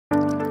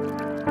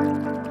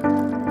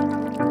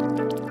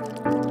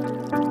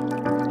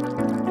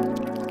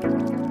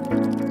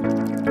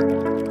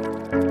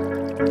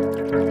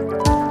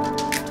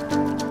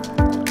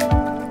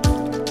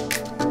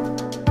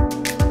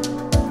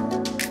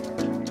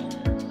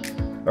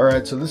All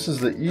right, so this is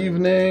the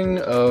evening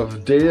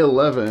of day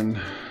 11.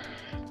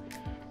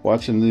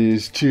 Watching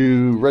these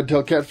two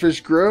red-tailed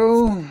catfish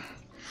grow.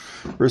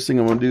 First thing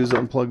I'm gonna do is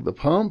unplug the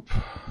pump.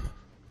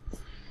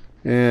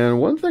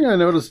 And one thing I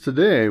noticed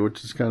today,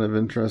 which is kind of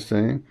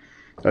interesting,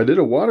 I did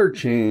a water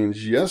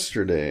change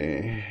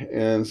yesterday.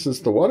 And since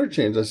the water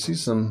change, I see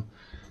some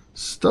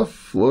stuff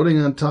floating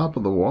on top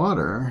of the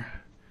water.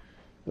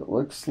 It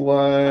looks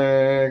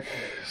like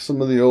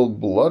some of the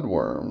old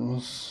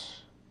bloodworms,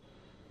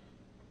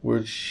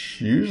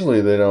 which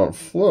usually they don't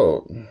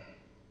float.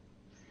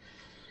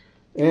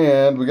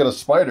 And we got a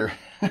spider.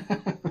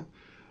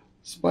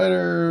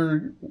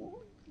 Spider,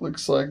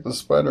 looks like the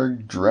spider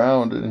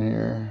drowned in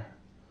here.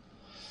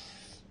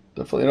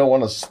 Definitely don't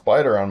want a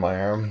spider on my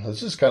arm. It's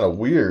just kind of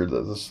weird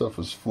that this stuff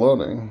is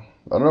floating.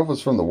 I don't know if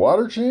it's from the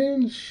water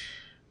change.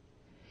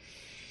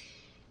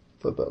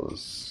 Thought that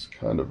was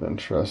kind of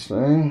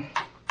interesting.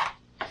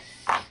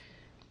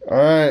 All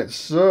right,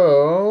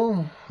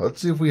 so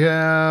let's see if we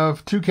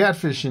have two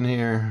catfish in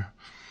here.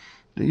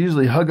 They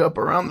usually hug up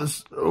around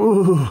this.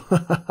 Ooh,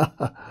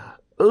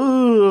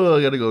 ooh,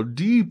 I gotta go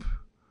deep.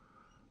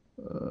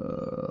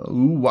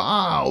 Ooh,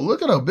 wow,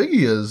 look at how big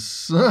he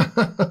is.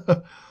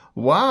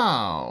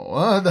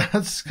 Wow,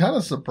 that's kind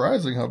of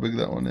surprising how big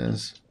that one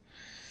is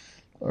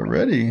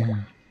already.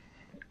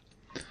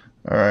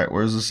 All right,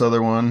 where's this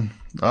other one?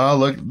 Oh,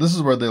 look, this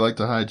is where they like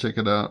to hide. Check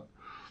it out.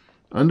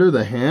 Under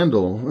the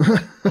handle.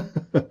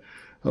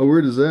 How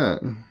weird is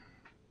that?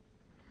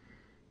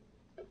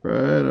 Right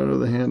under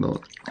the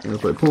handle. And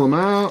if I pull him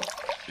out,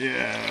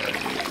 yeah,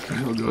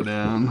 he'll go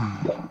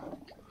down.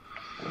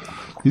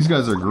 These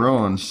guys are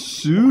growing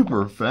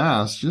super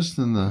fast just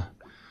in the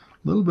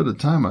little bit of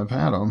time I've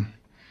had them.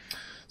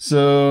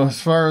 So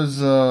as far as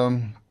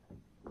the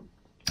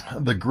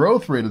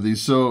growth rate of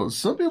these, so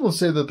some people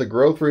say that the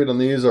growth rate on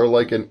these are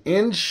like an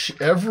inch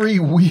every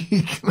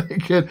week. They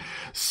get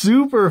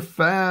super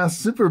fast,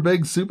 super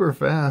big, super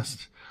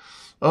fast.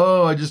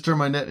 Oh, I just turned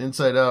my net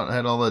inside out. I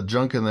had all that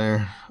junk in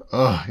there.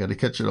 Oh, I got to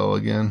catch it all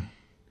again.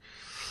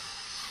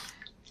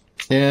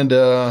 And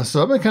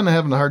so I've been kind of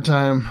having a hard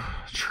time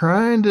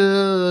trying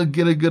to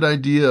get a good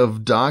idea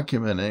of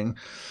documenting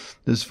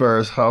as far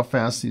as how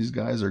fast these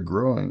guys are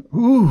growing.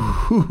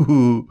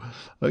 Ooh,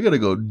 I got to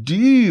go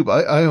deep.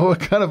 I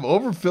kind of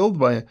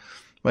overfilled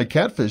my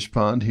catfish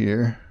pond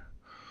here.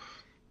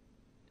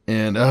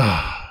 And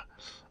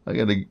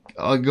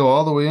I'll go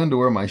all the way into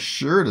where my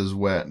shirt is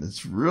wet.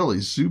 It's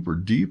really super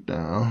deep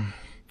now.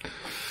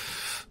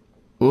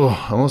 Oh,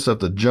 I almost have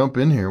to jump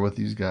in here with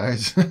these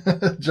guys.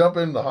 Jump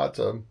in the hot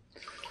tub.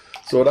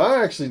 So what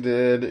I actually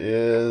did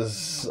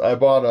is I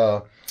bought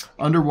a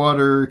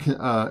underwater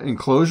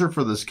enclosure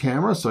for this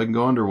camera so I can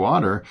go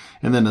underwater,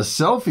 and then a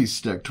selfie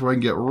stick to where I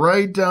can get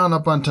right down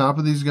up on top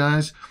of these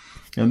guys.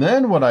 And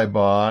then what I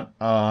bought,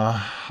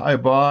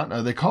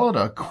 they call it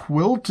a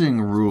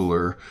quilting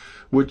ruler,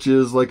 which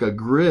is like a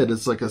grid.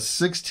 It's like a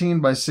 16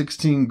 by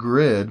 16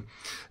 grid,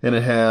 and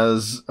it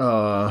has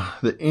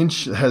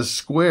has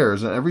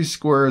squares, and every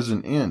square is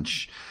an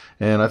inch.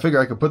 And I figure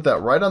I could put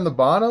that right on the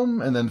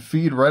bottom and then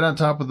feed right on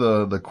top of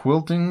the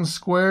quilting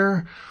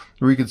square,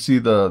 where you can see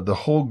the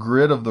whole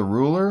grid of the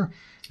ruler.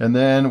 And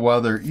then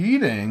while they're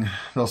eating,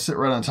 they'll sit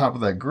right on top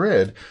of that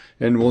grid,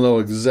 and we'll know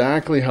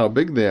exactly how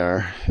big they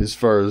are as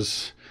far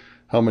as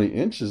how many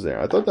inches they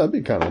are. I thought that'd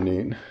be kind of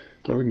neat.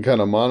 So we can kind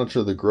of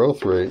monitor the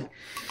growth rate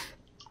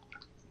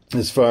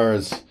as far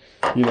as,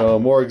 you know,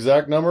 more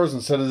exact numbers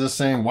instead of just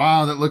saying,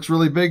 wow, that looks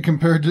really big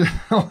compared to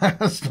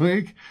last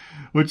week,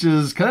 which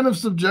is kind of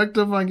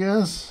subjective, I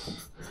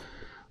guess.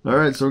 All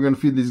right, so we're going to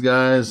feed these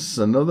guys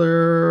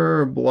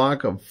another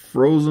block of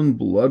frozen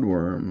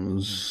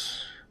bloodworms.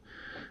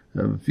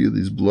 I have a few of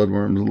these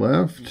bloodworms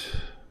left.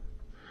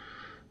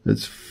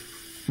 It's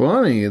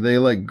funny. They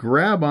like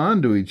grab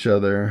onto each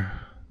other.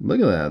 Look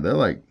at that. They're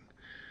like,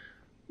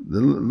 it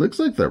looks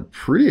like they're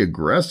pretty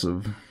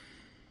aggressive.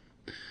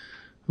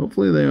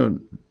 Hopefully they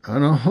don't, I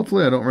don't know,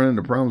 hopefully I don't run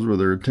into problems where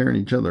they're tearing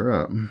each other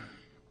up.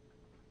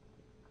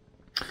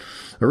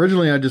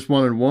 Originally I just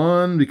wanted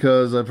one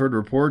because I've heard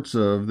reports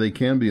of they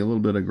can be a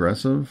little bit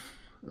aggressive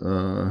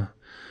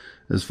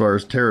as far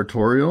as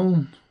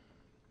territorial.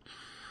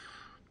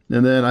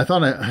 And then I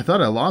thought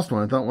I lost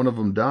one. I thought one of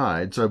them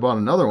died, so I bought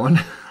another one.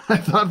 I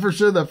thought for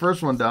sure that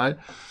first one died,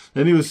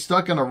 and he was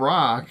stuck in a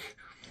rock.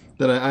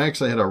 That I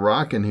actually had a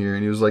rock in here,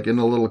 and he was like in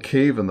a little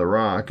cave in the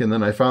rock. And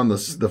then I found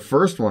the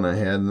first one I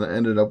had, and I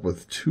ended up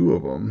with two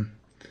of them.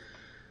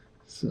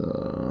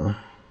 So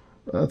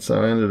that's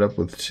how I ended up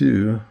with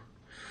two.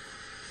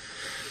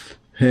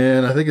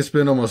 And I think I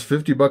spent almost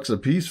 $50 a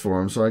piece for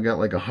them, so I got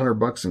like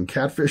 $100 in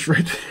catfish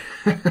right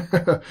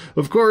there.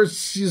 Of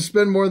course, you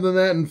spend more than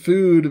that in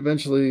food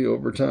eventually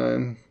over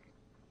time.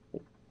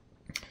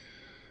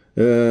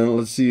 And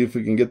let's see if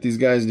we can get these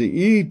guys to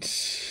eat.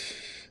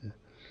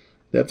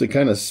 They have to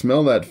kind of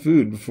smell that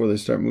food before they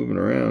start moving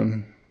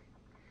around.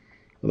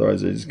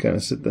 Otherwise, they just kind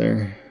of sit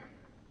there.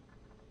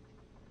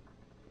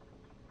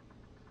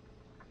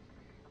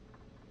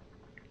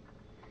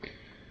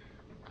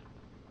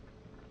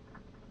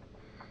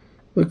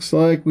 Looks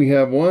like we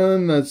have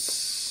one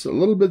that's a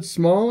little bit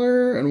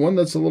smaller and one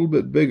that's a little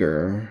bit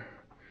bigger.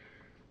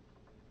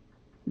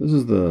 This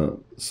is the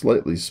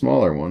slightly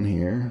smaller one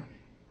here.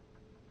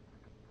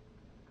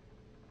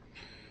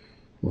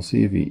 We'll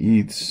see if he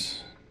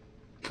eats.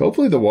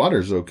 Hopefully the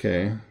water's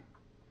okay.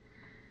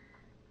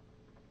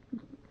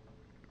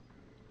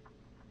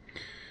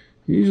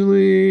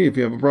 Usually, if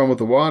you have a problem with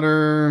the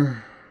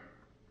water,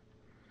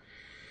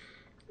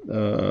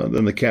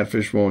 then the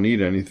catfish won't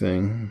eat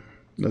anything.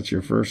 That's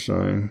your first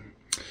sign.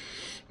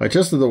 I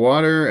tested the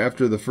water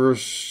after the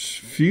first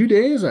few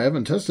days. I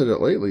haven't tested it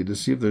lately to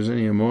see if there's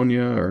any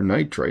ammonia or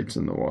nitrates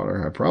in the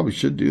water. I probably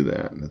should do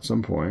that at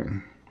some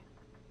point.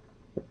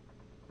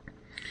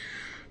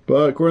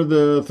 But according to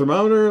the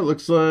thermometer, it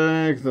looks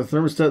like the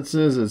thermostat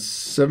says it's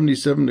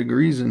 77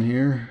 degrees in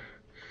here.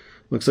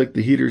 Looks like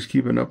the heater's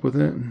keeping up with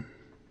it.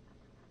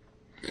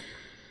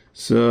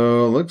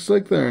 So, looks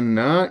like they're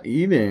not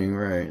eating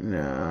right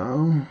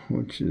now,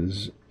 which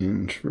is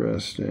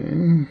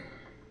interesting.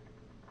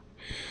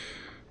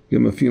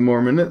 Give them a few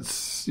more minutes,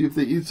 see if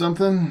they eat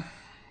something.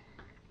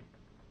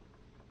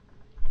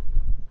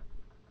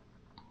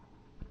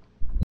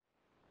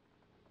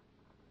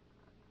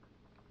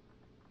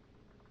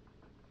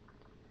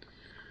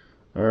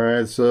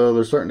 Alright, so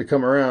they're starting to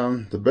come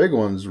around. The big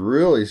one's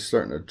really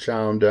starting to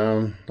chow them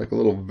down like a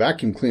little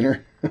vacuum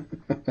cleaner.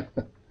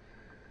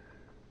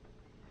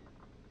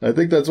 I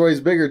think that's why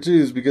he's bigger too,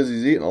 is because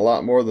he's eating a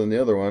lot more than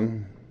the other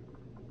one.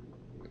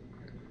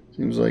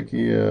 Seems like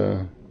he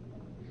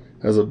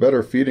has a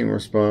better feeding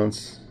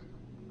response.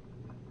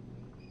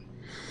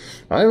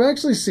 I've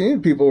actually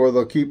seen people where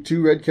they'll keep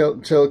two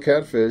red-tailed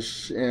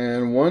catfish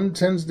and one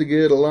tends to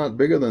get a lot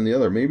bigger than the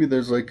other. Maybe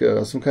there's like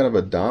some kind of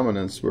a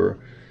dominance where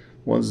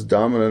one's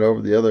dominant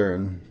over the other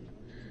and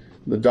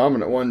the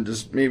dominant one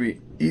just maybe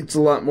eats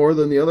a lot more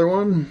than the other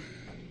one.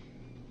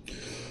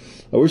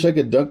 I wish I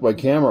could dunk my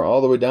camera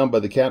all the way down by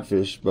the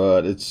catfish,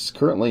 but it's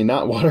currently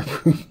not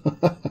waterproof.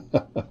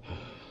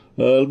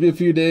 It'll be a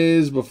few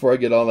days before I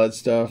get all that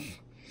stuff.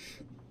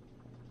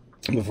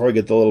 Before I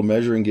get the little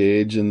measuring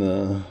gauge and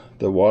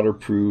the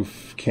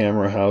waterproof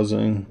camera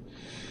housing.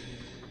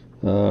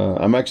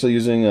 I'm actually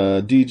using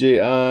a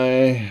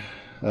DJI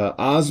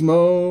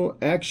Osmo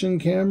action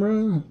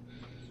camera,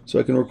 so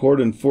I can record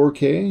in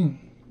 4K,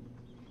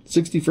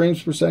 60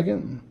 frames per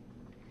second.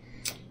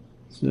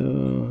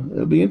 So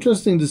it'll be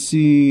interesting to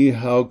see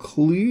how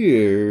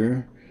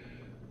clear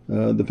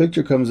the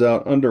picture comes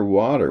out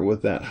underwater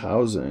with that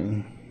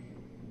housing.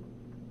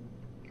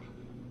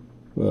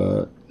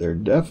 But they're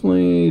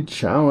definitely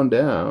chowing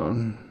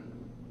down.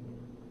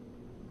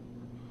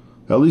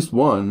 At least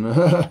one.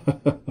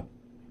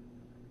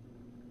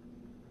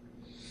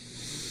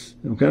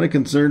 I'm kind of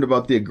concerned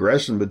about the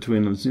aggression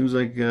between them. Seems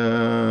like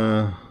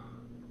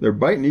they're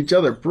biting each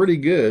other pretty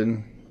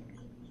good.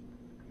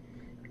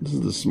 This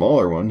is the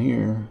smaller one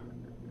here.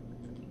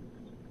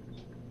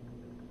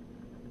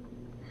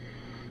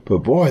 But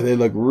boy, they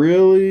look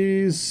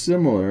really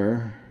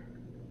similar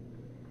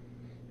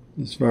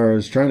as far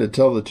as trying to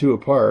tell the two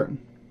apart.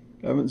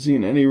 I haven't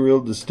seen any real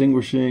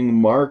distinguishing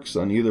marks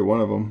on either one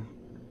of them.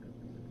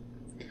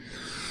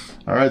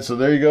 Alright, so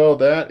there you go.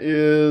 That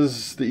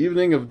is the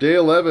evening of day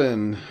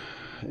 11.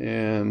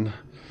 And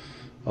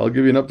I'll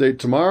give you an update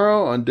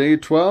tomorrow on day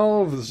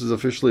 12. This is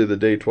officially the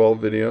day 12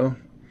 video.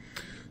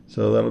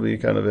 So that'll be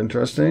kind of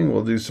interesting.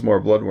 We'll do some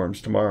more bloodworms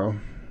tomorrow.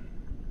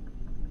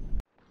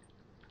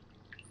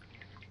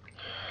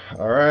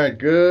 Alright,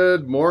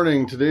 good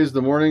morning. Today's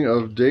the morning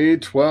of day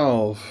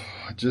 12.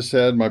 I just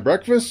had my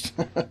breakfast.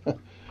 So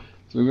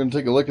we're going to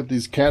take a look at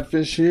these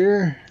catfish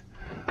here.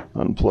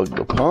 Unplug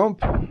the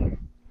pump.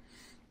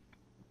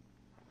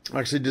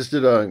 Actually just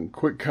did a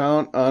quick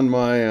count on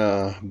my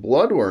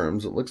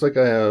bloodworms. It looks like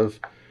I have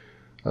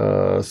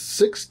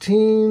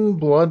 16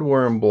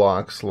 bloodworm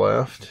blocks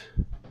left.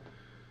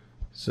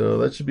 So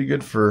that should be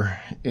good for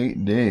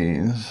 8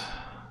 days.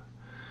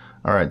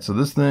 Alright, so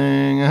this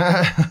thing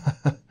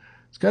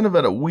it's kind of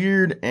at a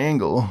weird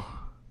angle.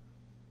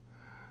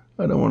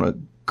 I don't want to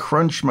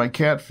crunch my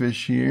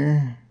catfish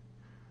here.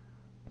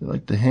 They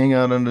like to hang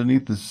out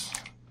underneath this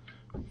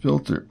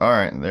filter.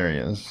 Alright, there he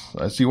is.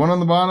 I see one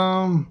on the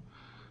bottom.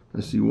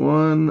 I see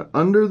one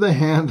under the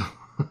handle.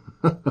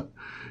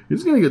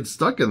 He's going to get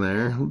stuck in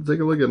there. Let's take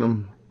a look at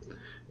him.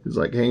 He's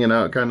like hanging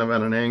out kind of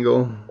at an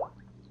angle.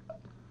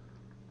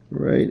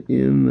 Right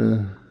in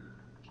the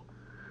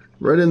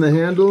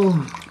handle.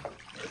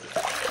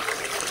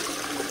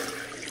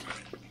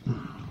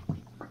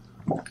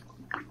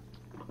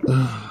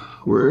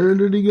 Where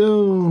did he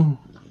go?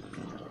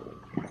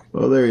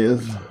 Oh, there he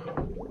is.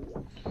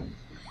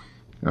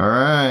 All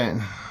right.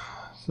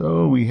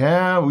 So we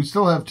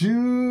still have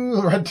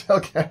 2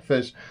 red-tailed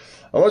catfish.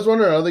 I was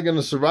wondering, are they going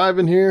to survive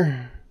in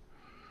here?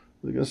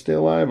 Are they going to stay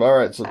alive? All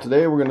right. So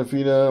today we're going to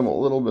feed them a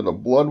little bit of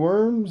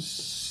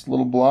bloodworms. A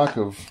little block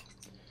of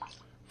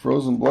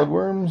frozen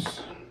bloodworms.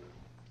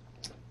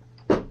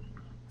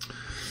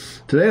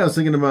 Today I was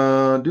thinking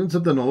about doing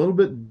something a little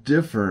bit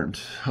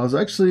different. I was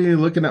actually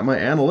looking at my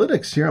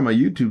analytics here on my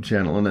YouTube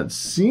channel, and it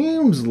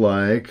seems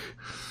like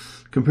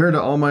compared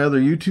to all my other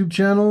YouTube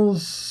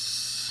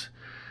channels,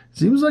 it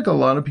seems like a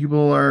lot of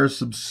people are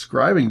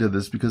subscribing to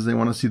this because they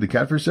want to see the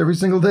catfish every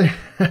single day.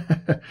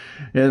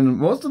 And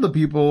most of the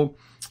people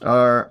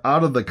are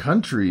out of the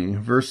country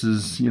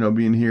versus, you know,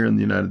 being here in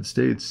the United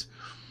States.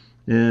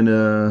 And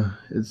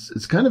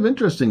it's kind of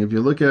interesting. If you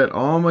look at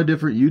all my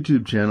different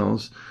YouTube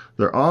channels,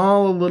 they're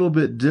all a little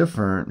bit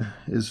different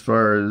as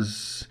far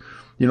as,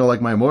 you know,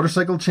 like my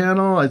motorcycle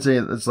channel, I'd say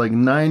it's like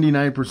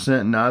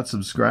 99% not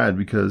subscribed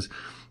because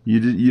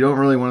you don't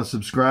really want to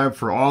subscribe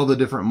for all the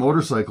different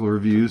motorcycle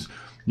reviews.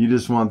 You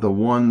just want the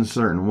one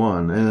certain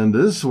one. And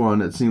this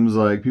one, it seems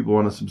like people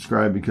want to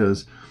subscribe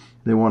because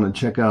they want to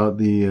check out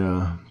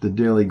the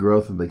daily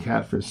growth of the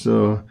catfish.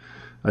 So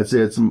I'd say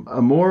it's a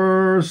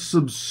more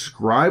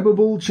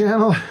subscribable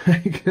channel, I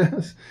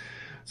guess.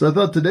 So I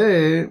thought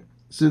today,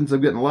 since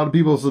I'm getting a lot of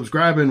people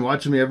subscribing,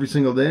 watching me every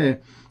single day,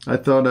 I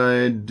thought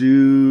I'd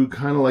do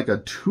kind of like a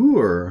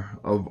tour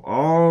of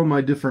all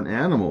my different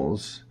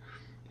animals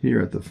here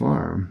at the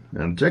farm.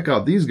 And check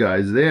out these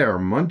guys. They are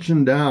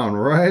munching down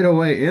right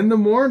away in the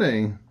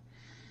morning.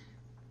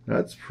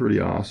 That's pretty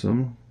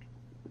awesome.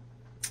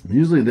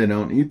 Usually they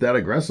don't eat that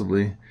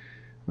aggressively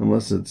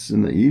unless it's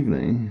in the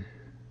evening.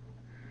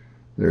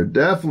 They're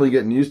definitely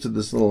getting used to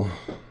this little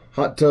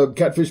hot tub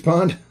catfish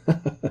pond.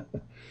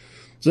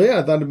 So yeah,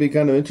 I thought it'd be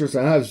kind of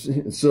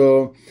interesting.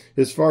 So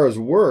as far as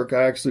work,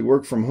 I actually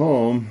work from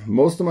home.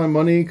 Most of my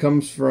money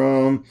comes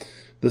from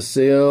the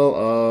sale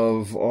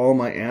of all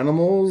my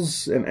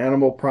animals and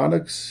animal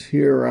products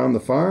here around the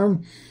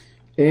farm,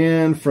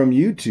 and from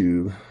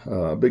YouTube.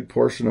 A big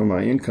portion of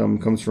my income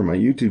comes from my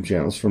YouTube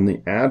channels, from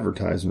the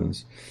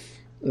advertisements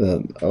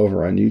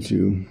over on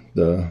YouTube.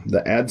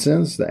 The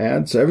AdSense, the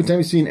ads. So every time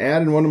you see an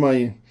ad in one of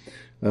my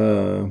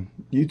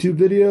YouTube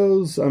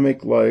videos, I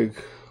make like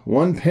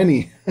 1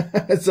 penny.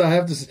 So I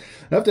have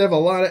to have a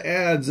lot of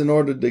ads in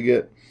order to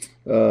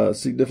get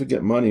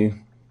significant money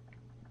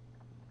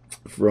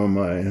from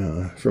my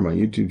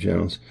YouTube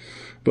channels.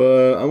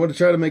 But I want to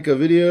try to make a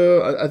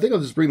video. I think I'll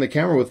just bring the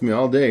camera with me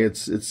all day.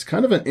 It's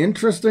kind of an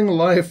interesting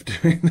life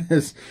doing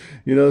this.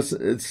 You know,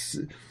 it's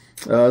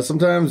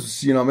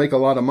sometimes, you know, I make a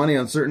lot of money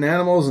on certain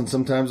animals, and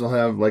sometimes I'll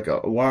have like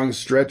a long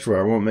stretch where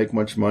I won't make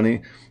much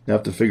money. I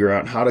have to figure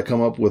out how to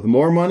come up with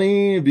more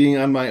money being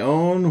on my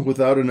own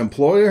without an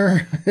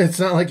employer. It's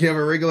not like you have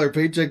a regular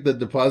paycheck that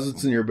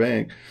deposits in your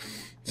bank.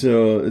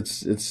 So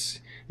it's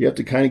you have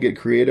to kind of get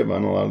creative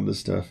on a lot of this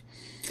stuff.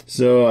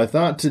 So I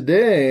thought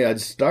today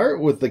I'd start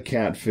with the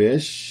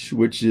catfish,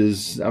 which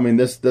is, I mean,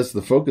 that's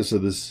the focus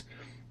of this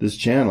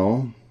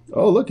channel.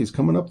 Oh, look, he's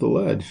coming up the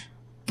ledge.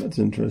 That's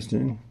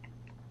interesting.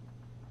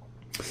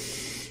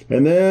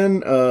 And then,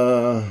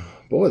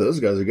 boy, those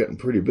guys are getting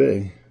pretty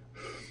big.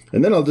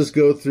 And then I'll just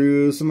go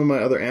through some of my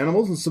other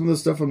animals and some of the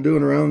stuff I'm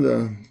doing around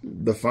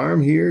the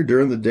farm here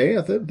during the day.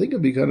 I think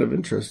it'd be kind of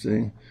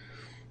interesting.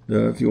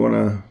 If you want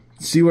to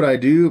see what I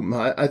do,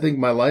 I think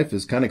my life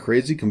is kind of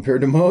crazy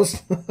compared to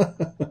most.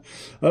 I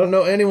don't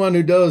know anyone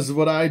who does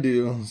what I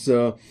do.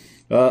 So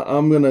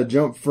I'm going to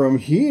jump from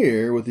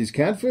here with these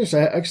catfish.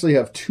 I actually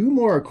have 2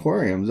 more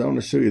aquariums. I want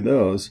to show you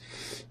those.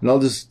 And I'll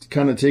just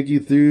kind of take you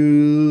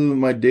through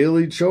my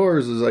daily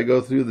chores as I go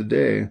through the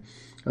day.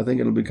 I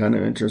think it'll be kind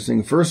of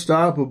interesting. First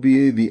stop will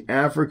be the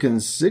African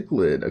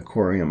cichlid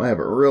aquarium. I have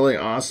a really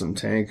awesome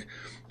tank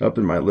up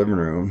in my living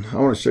room. I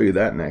want to show you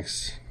that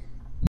next.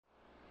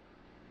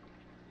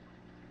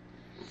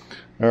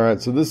 All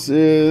right, so this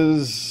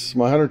is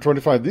my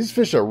 125. These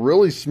fish are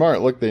really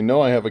smart. Look, they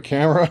know I have a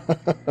camera.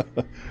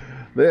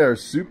 They are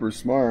super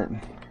smart.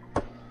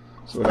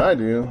 So what I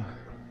do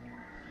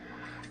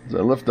is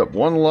I lift up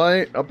one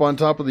light up on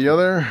top of the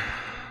other.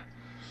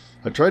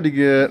 I tried to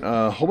get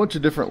a whole bunch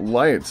of different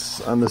lights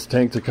on this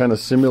tank to kind of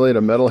simulate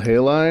a metal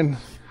halide.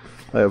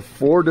 I have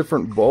 4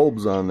 different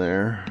bulbs on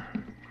there.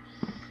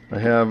 I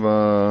have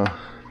a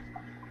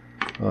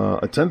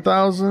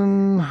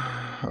 10,000,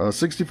 a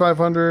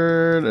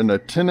 6,500, and a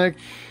Tinic,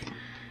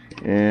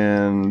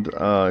 and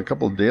a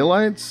couple of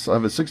daylights. I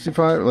have a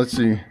 65. Let's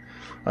see.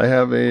 I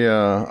have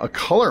a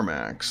Color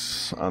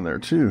Max on there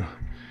too.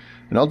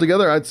 And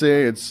altogether, I'd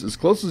say it's as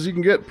close as you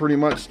can get pretty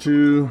much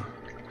to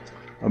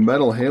a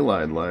metal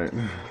halide light.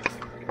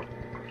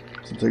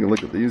 So take a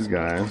look at these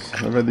guys.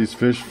 I've had these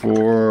fish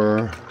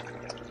for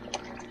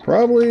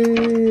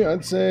probably,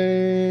 I'd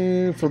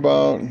say, for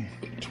about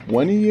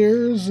 20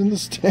 years in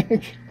this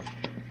tank.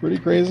 Pretty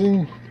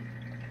crazy.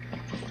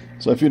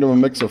 So I feed them a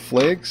mix of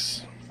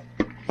flakes.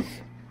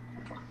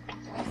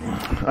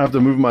 I have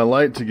to move my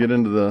light to get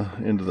into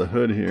the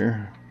hood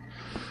here.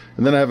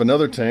 And then I have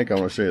another tank. I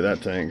want to show you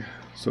that tank.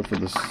 So for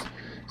this,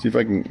 see if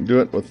I can do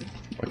it with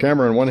a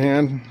camera in one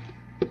hand.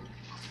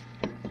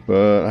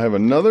 But I have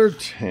another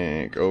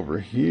tank over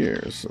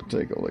here. So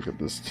take a look at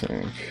this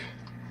tank.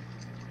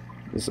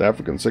 This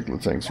African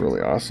cichlid tank's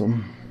really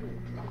awesome.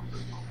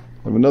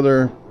 I have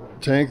another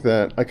tank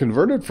that I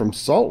converted from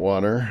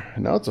saltwater.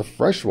 Now it's a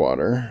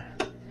freshwater.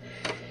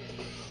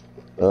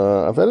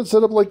 I've had it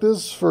set up like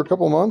this for a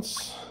couple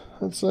months,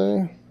 I'd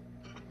say.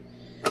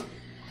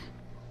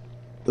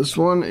 This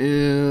one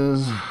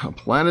is a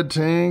planted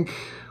tank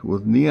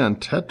with neon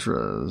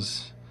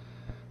tetras.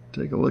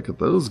 Take a look at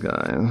those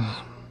guys.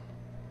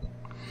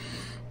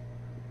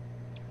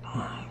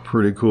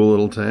 Pretty cool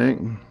little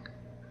tank.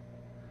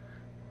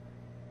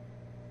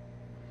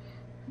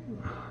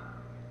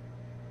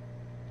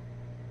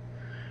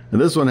 And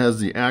this one has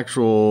the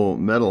actual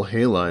metal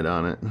halide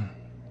on it.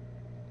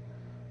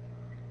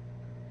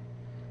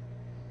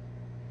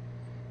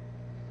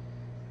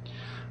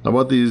 I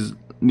bought these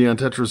neon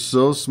tetras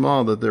so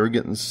small that they were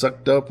getting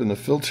sucked up in the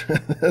filter.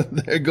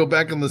 They go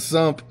back in the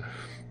sump.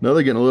 Now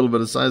they're getting a little bit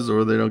of size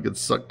where they don't get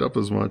sucked up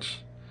as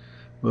much.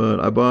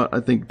 But I bought, I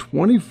think,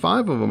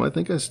 25 of them. I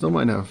think I still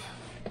might have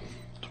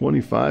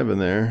 25 in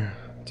there.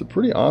 It's a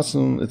pretty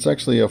awesome, it's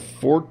actually a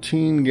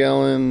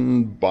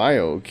 14-gallon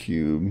bio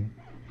cube,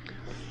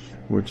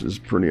 which is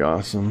pretty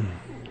awesome.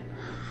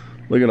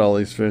 Look at all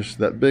these fish.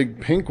 That big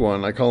pink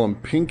one, I call him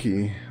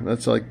Pinky.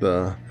 That's like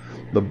the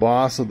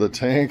boss of the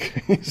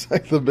tank. He's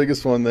like the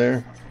biggest one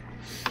there.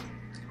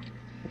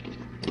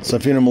 So I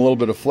feed him a little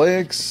bit of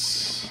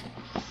flakes.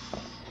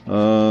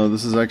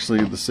 This is actually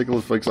the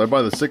cichlid flakes. I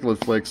buy the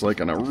cichlid flakes like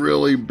in a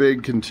really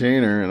big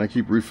container, and I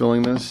keep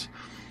refilling this.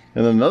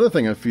 And then another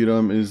thing I feed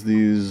them is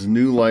these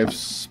New Life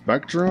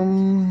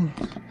Spectrum,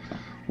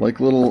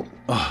 like little,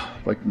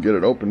 if I can get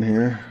it open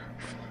here,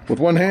 with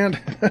one hand,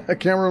 a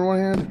camera in one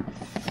hand.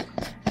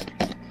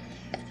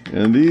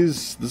 And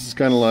this is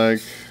kind of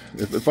like,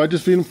 if I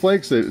just feed them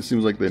flakes, it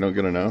seems like they don't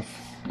get enough.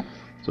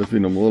 So I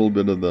feed them a little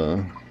bit of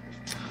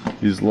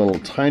these little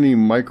tiny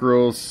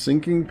micro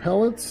sinking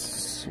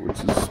pellets,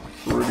 which is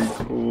pretty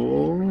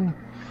cool.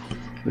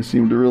 They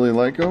seem to really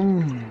like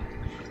them.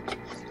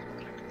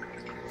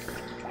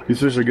 These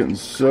fish are getting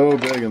so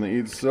big and they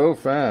eat so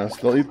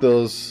fast. They'll eat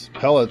those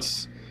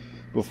pellets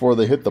before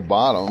they hit the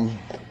bottom.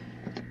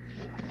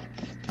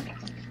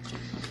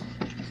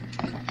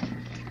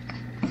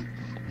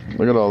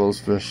 Look at all those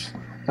fish.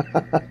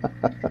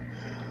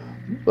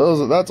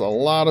 That's a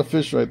lot of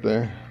fish right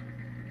there.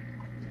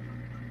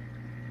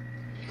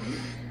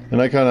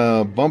 And I kind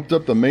of bumped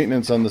up the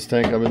maintenance on this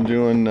tank. I've been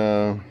doing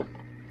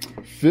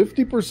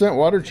 50%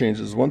 water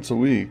changes once a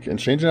week and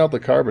changing out the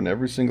carbon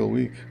every single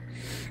week.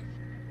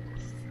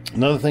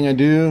 Another thing I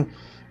do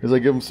is I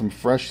give them some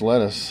fresh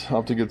lettuce. I'll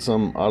have to get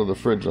some out of the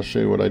fridge. I'll show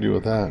you what I do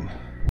with that.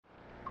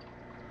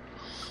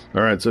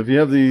 Alright, so if you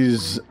have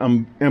these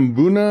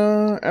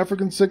Mbuna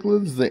African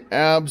cichlids, they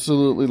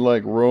absolutely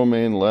like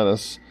romaine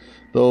lettuce.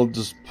 They'll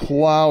just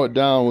plow it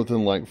down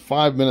within like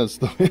 5 minutes.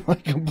 They'll be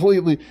like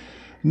completely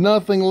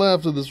nothing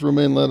left of this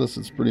romaine lettuce.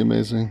 It's pretty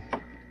amazing.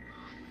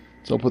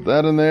 So I'll put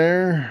that in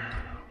there.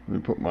 Let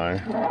me put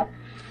my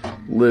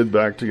lid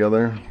back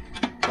together.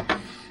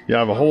 Yeah, I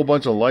have a whole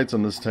bunch of lights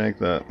on this tank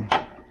that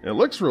it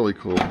looks really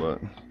cool,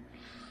 but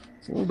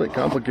it's a little bit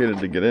complicated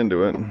to get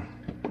into it.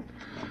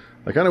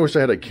 I kind of wish I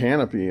had a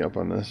canopy up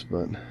on this,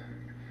 but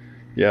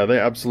yeah, they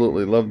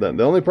absolutely love that.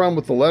 The only problem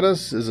with the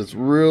lettuce is it's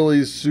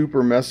really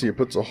super messy. It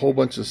puts a whole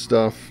bunch of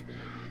stuff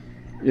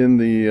in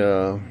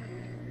the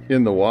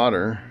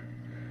water.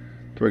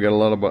 So we got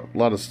a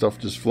lot of stuff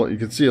just floating. You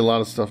can see a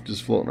lot of stuff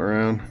just floating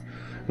around.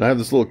 And I have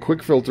this little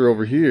quick filter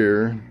over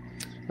here.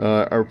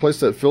 I replace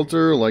that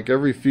filter like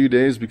every few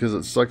days because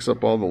it sucks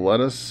up all the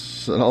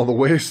lettuce and all the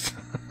waste.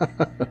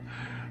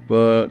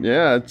 But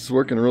yeah, it's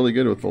working really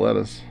good with the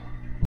lettuce.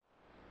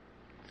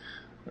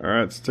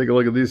 Alright, let's take a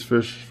look at these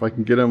fish, if I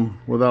can get them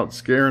without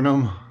scaring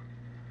them.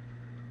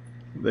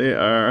 They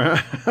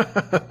are...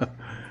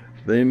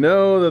 they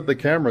know that the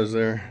camera's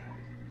there.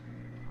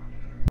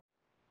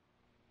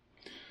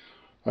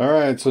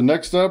 Alright, so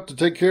next up to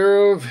take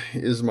care of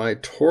is my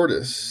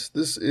tortoise.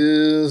 This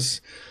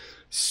is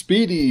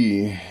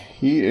Speedy.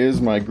 He is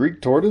my Greek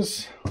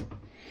tortoise.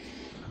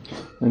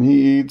 And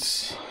he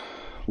eats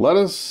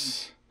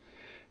lettuce,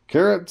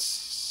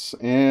 carrots,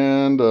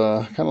 and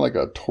kind of like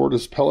a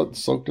tortoise pellet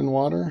soaked in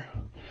water.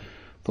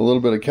 With a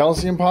little bit of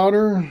calcium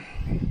powder.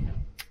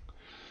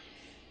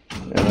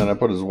 And then I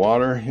put his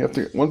water.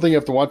 One thing you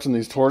have to watch in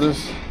these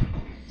tortoise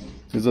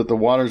is that the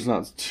water's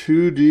not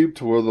too deep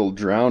to where they'll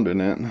drown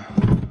in it.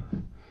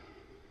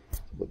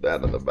 Put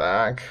that in the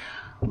back.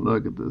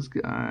 Look at this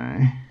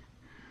guy.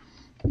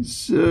 He's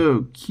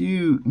so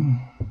cute.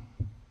 And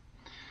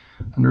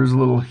there's a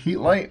little heat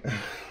light.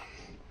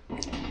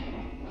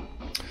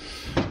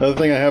 Another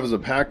thing I have is a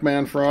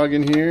Pac-Man frog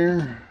in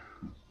here.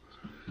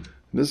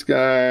 This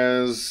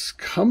guy's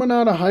coming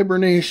out of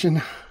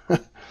hibernation.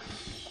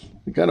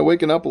 He's kind of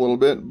waking up a little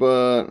bit,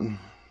 but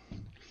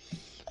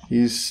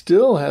he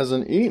still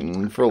hasn't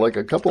eaten for like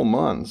a couple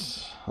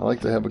months. I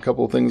like to have a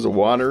couple of things of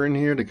water in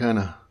here to kind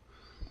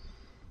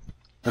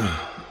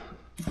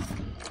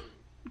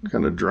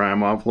of dry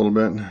him off a little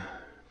bit.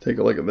 Take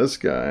a look at this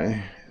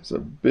guy. It's a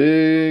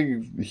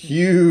big,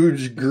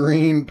 huge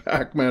green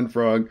Pac-Man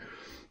frog.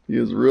 He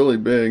is really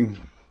big.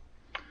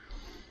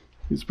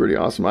 He's pretty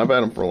awesome. I've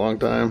had him for a long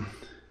time.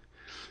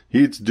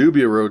 He eats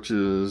dubia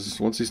roaches.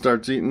 Once he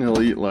starts eating,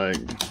 he'll eat like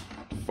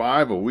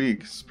 5 a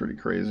week. It's pretty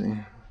crazy.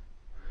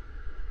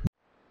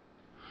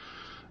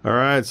 All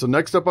right, so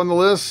next up on the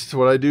list,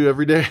 what I do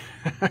every day.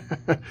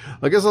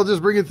 I guess I'll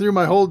just bring it through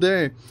my whole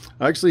day.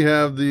 I actually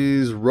have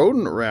these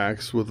rodent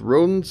racks with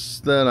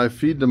rodents that I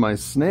feed to my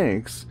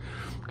snakes,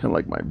 kind of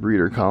like my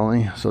breeder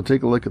colony. So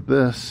take a look at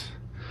this.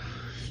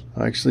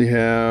 I actually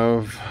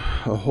have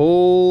a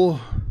whole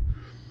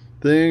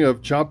thing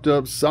of chopped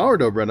up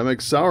sourdough bread. I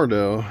make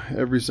sourdough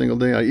every single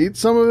day. I eat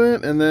some of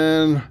it, and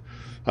then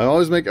I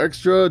always make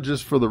extra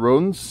just for the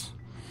rodents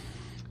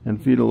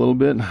and feed a little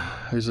bit.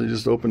 I usually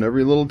just open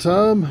every little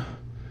tub,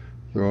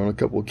 throw in a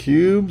couple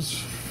cubes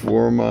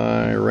for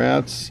my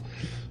rats.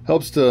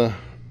 Helps to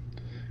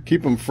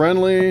keep them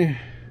friendly,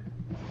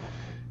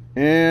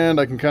 and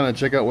I can kind of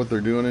check out what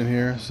they're doing in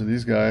here. So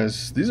these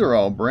guys, these are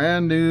all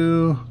brand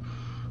new.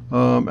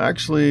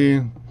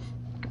 Actually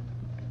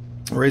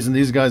raising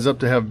these guys up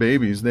to have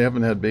babies. They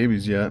haven't had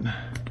babies yet,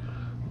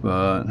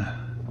 but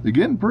they're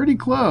getting pretty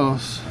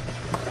close.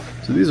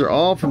 So these are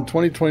all from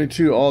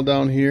 2022, all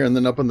down here, and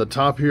then up on the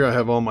top here I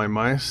have all my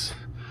mice.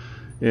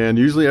 And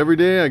usually every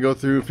day I go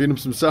through, feed them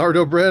some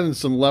sourdough bread and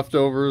some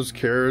leftovers,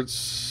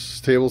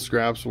 carrots, table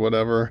scraps,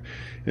 whatever,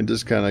 and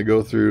just kind of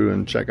go through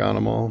and check on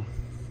them all.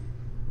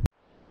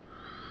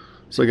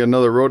 So I got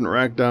another rodent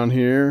rack down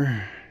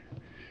here,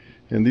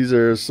 and these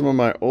are some of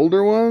my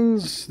older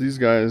ones. These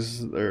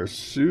guys, they're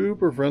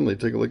super friendly.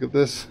 Take a look at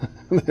this.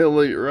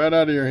 They'll eat right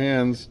out of your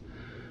hands,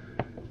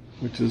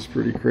 which is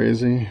pretty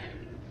crazy.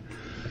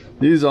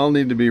 These all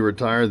need to be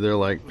retired. They're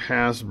like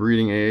past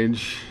breeding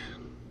age.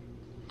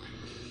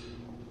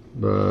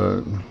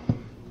 But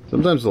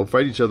sometimes they'll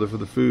fight each other for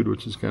the food,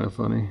 which is kind of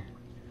funny.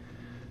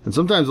 And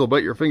sometimes they'll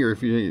bite your finger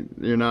if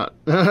you're not.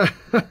 You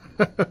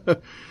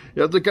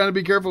have to kind of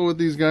be careful with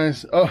these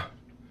guys. Oh,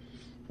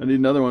 I need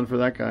another one for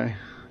that guy.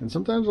 And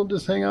sometimes they'll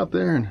just hang out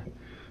there and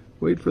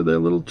wait for their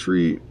little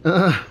treat.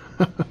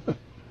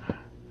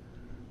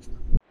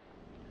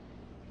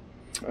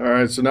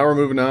 Alright, so now we're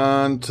moving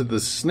on to the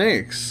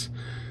snakes.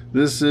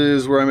 This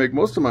is where I make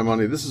most of my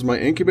money. This is my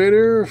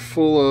incubator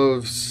full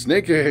of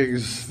snake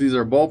eggs. These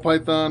are ball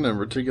python and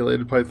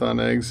reticulated python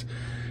eggs.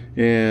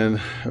 And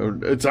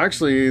it's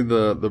actually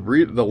the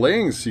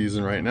laying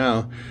season right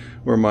now,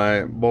 where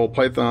my ball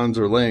pythons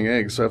are laying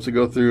eggs. So I have to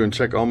go through and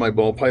check all my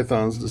ball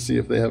pythons to see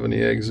if they have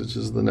any eggs, which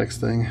is the next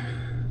thing.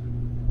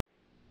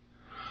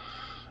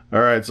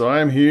 Alright, so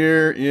I'm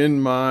here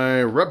in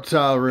my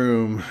reptile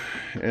room,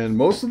 and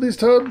most of these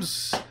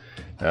tubs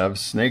have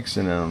snakes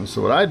in them.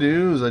 So what I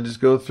do is I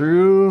just go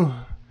through,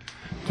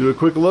 do a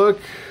quick look.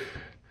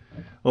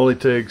 Only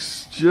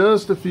takes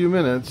just a few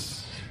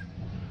minutes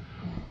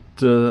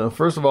to,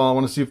 first of all, I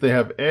want to see if they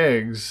have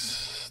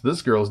eggs.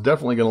 This girl's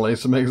definitely going to lay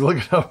some eggs. Look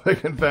at how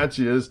big and fat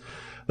she is.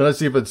 Then I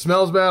see if it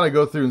smells bad. I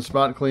go through and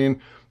spot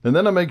clean. And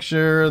then I make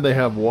sure they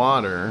have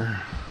water.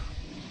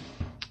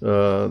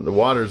 The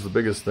water is the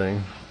biggest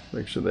thing.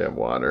 Make sure they have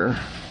water.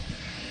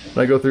 And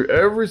I go through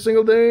every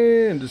single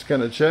day and just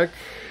kind of check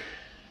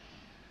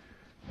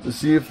to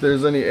see if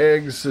there's any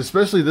eggs,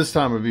 especially this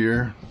time of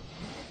year.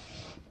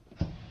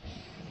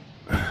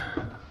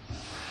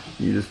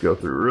 You just go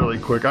through really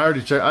quick.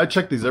 I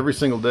check these every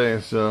single day,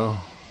 so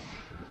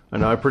I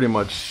know I pretty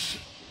much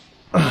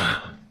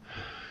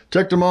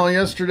checked them all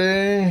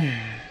yesterday.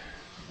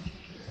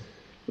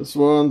 This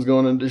one's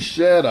going into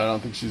shed. I don't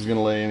think she's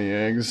gonna lay any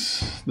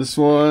eggs. This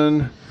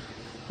one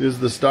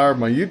is the star of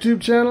my YouTube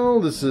channel.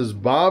 This is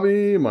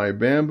Bobby, my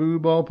bamboo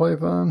ball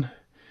python.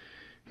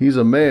 He's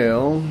a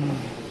male.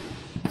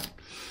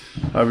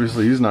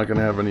 Obviously, he's not going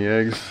to have any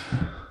eggs.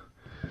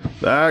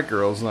 That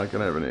girl's not going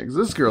to have any eggs.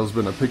 This girl's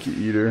been a picky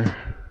eater.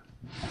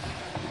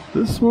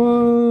 This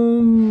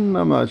one,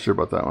 I'm not sure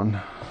about that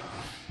one.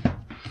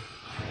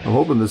 I'm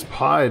hoping this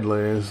pied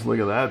lays. Look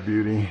at that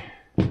beauty.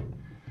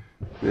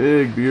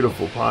 Big,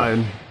 beautiful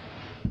pied.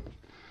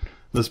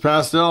 This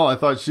pastel, I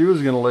thought she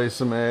was going to lay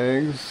some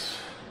eggs.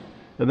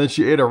 And then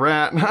she ate a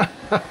rat.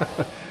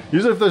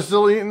 Usually if they're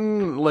still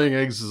eating, laying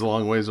eggs is a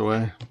long ways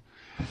away.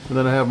 And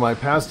then I have my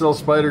pastel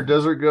spider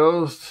desert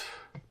ghost.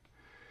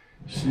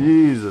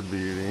 She's a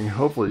beauty.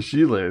 Hopefully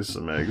she lays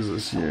some eggs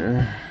this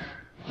year.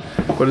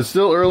 But it's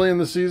still early in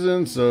the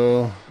season,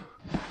 so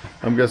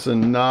I'm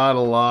guessing not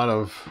a lot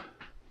of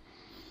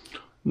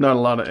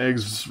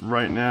eggs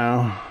right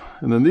now.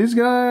 And then these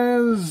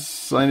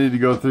guys, I need to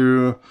go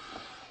through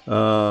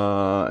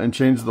and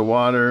change the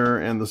water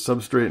and the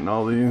substrate and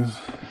all these.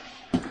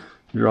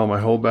 These are all my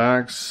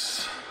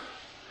holdbacks.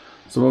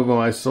 Some of them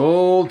I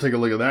sold. Take a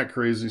look at that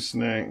crazy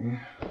snake.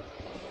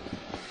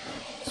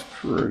 It's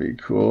pretty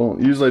cool.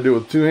 Usually I do it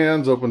with two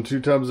hands, open two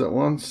tubs at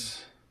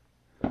once.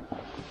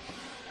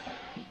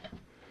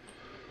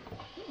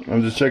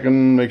 I'm just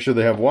checking, make sure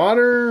they have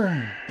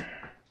water.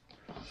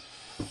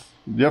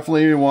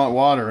 Definitely want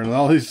water. And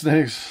all these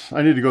snakes,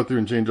 I need to go through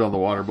and change all the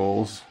water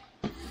bowls.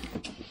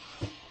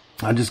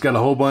 I just got a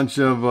whole bunch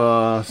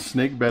of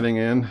snake bedding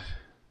in.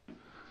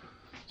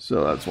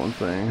 So that's one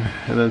thing.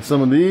 And then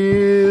some of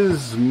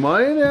these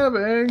might have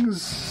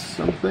eggs,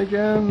 I'm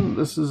thinking.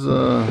 This is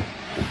a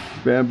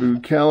bamboo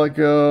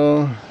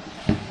calico.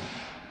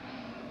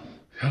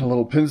 Got a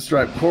little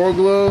pinstripe coral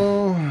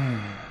glow.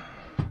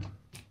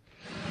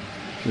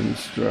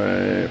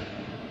 Pinstripe.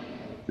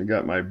 I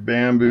got my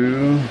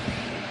bamboo.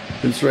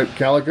 Pinstripe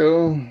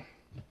calico.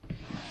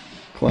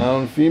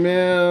 Clown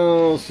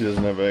female. She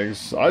doesn't have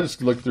eggs. I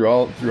just looked through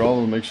all of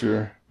them to make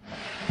sure.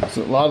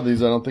 So a lot of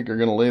these I don't think are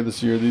going to lay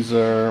this year. These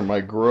are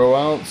my grow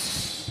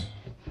outs.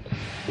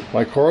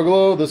 My coral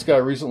glow. This guy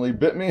recently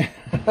bit me.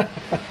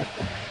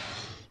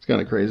 It's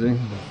kind of crazy.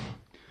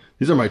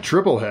 These are my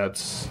triple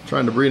hets.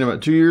 Trying to breed them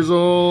at 2 years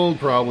old.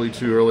 Probably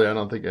too early. I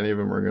don't think any of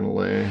them are going to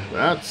lay.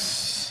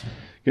 That's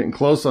getting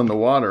close on the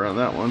water on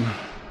that one.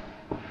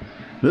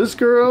 This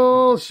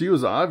girl, she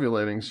was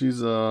ovulating.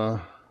 She's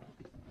a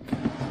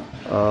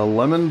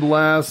lemon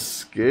blast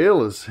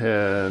scaleless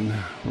head,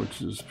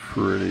 which is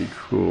pretty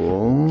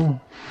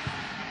cool.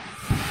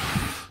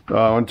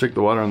 I want to check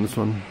the water on this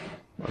one.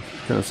 I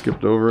kind of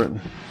skipped over it.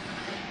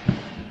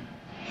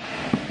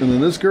 And then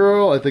this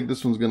girl, I think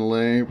this one's going to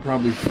lay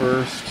probably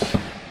first.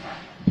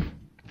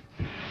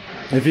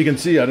 If you can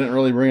see, I didn't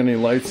really bring any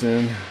lights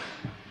in.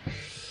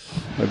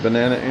 My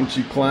banana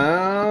inchy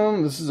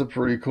clown. This is a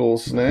pretty cool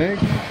snake.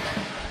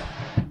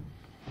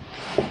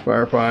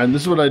 Fire pine.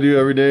 This is what I do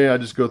every day. I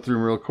just go through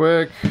them real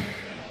quick.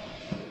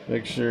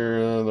 Make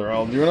sure they're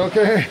all doing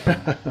okay.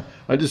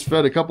 I just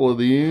fed a couple of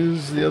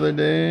these the other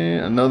day.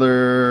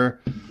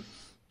 Another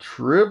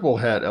triple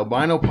het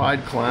albino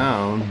pied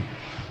clown.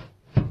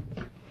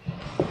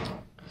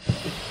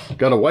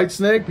 Got a white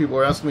snake. People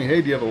are asking me,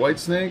 hey, do you have a white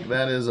snake?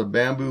 That is a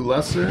bamboo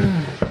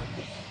lesser.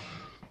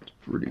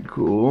 Pretty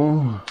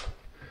cool.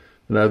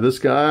 And I have this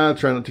guy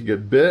trying not to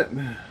get bit.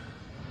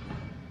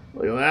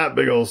 Look at that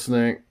big old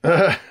snake.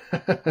 That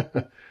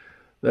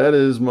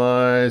is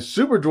my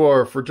super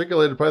dwarf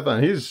reticulated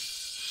python.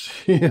 He's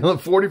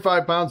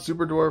 45 pounds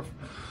super dwarf.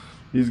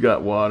 He's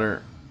got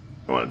water.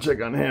 I want to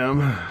check on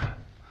him.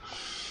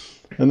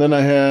 And then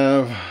I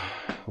have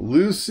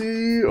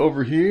Lucy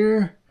over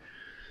here.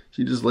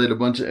 She just laid a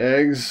bunch of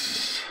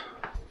eggs.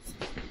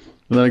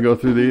 And then I go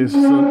through these. So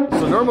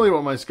normally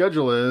what my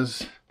schedule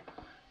is,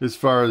 as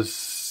far as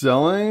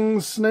selling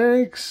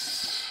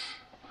snakes,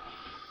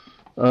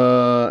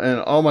 and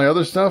all my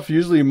other stuff,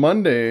 usually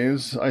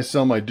Mondays I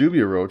sell my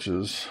dubia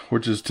roaches,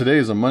 which is today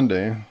is a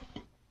Monday.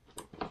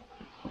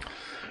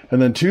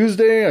 And then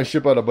Tuesday I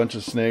ship out a bunch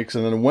of snakes,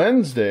 and then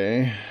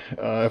Wednesday,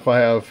 if I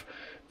have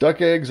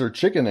duck eggs or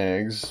chicken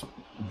eggs,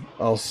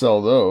 I'll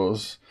sell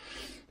those.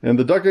 And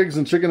the duck eggs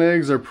and chicken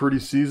eggs are pretty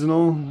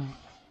seasonal.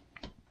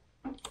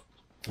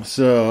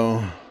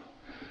 So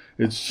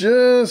it's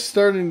just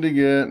starting to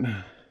get...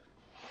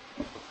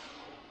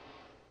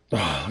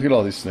 Oh, look at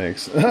all these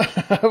snakes. I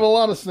have a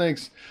lot of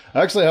snakes.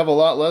 I actually have a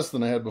lot less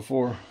than I had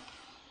before.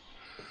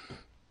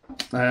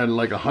 I had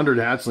like 100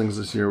 hatchlings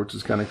this year, which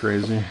is kind of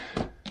crazy.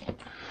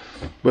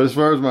 But as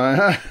far as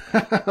my...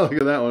 Look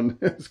at that one.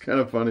 It's kind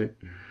of funny.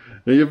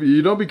 If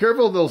you don't be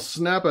careful, they'll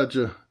snap at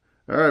you.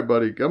 All right,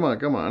 buddy. Come on,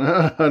 come on.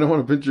 I don't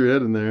want to pinch your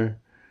head in there.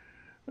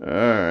 All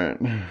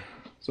right.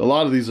 So a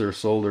lot of these are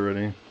sold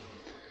already.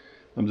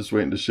 I'm just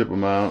waiting to ship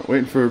them out.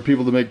 Waiting for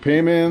people to make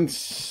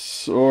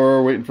payments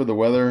or waiting for the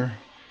weather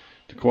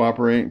to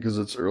cooperate because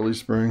it's early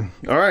spring.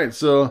 All right,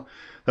 so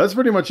that's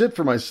pretty much it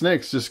for my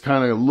snakes. Just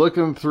kind of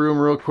looking through them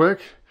real quick.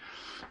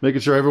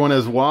 Making sure everyone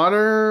has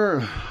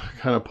water.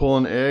 Kind of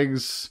pulling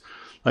eggs.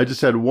 I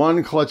just had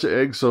one clutch of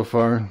eggs so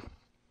far.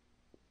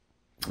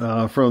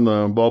 From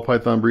the ball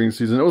python breeding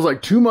season. It was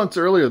like 2 months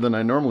earlier than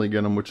I normally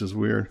get them, which is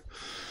weird.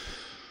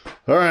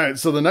 All right,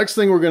 so the next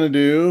thing we're going to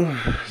do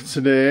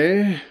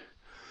today,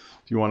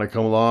 if you want to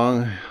come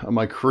along on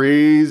my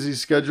crazy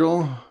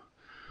schedule,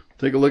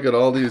 take a look at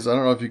all these. I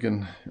don't know if you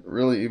can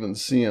really even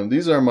see them.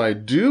 These are my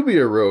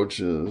dubia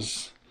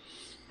roaches.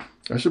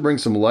 I should bring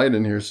some light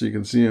in here so you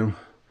can see them.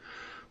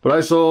 But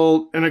I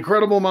sold an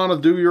incredible amount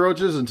of dubia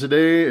roaches, and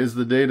today is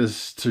the day to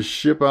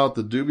ship out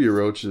the dubia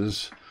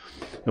roaches.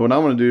 And what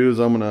I'm going to do is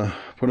I'm going to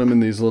put them in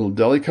these little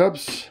deli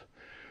cups.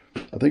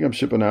 I think I'm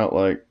shipping out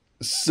like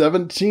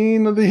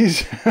 17 of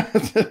these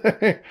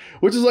today,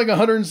 which is like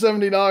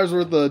 $170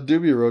 worth of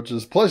dubia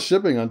roaches, plus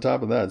shipping on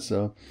top of that.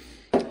 So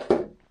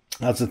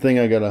that's the thing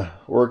I got to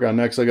work on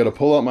next. I got to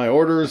pull out my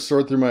orders,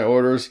 sort through my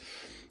orders,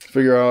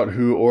 figure out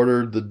who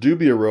ordered the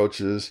dubia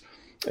roaches,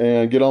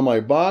 and get all my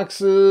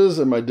boxes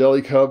and my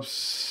deli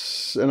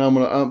cups. And I'm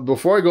going to,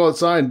 before I go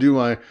outside and do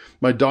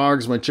my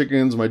dogs, my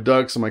chickens, my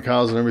ducks, and my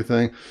cows and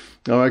everything,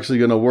 I'm actually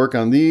going to work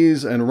on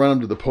these and run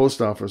them to the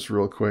post office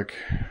real quick.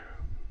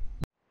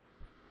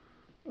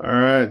 All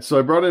right, so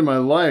I brought in my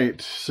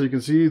light so you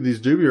can see these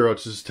dubia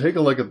roaches. Take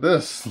a look at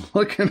this.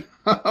 Look at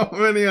how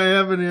many I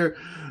have in here.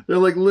 They're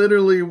like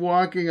literally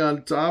walking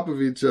on top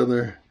of each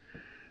other.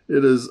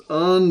 It is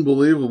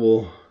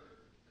unbelievable.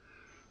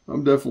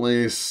 I'm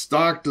definitely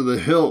stocked to the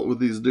hilt with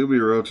these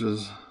dubia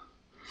roaches.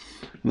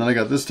 And then I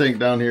got this tank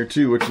down here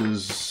too, which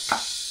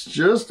is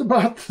just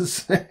about the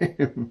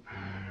same.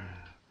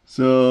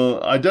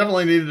 So I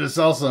definitely needed to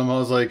sell some. I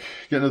was like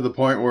getting to the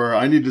point where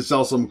I need to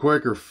sell some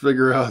quick or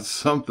figure out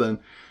something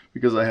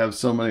because I have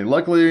so many.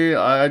 Luckily,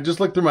 I just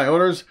looked through my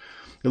orders.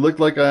 It looked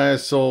like I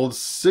sold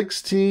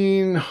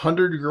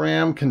 1,600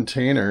 gram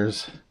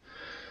containers.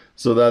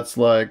 So that's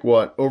like,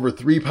 what, over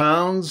 3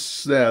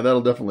 pounds? Yeah,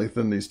 that'll definitely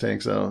thin these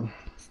tanks out.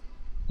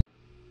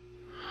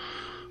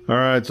 All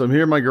right, so I'm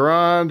here in my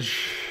garage.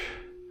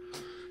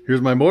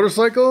 Here's my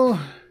motorcycle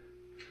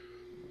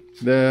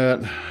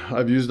that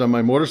I've used on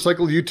my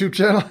motorcycle YouTube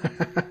channel.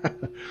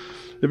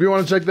 If you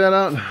want to check that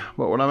out.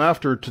 But what I'm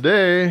after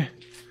today,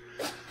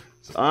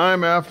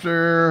 I'm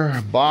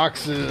after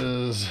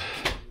boxes.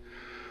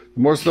 The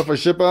more stuff I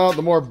ship out,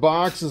 the more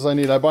boxes I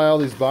need. I buy all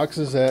these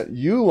boxes at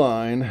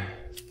Uline.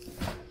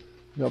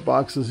 Got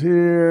boxes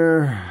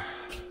here,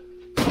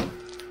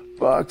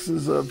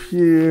 boxes up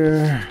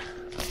here.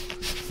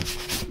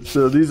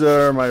 So these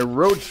are my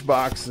roach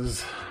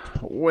boxes,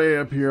 way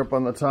up here up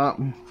on the top.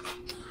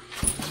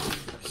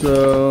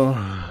 So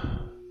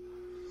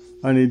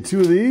I need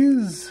 2 of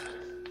these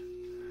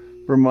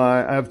for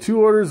my, I have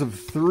 2 orders of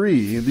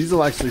 3. These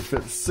will actually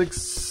fit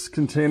 6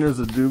 containers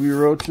of doobie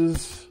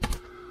roaches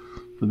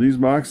for these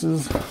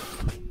boxes.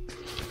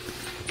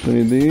 I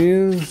need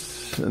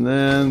these, and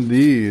then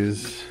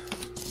these.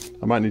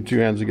 I might need 2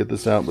 hands to get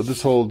this out, but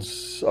this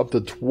holds up to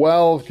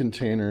 12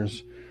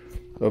 containers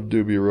of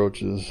doobie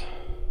roaches.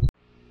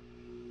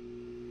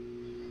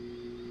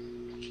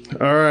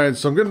 All right,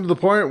 so I'm getting to the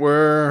point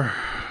where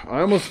I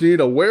almost need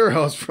a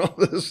warehouse for all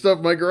this stuff.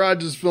 My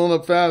garage is filling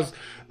up fast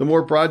the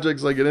more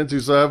projects I get into.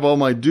 So I have all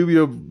my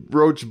doobie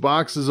roach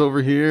boxes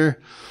over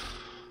here.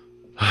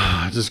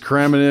 Just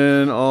cramming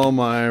in all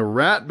my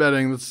rat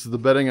bedding. This is the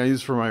bedding I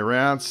use for my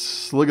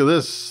rats. Look at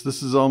this.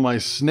 This is all my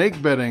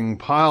snake bedding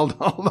piled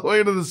all the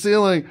way to the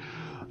ceiling.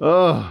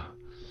 Oh,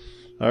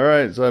 all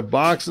right. So I have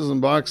boxes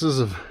and boxes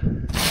of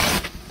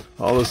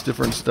all this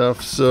different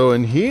stuff. So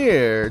in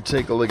here,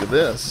 take a look at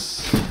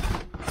this.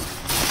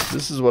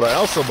 This is what I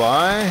also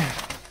buy.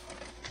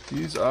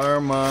 These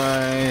are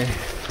my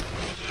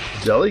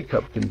deli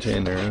cup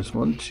containers.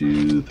 1,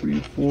 2, 3,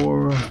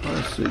 4,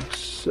 5, 6,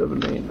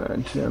 7, 8,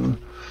 9, 10.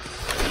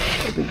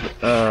 I think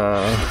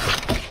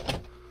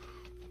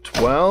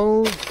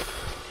 12,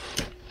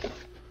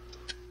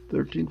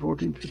 13,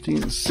 14,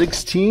 15,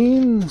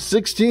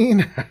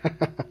 16.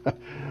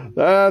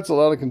 That's a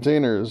lot of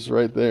containers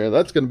right there.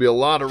 That's going to be a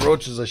lot of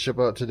roaches I ship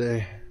out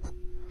today.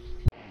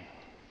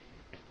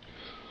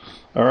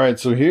 All right,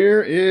 so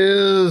here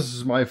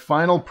is my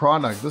final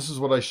product. This is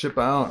what I ship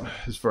out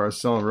as far as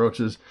selling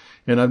roaches.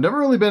 And I've never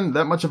really been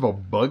that much of a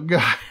bug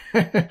guy.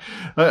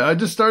 I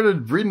just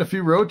started breeding a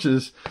few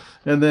roaches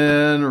and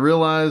then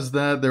realized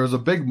that there was a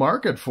big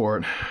market for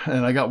it.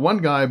 And I got one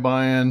guy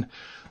buying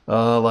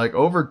like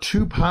over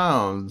 2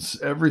 pounds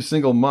every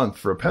single month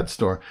for a pet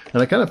store.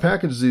 And I kind of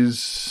packaged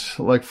these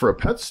like for a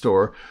pet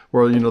store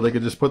where, you know, they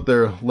could just put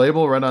their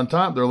label right on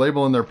top, their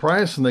label and their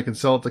price, and they can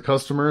sell it to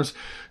customers.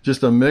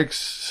 Just a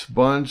mixed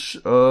bunch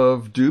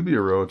of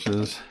dubia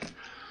roaches.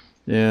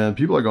 And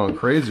people are going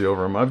crazy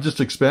over them. I've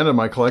just expanded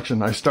my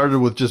collection. I started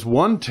with just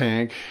 1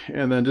 tank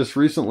and then just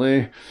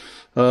recently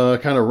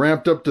kind of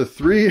ramped up to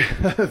 3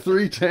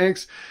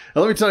 tanks.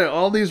 And let me tell you,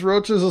 all these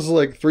roaches, this is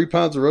like 3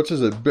 pounds of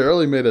roaches. It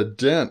barely made a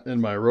dent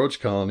in my roach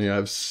colony. I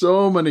have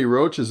so many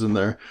roaches in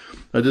there.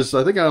 I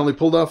think I only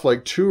pulled off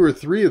like 2 or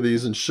 3 of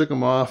these and shook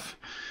them off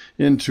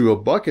into a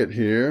bucket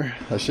here.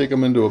 I shake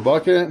them into a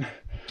bucket,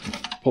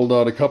 pulled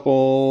out a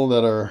couple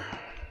that are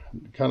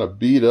kind of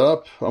beat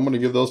up. I'm going to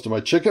give those to my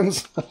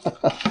chickens.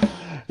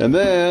 And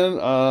then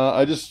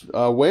I just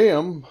weigh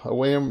them. I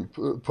weigh them,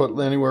 put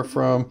anywhere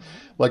from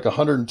like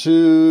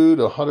 102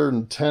 to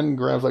 110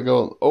 grams. I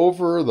go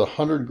over the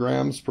 100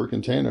 grams per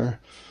container,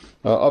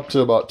 up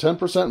to about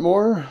 10%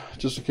 more,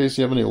 just in case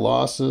you have any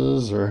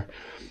losses or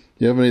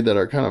you have any that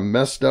are kind of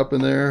messed up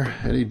in there,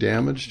 any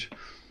damaged.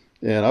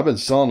 And I've been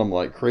selling them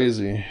like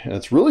crazy. And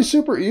it's really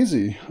super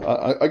easy.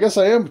 I guess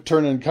I am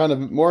turning kind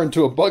of more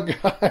into a bug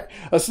guy,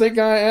 a snake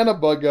guy and a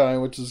bug guy,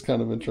 which is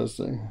kind of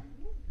interesting.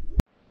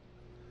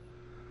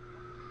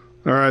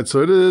 All right,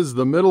 so it is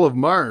the middle of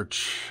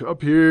March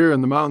up here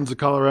in the mountains of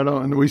Colorado,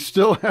 and we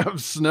still have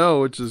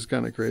snow, which is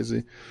kind of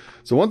crazy.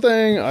 So one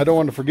thing I don't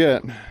want to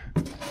forget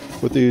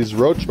with these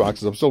roach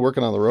boxes, I'm still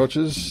working on the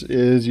roaches,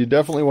 is you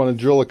definitely want to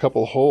drill a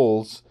couple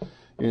holes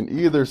in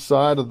either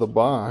side of the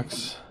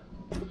box.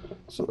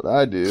 So what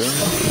I do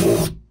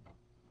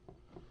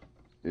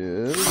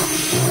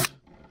is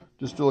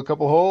just drill a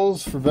couple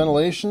holes for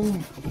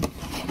ventilation.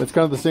 It's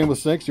kind of the same with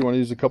snakes. You want to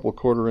use a couple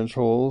 1/4-inch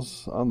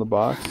holes on the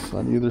box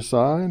on either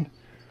side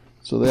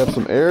so they have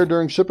some air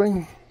during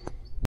shipping.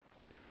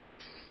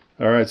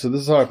 All right, so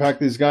this is how I pack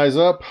these guys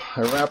up.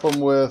 I wrap them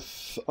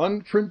with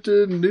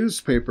unprinted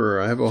newspaper.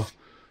 I have a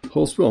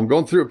whole spool. I'm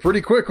going through it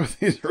pretty quick with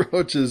these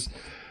roaches.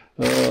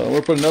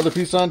 We'll put another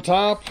piece on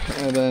top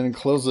and then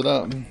close it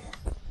up.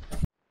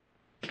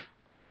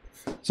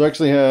 So I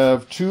actually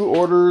have 2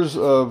 orders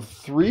of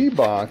 3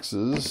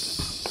 boxes.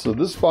 So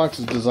this box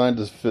is designed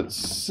to fit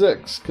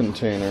 6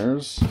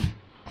 containers.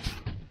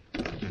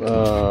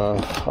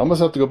 I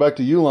almost have to go back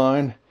to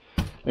Uline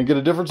and get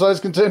a different size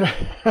container,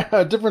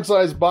 a different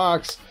size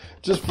box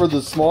just for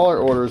the smaller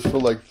orders for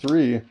like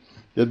 3.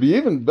 It'd be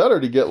even better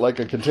to get like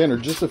a container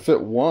just to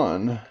fit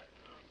 1.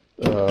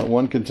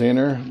 one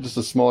container, just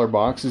a smaller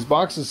box. These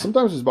boxes,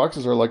 sometimes these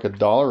boxes are like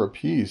 $1 a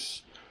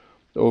piece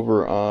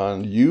over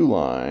on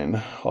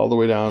Uline, all the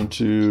way down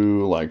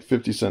to like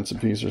 50 cents a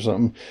piece or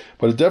something.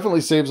 But it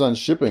definitely saves on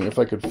shipping if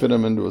I could fit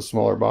them into a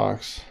smaller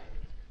box.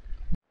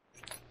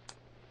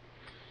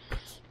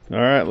 All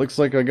right, looks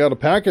like I got a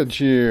package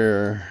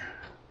here.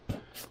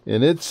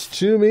 And it's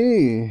to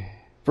me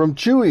from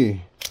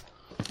Chewy.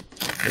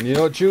 And you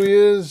know what Chewy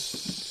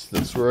is?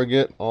 That's where I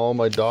get all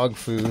my dog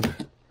food.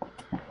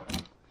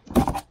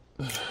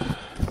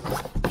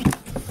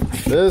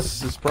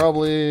 This is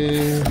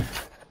probably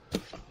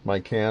my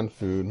canned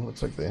food.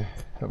 Looks like they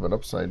have it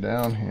upside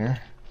down here.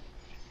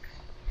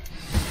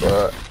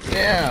 But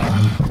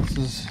yeah,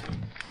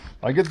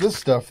 I get this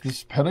stuff,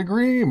 this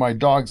pedigree. My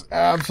dogs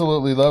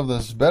absolutely love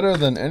this, better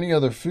than any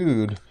other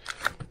food.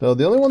 Though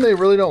the only one they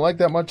really don't like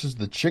that much is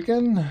the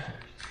chicken.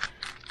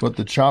 But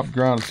the chopped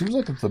ground, it seems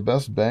like it's the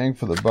best bang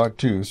for the buck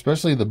too.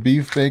 Especially the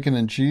beef, bacon,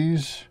 and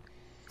cheese.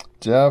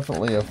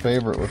 Definitely a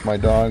favorite with my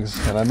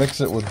dogs. And I mix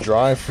it with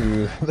dry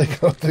food. They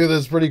go through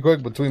this pretty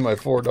quick between my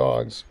 4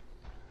 dogs.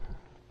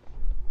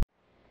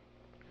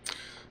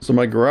 So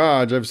my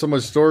garage, I have so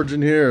much storage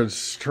in here,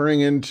 it's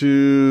turning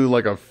into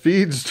like a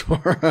feed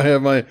store. I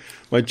have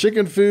my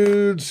chicken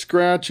food,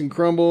 scratch and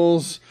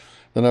crumbles.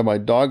 Then I have my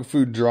dog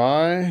food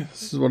dry.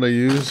 This is what I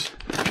use.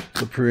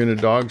 The Purina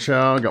dog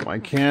chow. Got my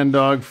canned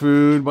dog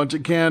food, bunch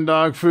of canned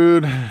dog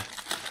food.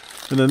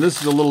 And then this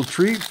is a little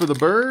treat for the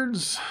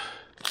birds.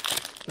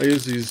 I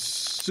use these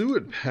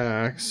suet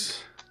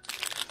packs.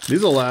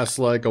 These will last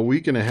like a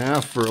week and a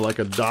half for like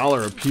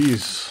 $1 a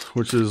piece,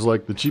 which is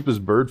like the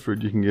cheapest bird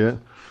food you can get.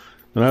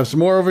 And I have some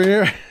more over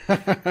here.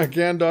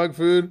 Canned dog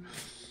food,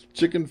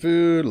 chicken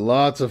food,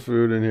 lots of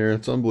food in here.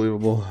 It's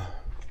unbelievable.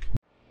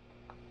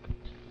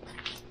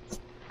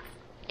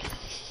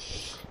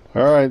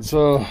 All right,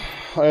 so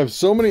I have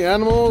so many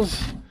animals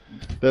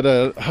that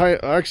I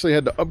actually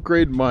had to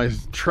upgrade my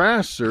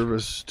trash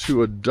service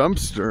to a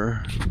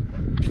dumpster,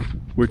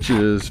 which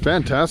is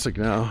fantastic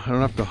now. I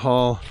don't have to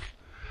haul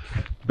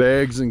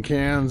bags and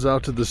cans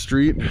out to the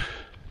street.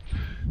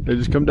 They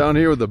just come down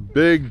here with a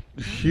big,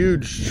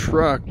 huge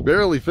truck.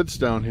 Barely fits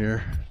down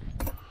here.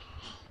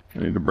 I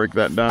need to break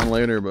that down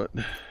later, but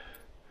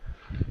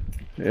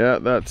yeah,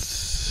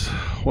 that's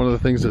one of the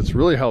things that's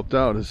really helped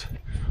out is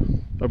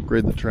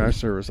upgrade the trash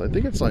service. I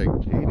think it's like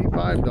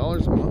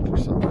 $85 a month or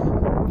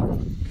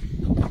something.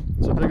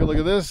 So take a look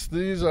at this.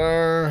 These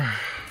are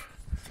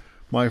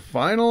my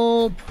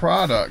final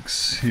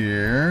products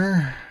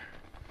here.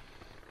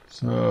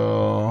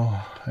 So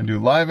I do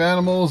live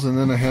animals, and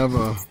then I have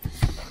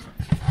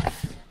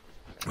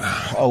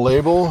a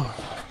label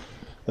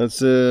that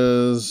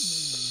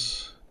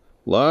says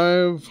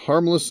live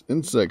harmless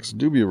insects,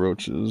 dubia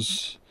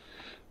roaches.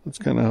 That's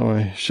kind of how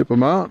I ship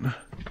them out.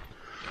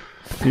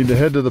 Need to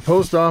head to the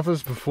post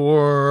office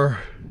before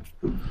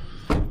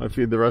I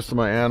feed the rest of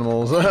my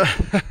animals.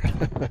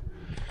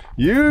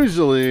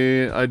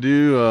 Usually I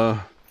do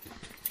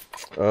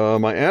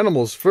my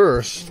animals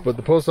first, but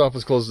the post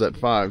office closes at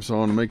 5, so I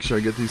want to make sure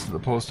I get these to the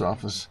post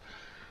office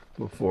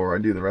before I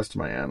do the rest of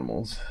my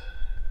animals.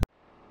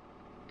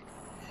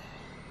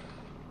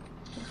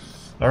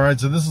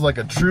 Alright, so this is like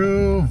a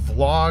true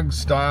vlog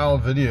style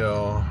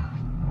video.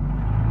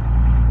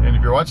 And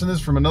if you're watching this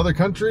from another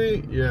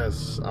country,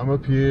 yes, I'm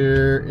up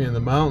here in the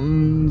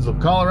mountains of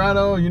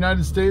Colorado,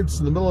 United States,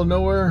 in the middle of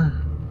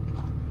nowhere.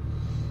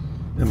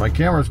 And my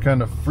camera's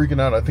kind of freaking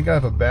out. I think I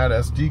have a bad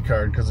SD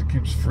card because it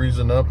keeps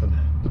freezing up, and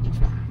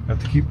I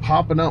have to keep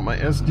popping out my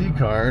SD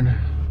card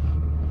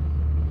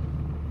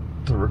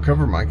to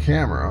recover my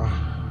camera.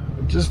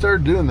 I just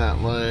started doing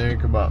that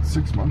like about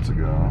 6 months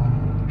ago.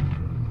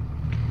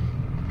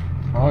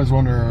 I always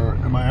wonder,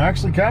 am I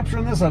actually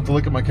capturing this? I have to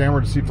look at my camera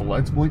to see if the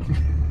light's blinking.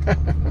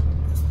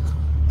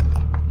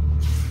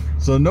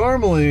 So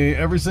normally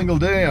every single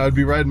day I'd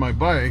be riding my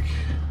bike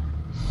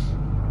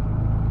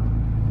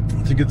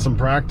to get some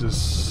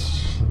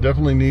practice.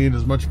 Definitely need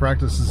as much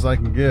practice as I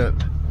can get,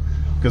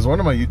 because one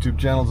of my YouTube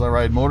channels I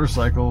ride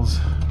motorcycles.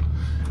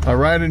 I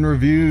ride and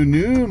review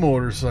new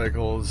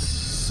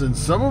motorcycles, and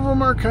some of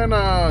them are kind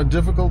of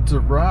difficult to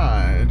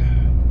ride.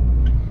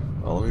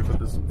 Oh, let me put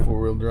this in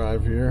 4-wheel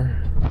drive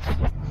here.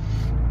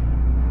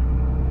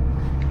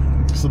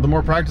 So the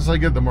more practice I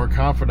get, the more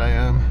confident I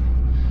am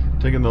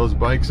taking those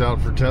bikes out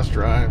for test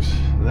drives.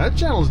 And that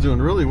channel is doing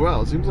really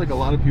well. It seems like a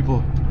lot of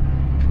people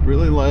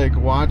really like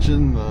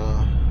watching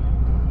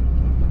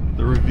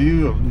the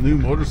review of new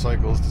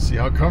motorcycles to see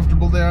how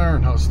comfortable they are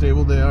and how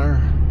stable they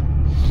are.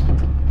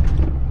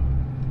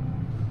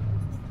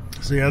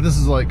 So yeah, this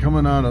is like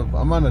coming out of,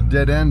 I'm on a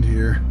dead end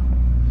here.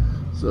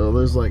 So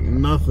there's like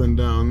nothing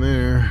down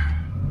there.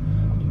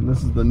 And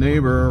this is the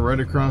neighbor right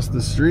across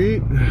the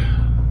street.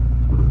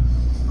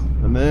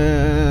 And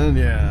then,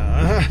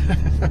 yeah,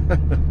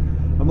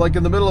 I'm like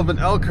in the middle of an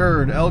elk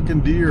herd, elk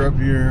and deer up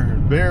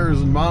here, bears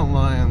and mountain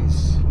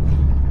lions.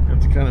 You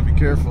have to kind of be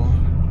careful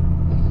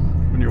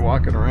when you're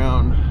walking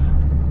around.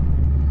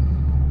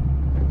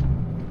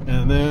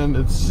 And then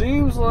it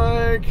seems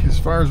like, as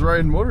far as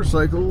riding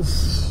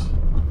motorcycles,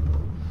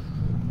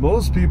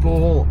 most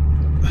people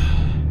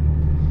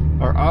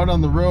are out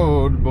on the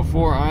road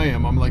before I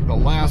am. I'm like the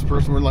last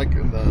person. We're like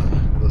in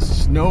the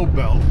snow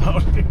belt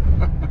out here.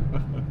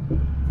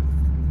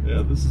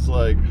 Yeah, this is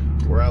like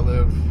where I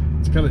live.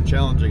 It's kind of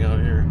challenging out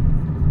here.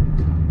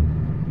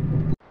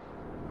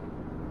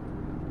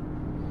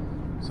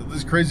 So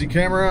this crazy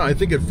camera, I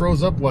think it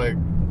froze up like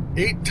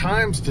 8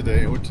 times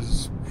today, which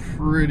is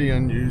pretty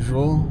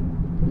unusual.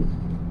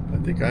 I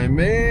think I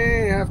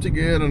may have to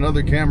get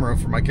another camera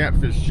for my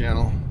Catfish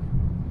channel.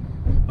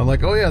 I'm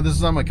like, oh yeah, this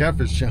is on my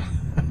Catfish channel.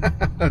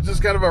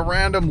 Just kind of a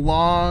random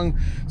long,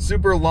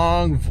 super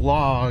long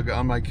vlog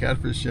on my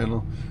Catfish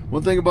channel.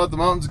 One thing about the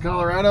mountains of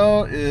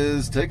Colorado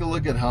is take a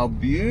look at how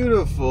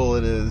beautiful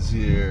it is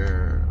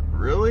here.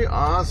 Really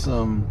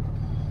awesome.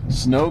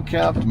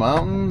 Snow-capped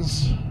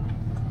mountains.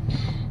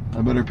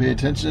 I better pay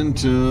attention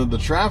to the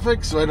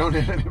traffic so I don't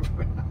hit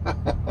anybody.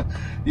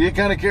 You get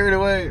kind of carried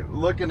away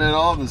looking at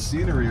all the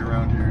scenery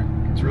around here.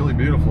 It's really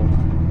beautiful.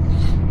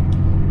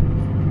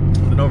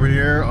 And over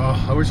here,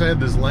 oh, I wish I had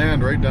this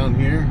land right down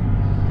here,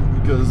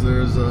 because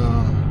there's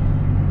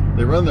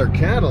they run their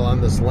cattle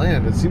on this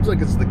land. It seems like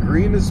it's the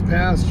greenest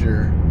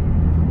pasture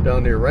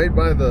down here right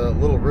by the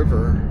little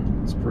river.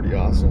 It's pretty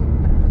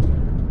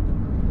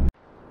awesome.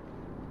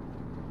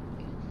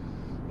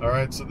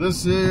 Alright, so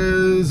this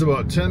is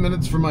about 10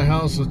 minutes from my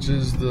house, which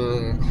is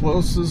the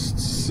closest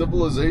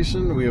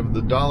civilization. We have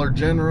the Dollar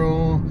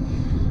General,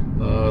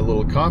 a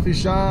little coffee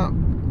shop,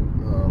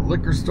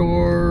 liquor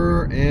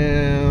store,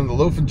 and the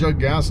Loaf and Jug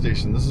gas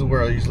station. This is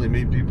where I usually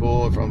meet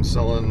people if I'm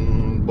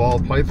selling ball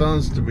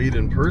pythons to meet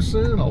in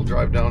person. I'll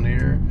drive down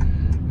here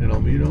and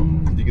I'll meet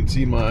them. You can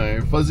see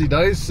my fuzzy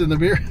dice in the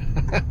beer.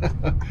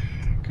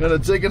 Kind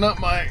of taking up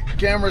my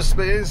camera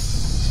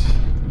space.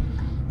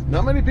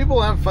 Not many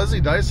people have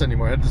fuzzy dice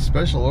anymore. I had to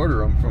special order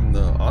them from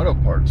the auto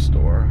parts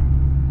store.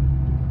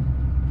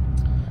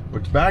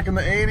 Which back in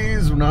the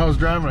 80s when I was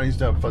driving, I used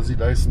to have fuzzy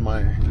dice in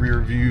my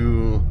rear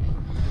view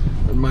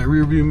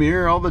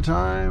mirror all the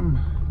time.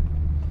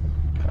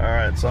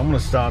 Alright, so I'm gonna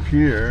stop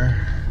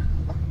here.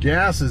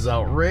 Gas is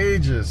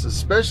outrageous,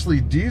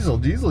 especially diesel.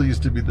 Diesel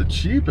used to be the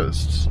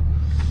cheapest.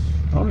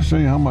 I want to show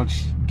you how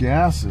much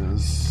gas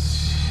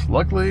is.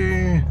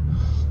 Luckily,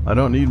 I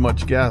don't need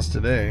much gas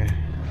today.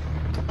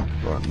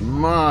 But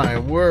my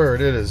word,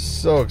 it is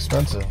so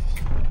expensive.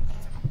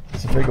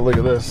 So take a look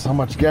at this, how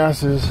much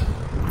gas is.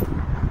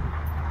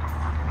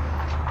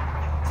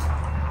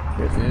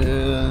 It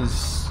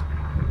is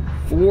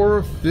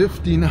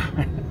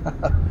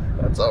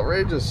 $4.59. That's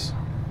outrageous.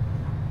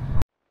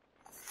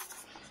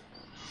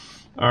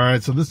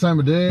 Alright, so this time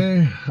of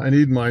day, I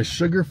need my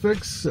sugar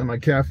fix and my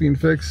caffeine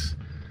fix.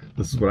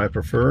 This is what I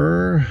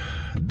prefer.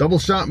 Double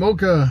shot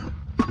mocha.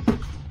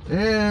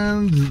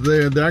 And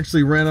they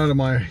actually ran out of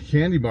my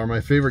candy bar,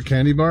 my favorite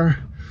candy bar,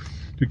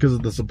 because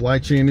of the supply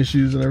chain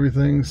issues and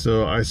everything.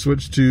 So I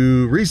switched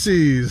to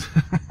Reese's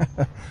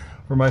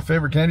for my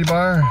favorite candy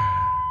bar.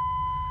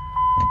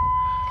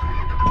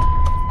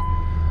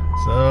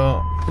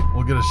 So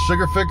we'll get a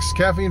sugar fix,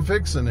 caffeine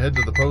fix, and head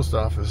to the post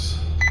office.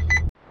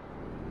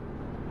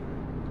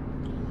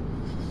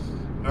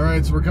 All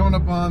right, so we're coming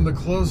up on the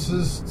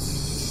closest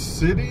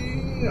city.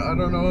 I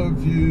don't know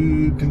if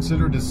you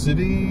consider it a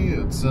city.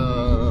 It's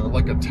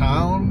like a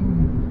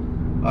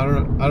town. I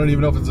don't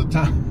even know if it's a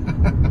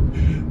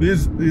town.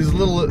 these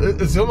little,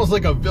 it's almost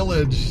like a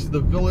village.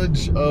 The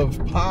village of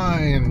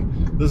Pine.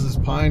 This is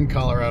Pine,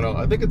 Colorado.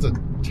 I think it's a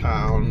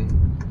town.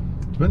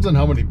 Depends on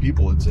how many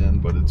people it's in,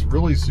 but it's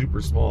really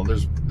super small.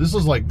 This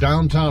is like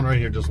downtown right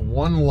here, just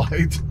one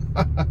light.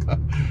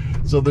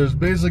 So there's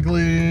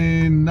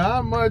basically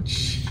not much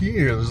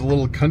here. There's a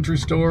little country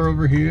store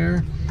over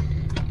here.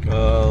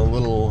 A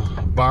little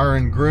bar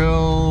and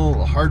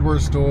grill, a hardware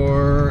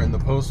store, and the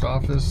post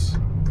office.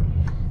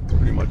 That's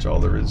pretty much all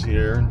there is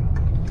here.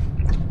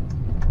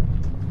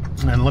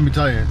 And let me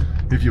tell you,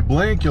 if you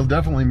blink, you'll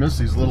definitely miss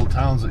these little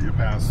towns that you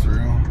pass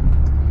through.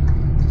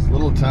 These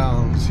little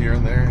towns here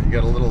and there. You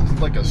got a little,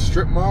 like a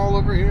strip mall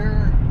over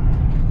here.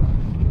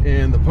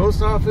 And the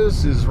post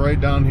office is right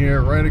down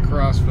here, right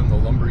across from the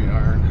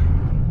lumberyard.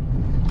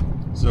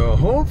 So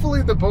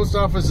hopefully the post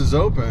office is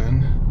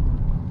open.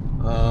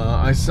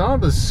 I saw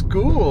the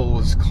school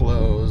was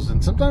closed,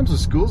 and sometimes the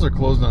schools are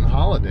closed on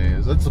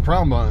holidays. That's the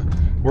problem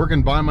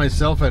working by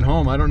myself at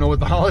home. I don't know what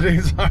the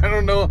holidays are. I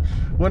don't know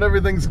when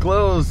everything's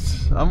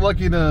closed. I'm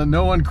lucky to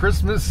know when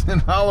Christmas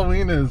and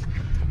Halloween is,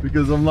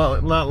 because I'm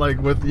not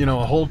like with, you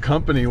know, a whole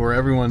company where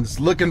everyone's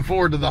looking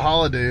forward to the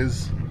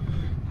holidays.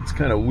 It's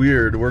kind of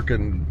weird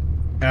working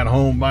at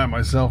home by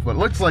myself, but it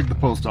looks like the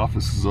post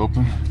office is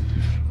open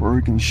where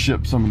we can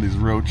ship some of these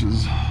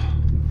roaches.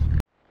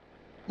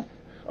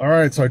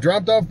 Alright, so I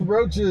dropped off the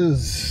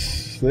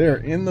roaches. They're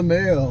in the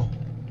mail.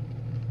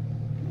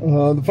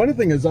 The funny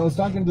thing is, I was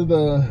talking to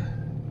the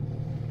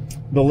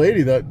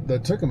lady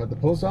that took them at the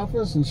post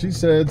office, and she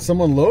said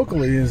someone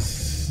locally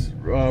is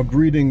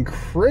breeding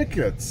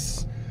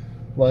crickets,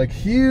 like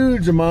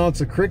huge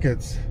amounts of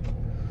crickets,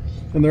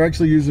 and they're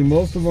actually using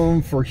most of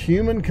them for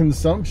human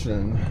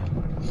consumption.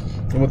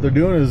 And what they're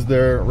doing is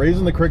they're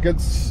raising the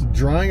crickets,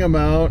 drying them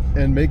out,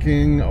 and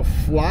making a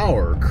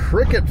flour,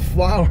 cricket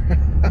flour.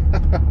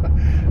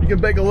 You can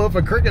bake a loaf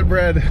of cricket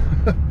bread.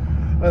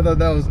 I thought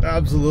that was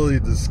absolutely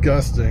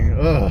disgusting.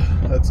 Ugh,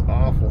 that's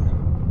awful.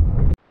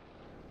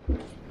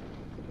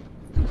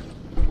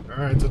 All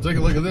right, so take a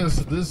look at this.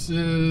 This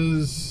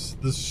is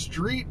the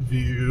street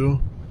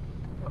view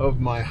of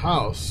my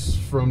house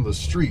from the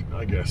street,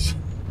 I guess.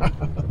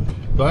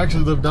 So I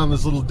actually live down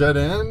this little dead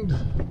end.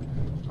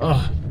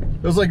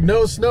 There's like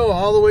no snow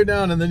all the way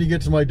down, and then you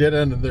get to my dead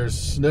end and there's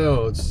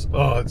snow. It's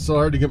so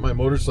hard to get my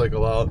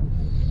motorcycle out.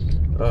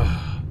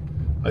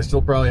 I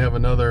still probably have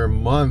another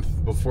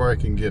month before I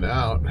can get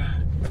out.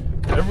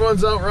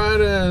 Everyone's out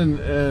riding,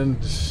 and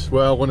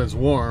well, when it's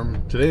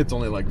warm. Today it's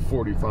only like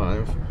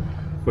 45.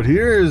 But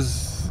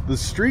here's the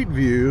street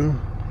view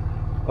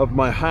of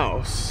my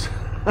house.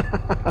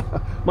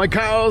 My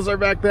cows are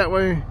back that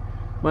way.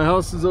 My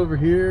house is over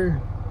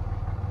here.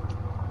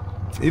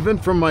 Even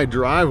from my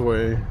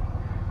driveway,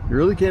 you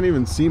really can't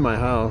even see my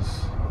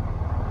house.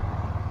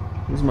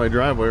 This is my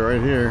driveway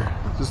right here.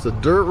 Just a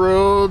dirt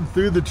road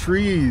through the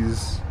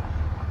trees.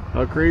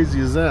 How crazy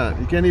is that?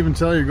 You can't even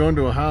tell you're going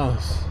to a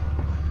house.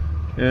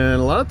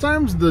 And a lot of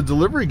times the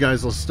delivery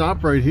guys will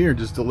stop right here,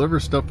 just deliver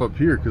stuff up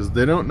here, because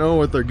they don't know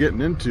what they're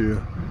getting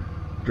into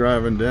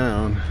driving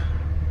down.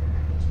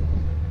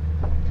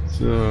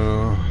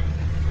 So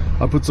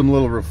I'll put some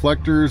little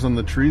reflectors on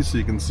the trees so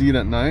you can see it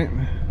at night.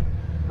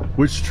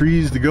 Which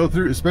trees to go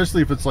through,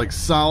 especially if it's like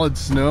solid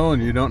snow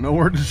and you don't know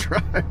where to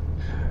drive.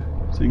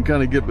 So you can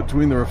kind of get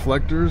between the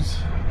reflectors.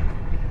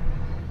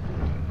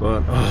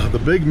 But the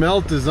big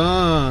melt is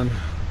on.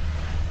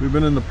 We've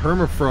been in the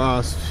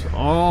permafrost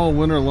all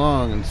winter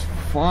long, and it's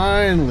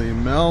finally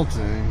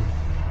melting.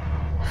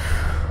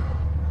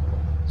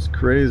 It's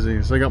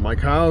crazy. So I got my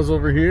cows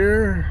over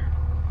here.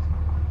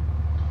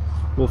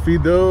 We'll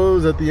feed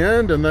those at the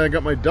end, and then I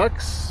got my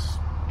ducks.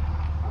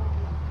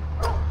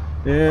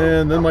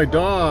 And then my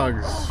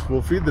dogs.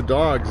 We'll feed the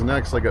dogs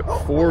next. I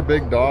got 4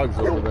 big dogs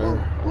over there.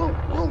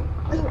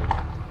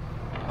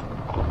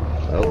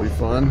 That'll be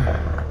fun.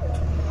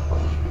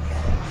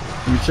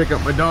 Let me check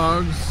out my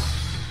dogs.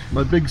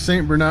 My big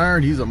Saint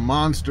Bernard, he's a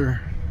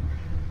monster.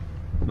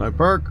 And I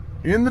park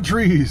in the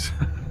trees,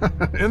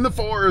 in the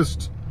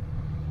forest.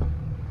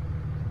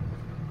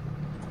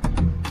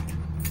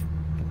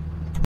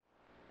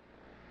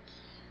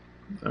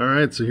 All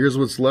right, so here's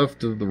what's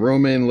left of the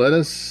romaine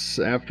lettuce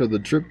after the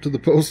trip to the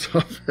post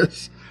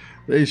office.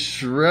 They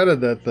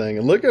shredded that thing,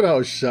 and look at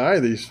how shy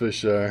these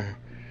fish are.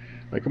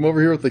 I come over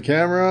here with the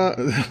camera,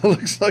 it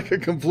looks like a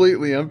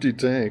completely empty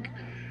tank.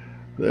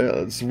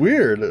 Yeah, it's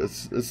weird.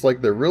 It's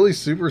like they're really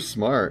super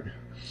smart.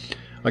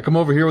 I come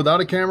over here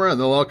without a camera, and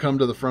they'll all come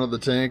to the front of the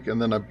tank,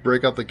 and then I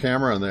break out the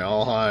camera, and they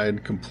all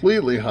hide,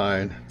 completely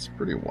hide. It's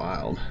pretty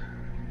wild.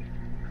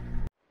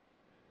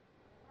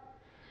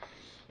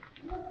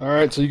 All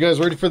right, so you guys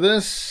ready for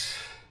this?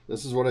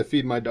 This is what I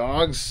feed my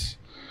dogs.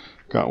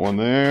 Got one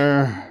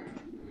there.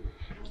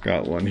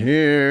 Got one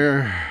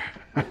here.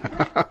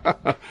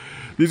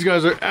 These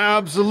guys are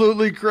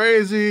absolutely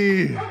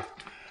crazy.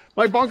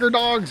 My bonker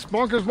dogs.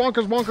 Bonkers,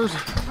 bonkers, bonkers.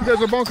 You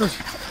guys are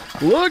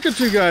bonkers. Look at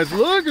you guys.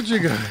 Look at you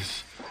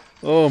guys.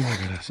 Oh my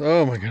goodness.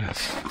 Oh my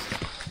goodness.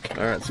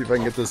 All right, see if I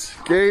can get this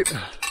gate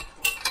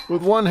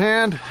with one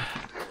hand.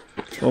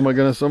 Oh my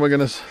goodness. Oh my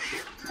goodness.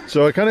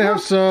 So I kind of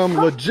have some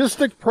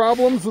logistic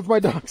problems with my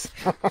dogs.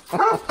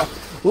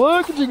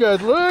 Look at you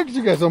guys. Look at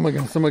you guys. Oh my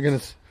goodness. Oh my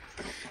goodness.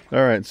 All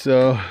right,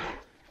 so.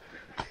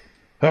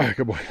 All right,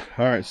 good boy.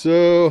 All right,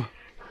 so.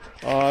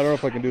 I don't know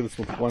if I can do this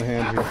with one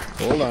hand here.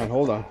 Hold on,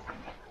 hold on.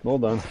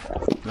 Hold on.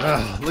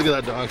 Ah, look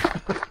at that dog.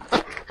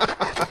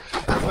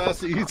 How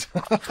fast he eats.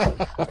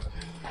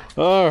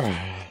 All right.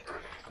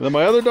 And then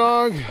my other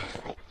dog,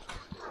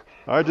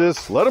 I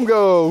just let him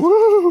go.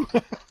 Woo!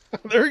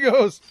 There he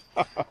goes.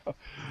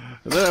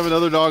 And then I have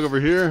another dog over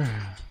here.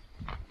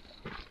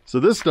 So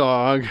this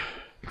dog,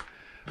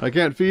 I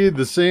can't feed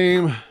the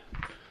same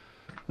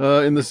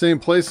in the same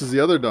place as the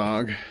other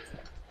dog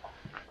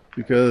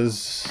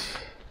because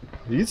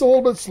he's a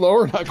little bit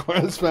slower, not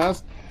quite as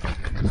fast.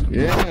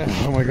 Yeah,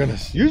 oh my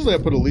goodness. Usually I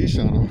put a leash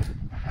on him.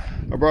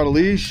 I brought a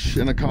leash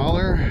and a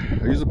collar.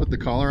 I usually put the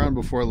collar on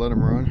before I let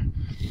him run.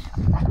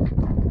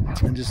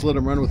 And just let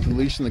him run with the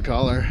leash and the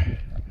collar.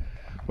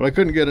 But I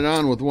couldn't get it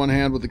on with one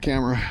hand with the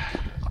camera.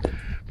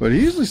 But he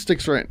usually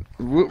sticks right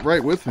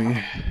with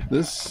me.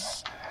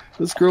 This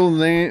girl's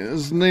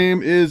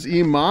name is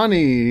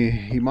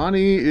Imani.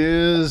 Imani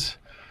is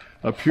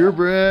a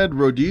purebred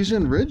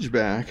Rhodesian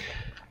Ridgeback.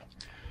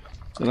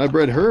 And I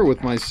bred her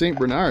with my Saint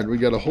Bernard. We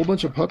got a whole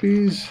bunch of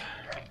puppies.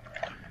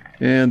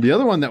 And the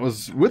other one that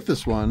was with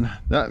this one,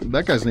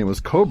 that guy's name was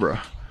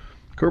Cobra.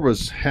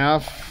 Cobra's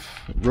half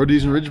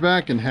Rhodesian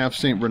Ridgeback and half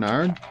Saint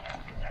Bernard.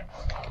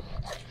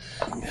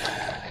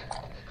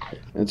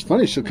 And it's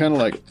funny, she'll kind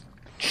of like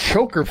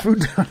choke her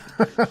food down.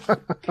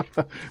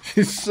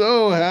 She's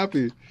so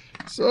happy.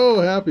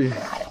 So happy.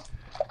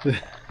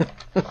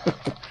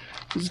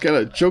 Just kind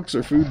of chokes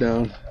her food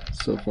down.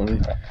 It's so funny.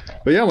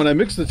 But yeah, when I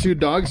mixed the two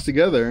dogs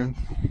together,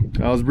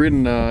 I was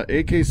breeding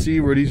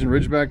AKC Rhodesian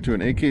Ridgeback to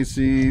an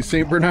AKC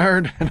St.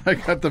 Bernard, and I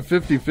got the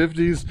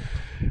 50-50s,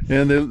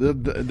 and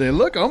they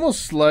look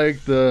almost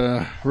like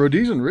the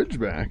Rhodesian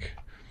Ridgeback.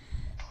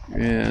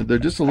 And they're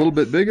just a little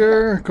bit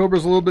bigger.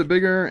 Cobra's a little bit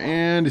bigger,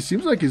 and it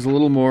seems like he's a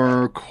little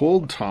more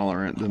cold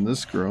tolerant than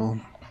this girl.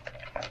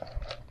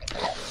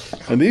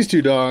 And these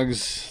two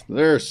dogs,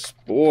 they're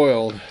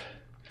spoiled.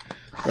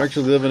 They're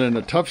actually living in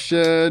a tough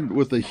shed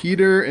with a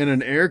heater and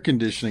an air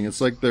conditioning. It's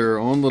like their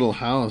own little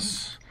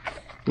house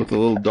with a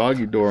little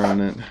doggy door on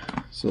it.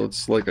 So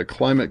it's like a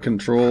climate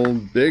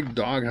controlled big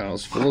dog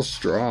house full of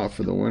straw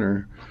for the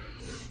winter.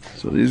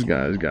 So these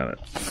guys got it.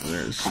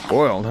 They're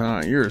spoiled,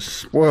 huh? You're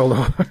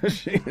spoiled.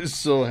 She is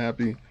so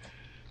happy.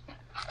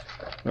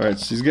 All right,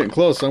 she's getting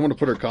close, so I'm gonna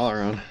put her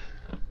collar on.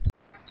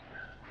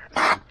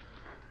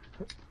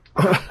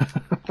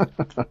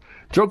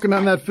 Choking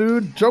on that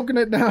food, choking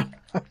it down.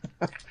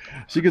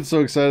 She gets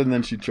so excited and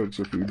then she chokes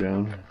her food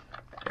down.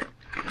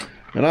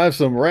 And I have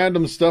some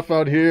random stuff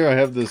out here. I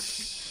have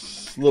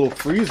this little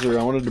freezer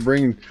I wanted to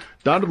bring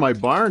down to my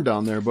barn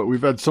down there, but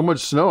we've had so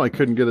much snow I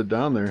couldn't get it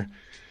down there.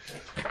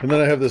 And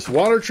then I have this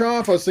water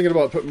trough. I was thinking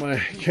about putting my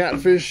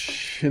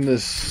catfish in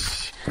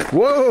this.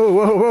 Whoa,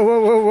 whoa, whoa,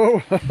 whoa, whoa, whoa,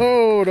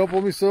 whoa, don't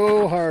pull me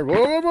so hard. Whoa,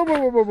 whoa, whoa,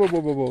 whoa, whoa, whoa, whoa,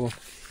 whoa, whoa.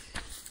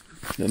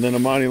 And then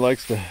Amani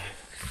likes to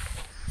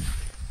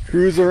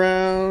cruise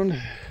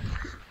around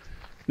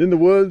in the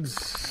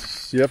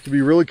woods. You have to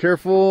be really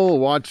careful.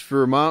 Watch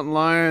for mountain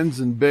lions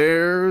and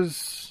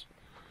bears,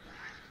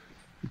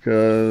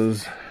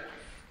 because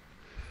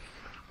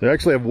they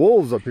actually have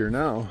wolves up here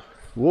now.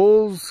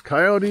 Wolves,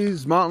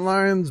 coyotes, mountain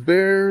lions,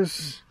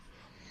 bears,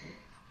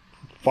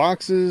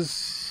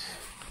 foxes,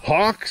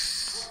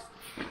 hawks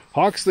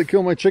that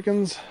kill my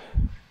chickens.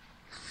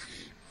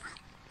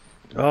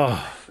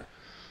 Oh,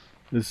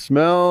 it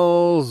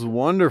smells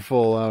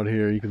wonderful out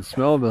here. You can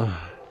smell the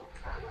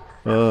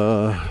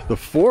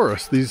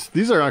forest.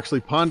 These are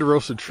actually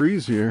ponderosa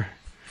trees here.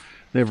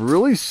 They have a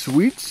really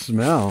sweet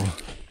smell.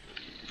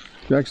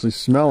 You can actually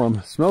smell them.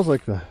 It smells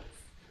like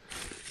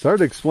it's hard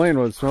to explain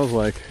what it smells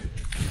like.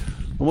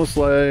 Almost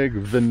like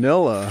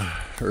vanilla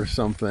or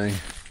something.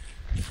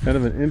 Kind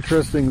of an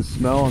interesting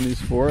smell in these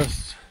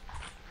forests.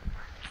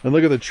 And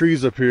look at the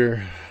trees up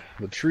here.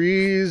 The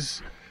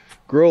trees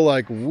grow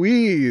like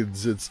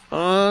weeds. It's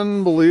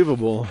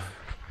unbelievable.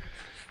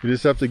 You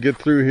just have to get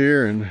through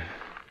here, and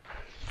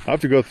I have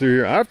to go through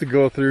here. I have to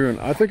go through, and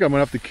I think I'm gonna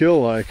have to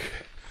kill like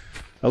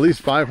at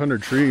least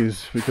 500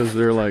 trees because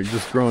they're like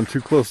just growing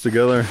too close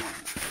together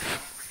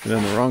and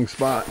in the wrong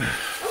spot.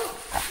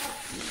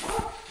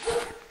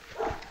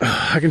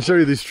 I can show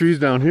you these trees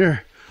down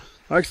here.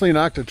 I actually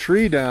knocked a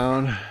tree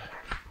down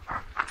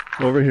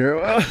over here.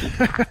 Well,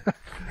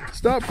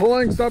 stop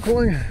pulling, stop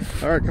pulling.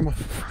 All right, come on.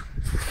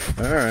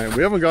 All right,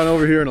 we haven't gone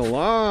over here in a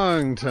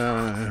long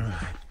time.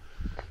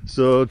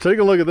 So take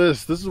a look at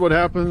this. This is what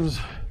happens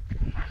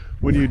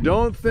when you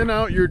don't thin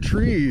out your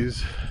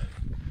trees.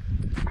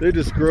 They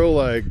just grow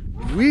like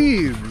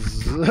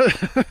weeds.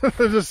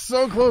 They're just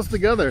so close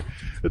together.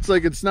 It's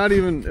like it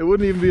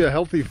wouldn't even be a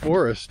healthy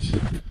forest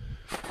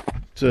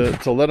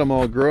to let them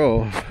all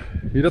grow.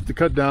 You'd have to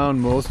cut down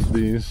most of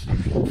these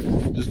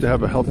just to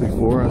have a healthy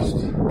forest.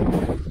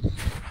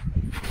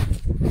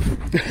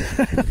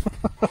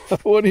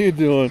 What are you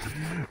doing?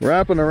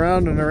 Wrapping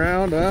around and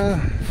around, huh?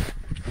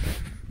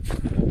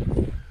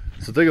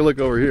 So take a look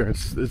over here.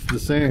 It's the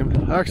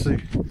same. I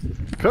actually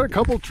cut a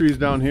couple trees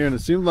down here, and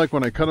it seemed like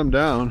when I cut them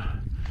down,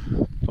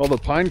 all the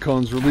pine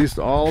cones released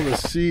all the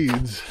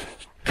seeds.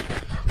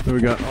 And we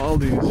got all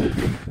these.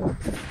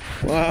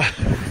 Wow.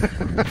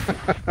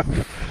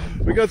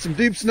 We got some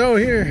deep snow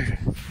here.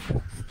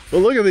 But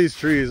look at these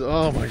trees.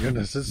 Oh my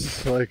goodness.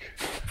 It's like,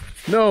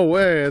 no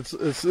way. It's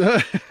it's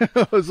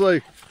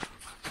like,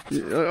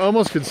 I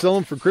almost could sell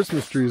them for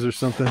Christmas trees or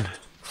something.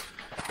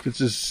 It's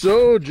just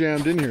so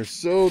jammed in here,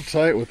 so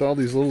tight with all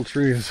these little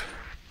trees.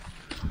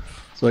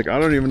 It's like, I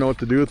don't even know what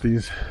to do with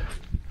these.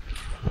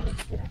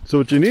 So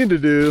what you need to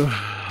do,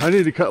 I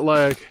need to cut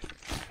like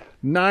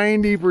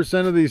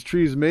 90% of these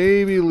trees,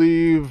 maybe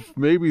leave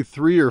maybe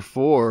 3 or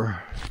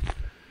 4,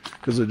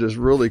 because they're just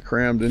really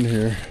crammed in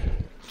here.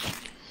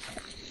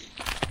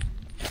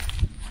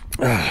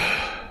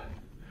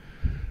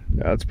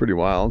 Yeah, it's pretty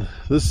wild.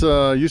 This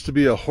used to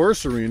be a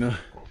horse arena,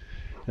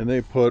 and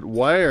they put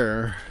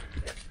wire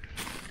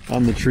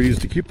on the trees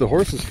to keep the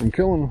horses from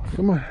killing them.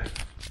 Come on.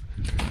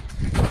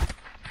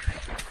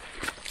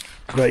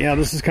 But yeah,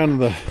 this is kind of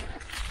the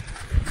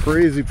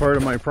crazy part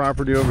of my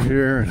property over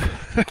here.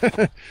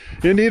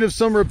 In need of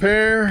some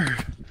repair.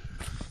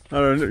 I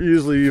don't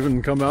usually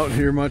even come out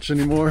here much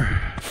anymore.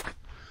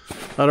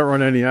 I don't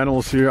run any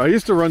animals here. I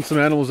used to run some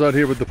animals out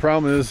here, but the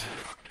problem is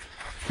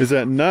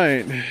at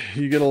night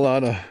you get a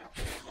lot of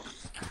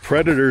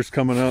predators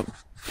coming up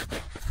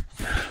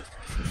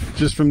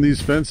just from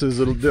these fences.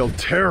 They'll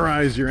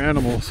terrorize your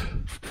animals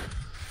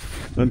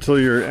until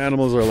your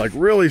animals are like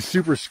really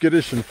super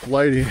skittish and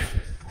flighty.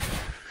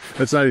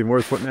 It's not even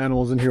worth putting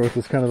animals in here with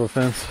this kind of a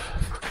fence.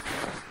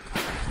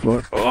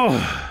 But,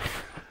 oh,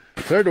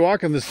 it's hard to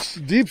walk in this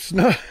deep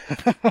snow.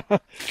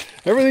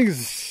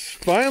 Everything's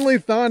finally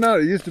thawing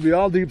out. It used to be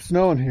all deep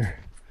snow in here.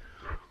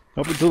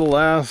 Up until the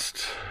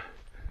last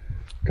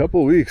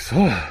couple weeks.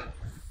 Oh.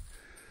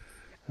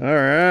 All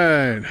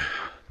right.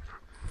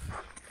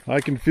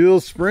 I can feel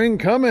spring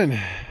coming.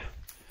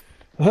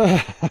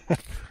 I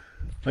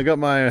got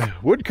my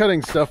wood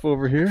cutting stuff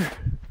over here.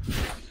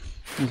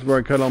 This is where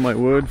I cut all my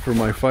wood for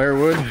my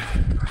firewood.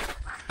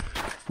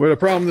 We had a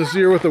problem this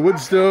year with the wood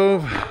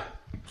stove.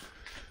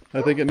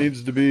 I think it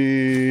needs to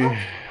be,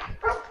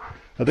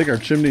 I think our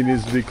chimney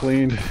needs to be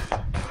cleaned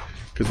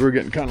because we're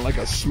getting kind of like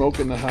a smoke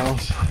in the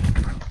house.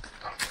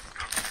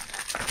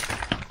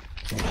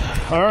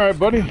 All right,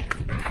 buddy.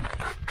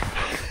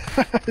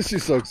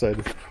 She's so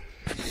excited.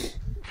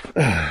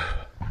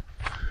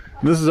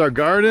 This is our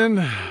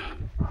garden.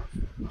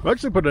 We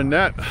actually put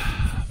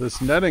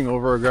this netting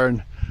over our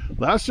garden.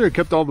 Last year it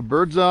kept all the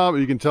birds out, but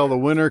you can tell the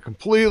winter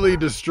completely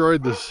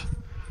destroyed this.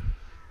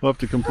 We'll have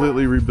to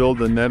completely rebuild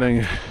the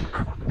netting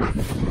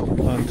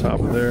on top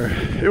of there.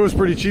 It was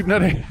pretty cheap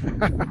netting.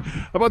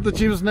 I bought the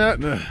cheapest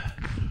net. I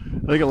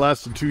think it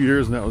lasted 2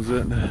 years and that was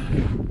it.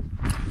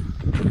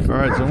 All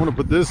right, so I'm gonna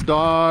put this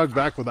dog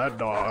back with that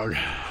dog.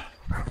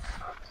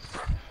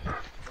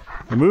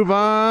 And move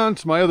on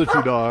to my other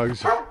 2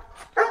 dogs.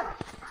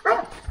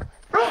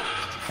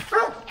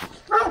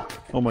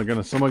 Oh my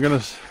goodness, oh my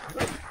goodness.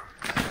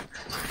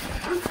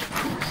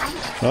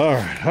 All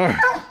right, all right.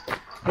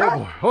 Oh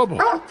boy, oh boy,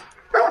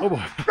 oh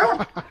boy.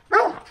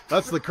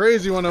 That's the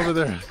crazy one over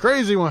there,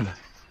 crazy one.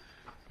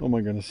 Oh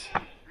my goodness.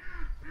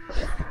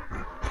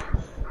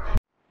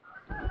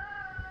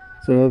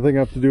 So another thing I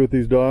have to do with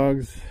these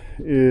dogs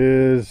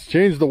is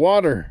change the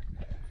water.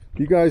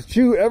 You guys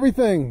chew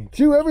everything,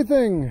 chew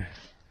everything.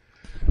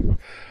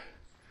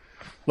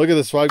 Look at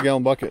this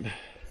 5-gallon bucket.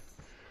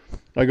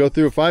 I go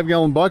through a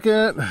 5-gallon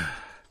bucket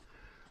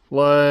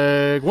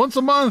like once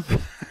a month.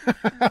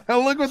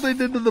 Look what they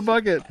did to the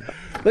bucket.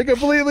 They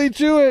completely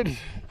chew it.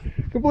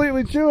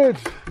 Completely chew it.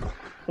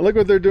 And look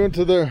what they're doing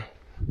to their...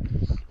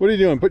 What are you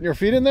doing? Putting your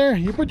feet in there?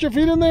 You put your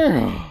feet in there?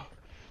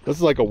 This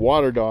is like a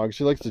water dog.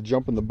 She likes to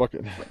jump in the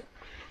bucket.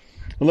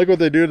 And look what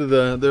they do to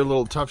their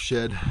little tough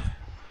shed.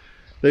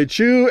 They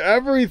chew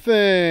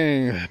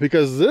everything.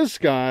 Because this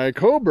guy,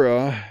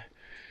 Cobra,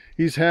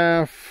 he's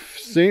half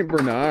Saint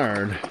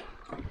Bernard.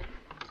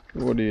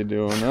 What are you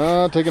doing?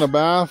 Taking a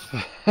bath.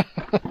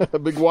 A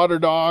big water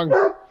dog.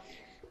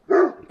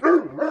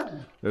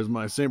 There's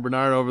my Saint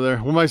Bernard over there.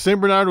 When my Saint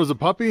Bernard was a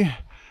puppy,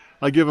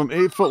 I give him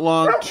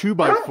 8-foot-long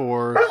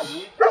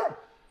 2x4s.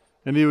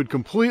 And he would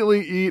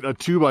completely eat a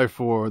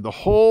 2x4. The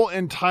whole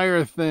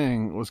entire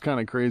thing was kind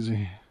of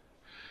crazy.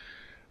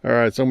 All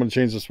right, so I'm going to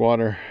change this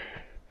water.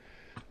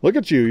 Look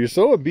at you. You're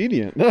so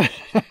obedient.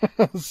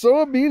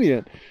 So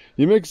obedient.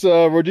 You mix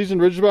Rhodesian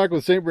Ridgeback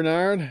with Saint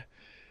Bernard.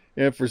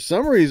 And for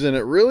some reason,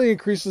 it really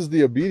increases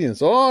the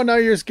obedience. Oh, now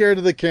you're scared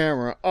of the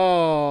camera.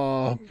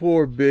 Oh,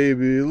 poor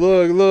baby.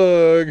 Look,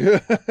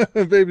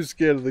 look. Baby's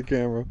scared of the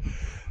camera.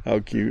 How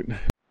cute.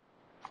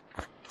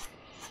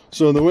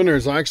 So in the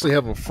winters, I actually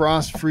have a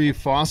frost-free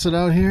faucet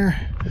out here.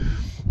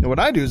 And what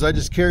I do is I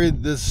just carry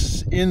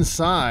this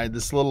inside,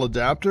 this little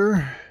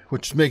adapter,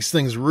 which makes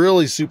things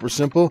really super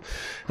simple.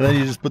 And then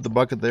you just put the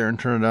bucket there and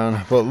turn it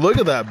on. But look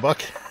at that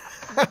bucket.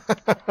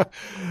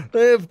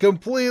 They have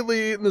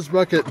completely eaten this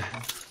bucket.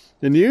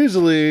 And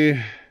usually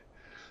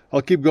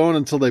I'll keep going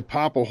until they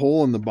pop a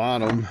hole in the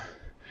bottom.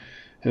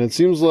 And it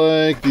seems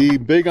like the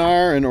Big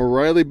R and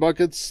O'Reilly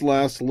buckets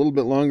last a little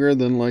bit longer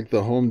than like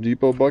the Home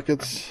Depot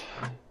buckets.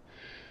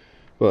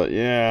 But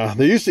yeah,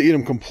 they used to eat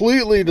them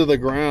completely to the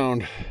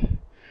ground.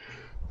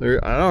 I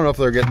don't know if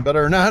they're getting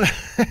better or not.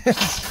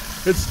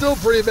 It's still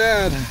pretty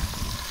bad.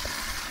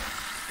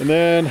 And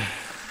then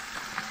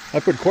I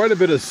put quite a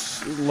bit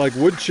of like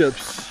wood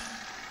chips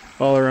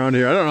all around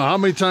here. I don't know how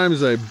many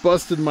times I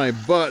busted my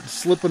butt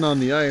slipping on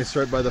the ice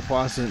right by the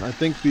faucet. I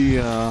think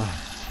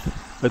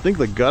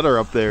the gutter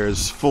up there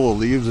is full of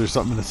leaves or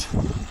something that's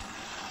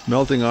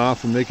melting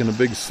off and making a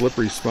big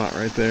slippery spot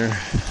right there.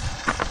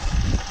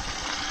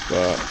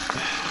 But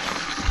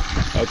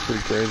that's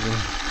pretty crazy.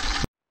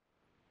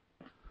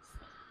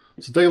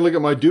 So take a look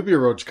at my dubia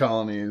roach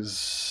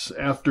colonies.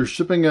 After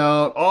shipping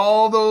out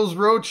all those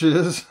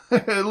roaches,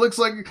 it looks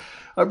like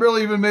I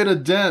barely even made a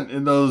dent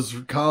in those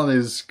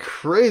colonies.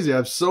 Crazy. I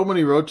have so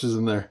many roaches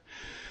in there.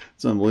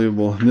 It's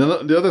unbelievable.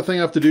 The other thing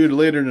I have to do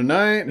later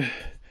tonight,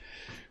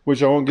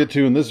 which I won't get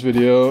to in this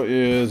video,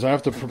 is I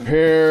have to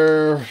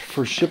prepare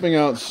for shipping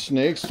out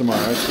snakes tomorrow.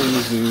 I actually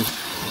use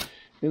these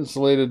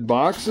insulated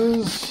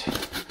boxes.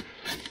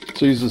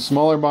 So I use the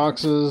smaller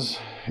boxes.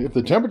 If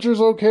the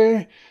temperature's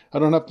okay, I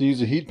don't have to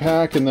use a heat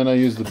pack, and then I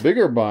use the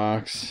bigger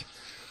box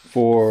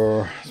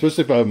for,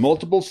 especially if I have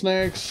multiple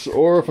snakes,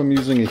 or if I'm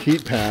using a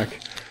heat pack.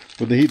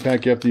 With the heat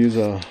pack, you have to use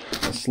a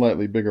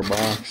slightly bigger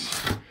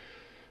box.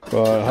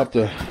 But I'll have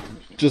to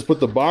just put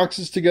the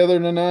boxes together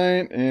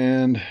tonight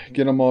and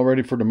get them all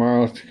ready for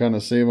tomorrow to kind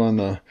of save on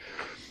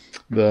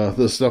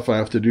the stuff I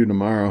have to do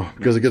tomorrow.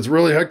 Because it gets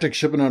really hectic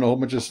shipping out a whole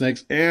bunch of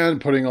snakes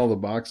and putting all the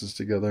boxes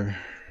together.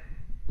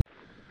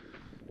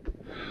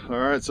 All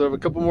right, so I have a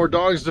couple more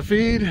dogs to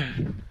feed.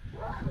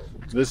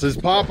 This is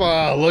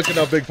Papa. Look at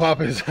how big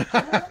Papa is.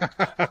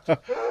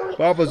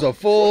 Papa's a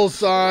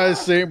full-size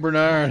St.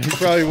 Bernard. He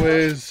probably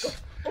weighs,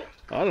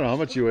 I don't know how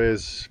much he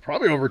weighs,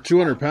 probably over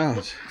 200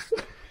 pounds.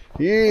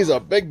 He's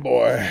a big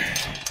boy.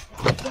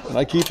 And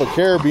I keep a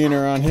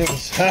carabiner on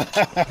his.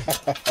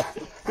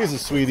 He's a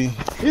sweetie.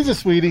 He's a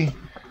sweetie.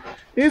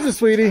 He's a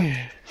sweetie.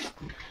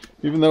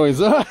 Even though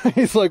he's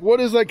like, what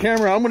is that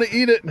camera? I'm gonna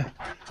eat it.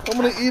 I'm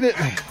gonna eat it.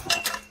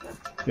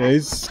 Yeah,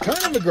 he's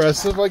kind of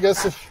aggressive, I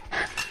guess,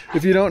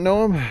 if you don't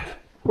know him.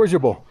 Where's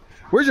your bowl?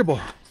 Where's your bowl?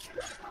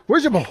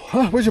 Where's your bowl?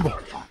 Huh? Where's your bowl?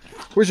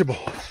 Where's your bowl?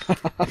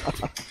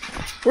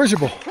 Where's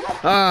your bowl?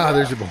 Ah,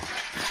 there's your bowl.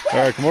 All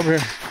right, come over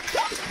here.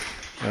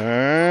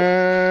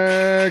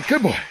 All right,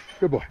 good boy.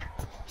 Good boy.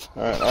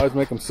 All right, always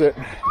make him sit.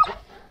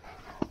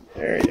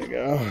 There you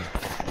go.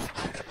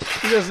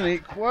 He doesn't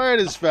eat quite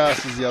as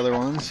fast as the other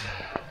ones.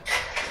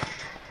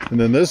 And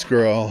then this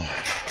girl,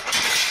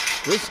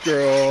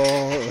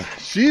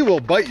 she will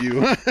bite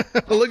you.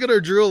 Look at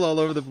her drool all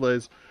over the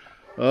place.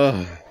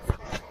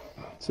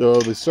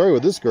 So the story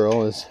with this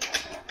girl is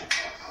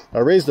I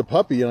raised a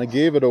puppy and I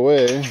gave it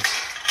away,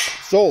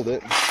 sold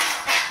it.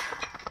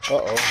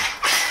 Uh-oh.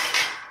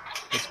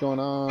 What's going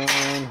on?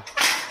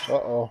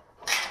 Uh-oh.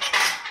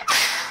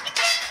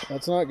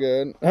 That's not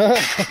good.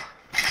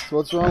 So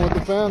what's wrong with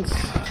the fence?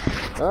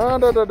 Ah,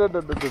 da, da, da, da,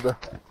 da, da.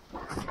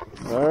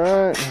 All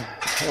right.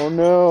 Oh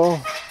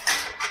no.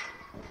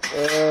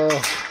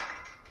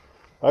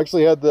 I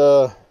actually had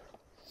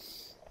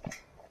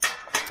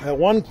at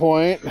one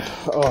point,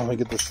 oh, let me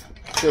get this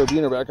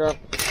carabiner back up.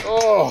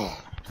 Oh,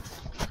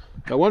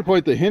 at one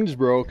point the hinge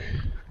broke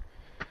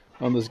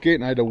on this gate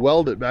and I had to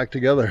weld it back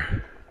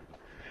together.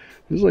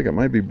 Feels like it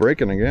might be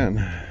breaking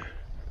again.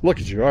 Look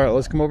at you. All right,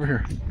 let's come over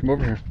here. Come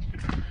over here.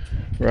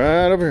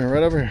 Right over here,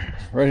 right over here,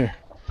 right here.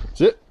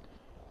 Sit.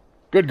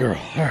 Good girl.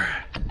 All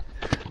right.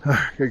 All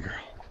right, good girl.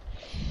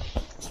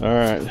 All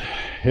right.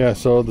 Yeah,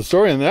 so the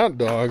story on that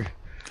dog,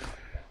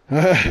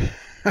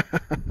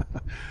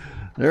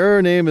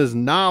 her name is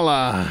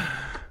Nala.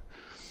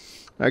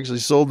 I actually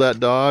sold that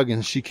dog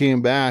and she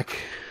came back.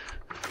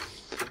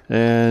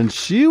 And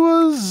she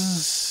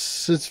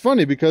was, it's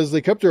funny because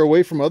they kept her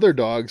away from other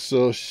dogs.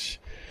 So she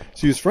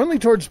was friendly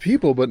towards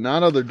people, but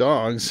not other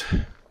dogs.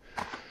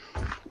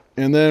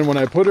 And then when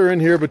I put her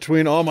in here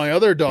between all my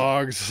other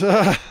dogs,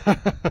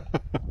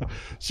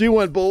 she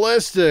went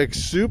ballistic,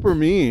 super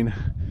mean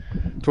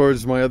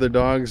towards my other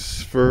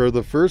dogs for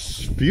the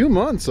first few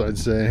months, I'd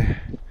say.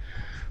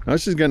 Now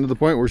she's getting to the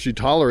point where she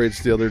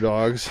tolerates the other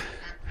dogs.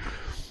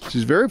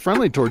 She's very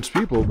friendly towards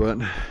people, but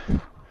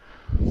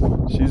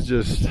she's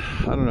just,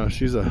 I don't know,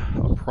 she's a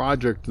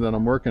project that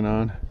I'm working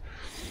on.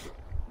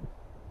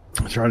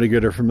 I'm trying to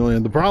get her familiar.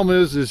 The problem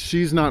is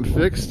she's not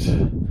fixed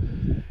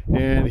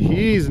and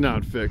he's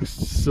not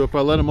fixed. So if I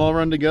let them all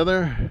run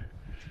together,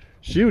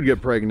 she would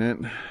get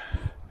pregnant.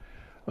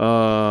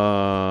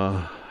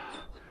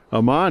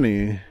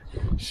 Amani,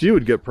 she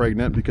would get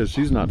pregnant because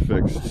she's not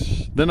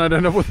fixed. Then I'd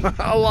end up with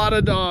a lot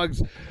of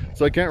dogs.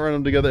 So I can't run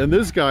them together. And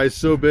this guy's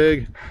so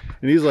big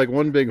and he's like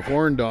one big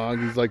horn dog.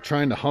 He's like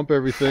trying to hump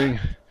everything.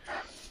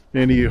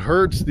 And he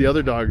hurts the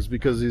other dogs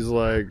because he's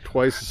like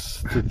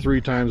twice to 3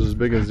 times as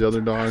big as the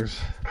other dogs.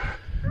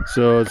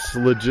 So it's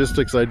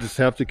logistics. I just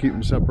have to keep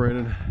them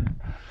separated.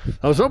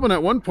 I was hoping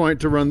at one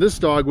point to run this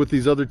dog with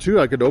these other 2.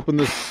 I could open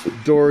this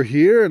door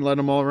here and let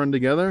them all run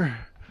together.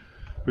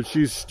 But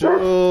she's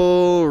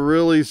still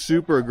really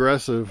super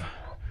aggressive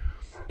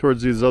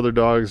towards these other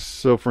dogs.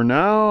 So for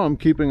now, I'm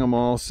keeping them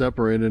all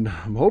separated.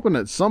 I'm hoping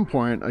at some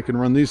point I can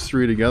run these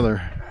 3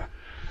 together.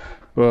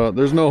 But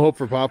there's no hope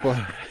for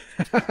Papa.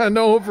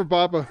 No hope for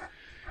Papa.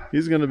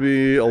 He's going to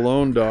be a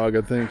lone dog,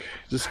 I think,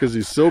 just because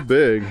he's so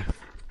big.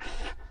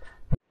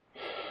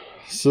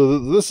 So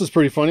this is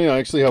pretty funny. I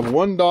actually have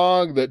one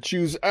dog that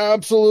chews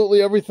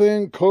absolutely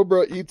everything.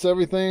 Cobra eats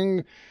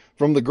everything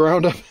from the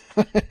ground up.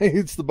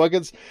 Eats the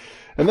buckets.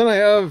 And then I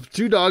have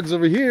 2 dogs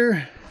over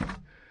here.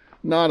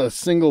 Not a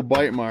single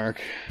bite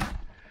mark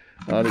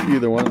out of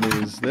either one of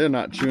these. They're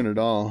not chewing at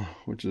all,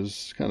 which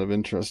is kind of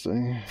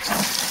interesting.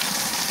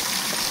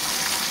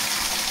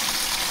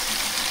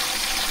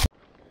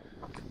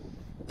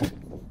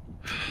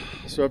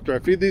 So after I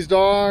feed these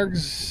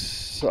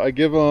dogs, I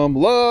give them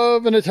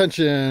love and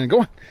attention. Go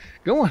on,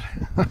 go on.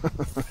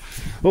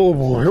 Oh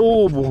boy,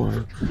 oh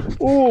boy,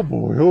 oh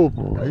boy, oh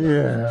boy,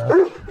 yeah.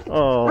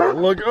 Oh,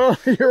 look, oh,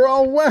 you're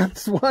all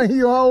wet. Why are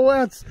you all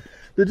wet?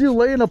 Did you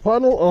lay in a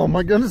puddle? Oh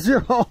my goodness,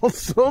 you're all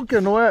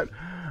soaking wet.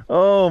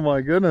 Oh my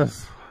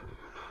goodness.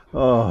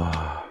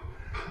 Oh,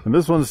 and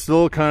this one's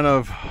still kind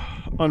of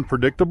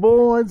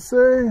unpredictable, I'd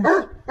say.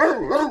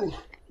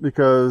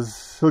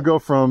 Because he'll go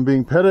from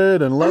being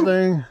petted and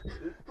loving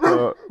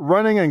to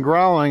running and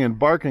growling and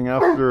barking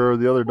after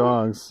the other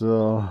dogs.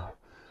 So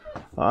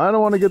I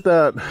don't want to get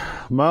that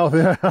mouth.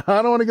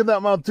 I don't want to get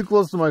that mouth too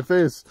close to my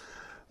face.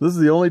 This is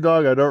the only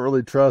dog I don't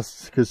really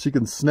trust because she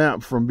can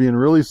snap from being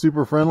really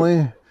super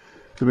friendly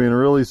to being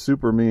really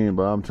super mean.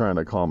 But I'm trying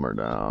to calm her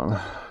down.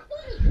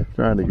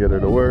 Trying to get her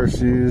to where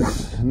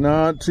she's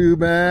not too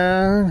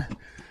bad.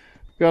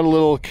 Got a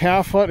little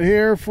calf hut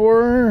here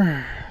for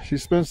her. She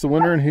spends the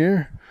winter in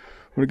here.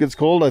 When it gets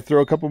cold, I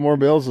throw a couple more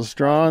bales of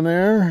straw in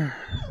there.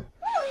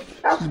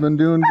 She's been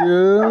doing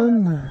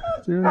good.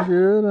 Doing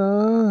good.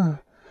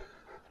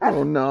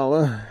 Oh,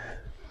 Nala.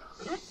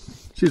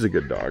 She's a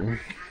good dog.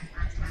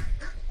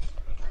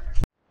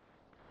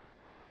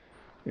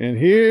 And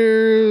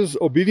here's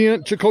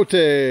obedient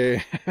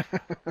Chicote.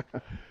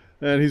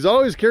 And he's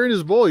always carrying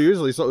his bowl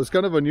usually, so it was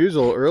kind of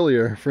unusual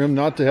earlier for him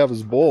not to have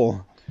his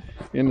bowl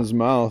in his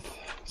mouth.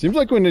 Seems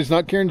like when he's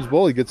not carrying his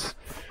bowl, he gets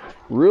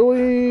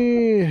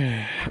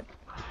really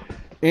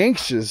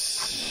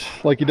anxious,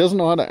 like he doesn't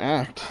know how to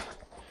act,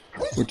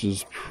 which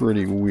is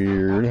pretty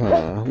weird,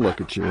 huh? Look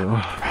at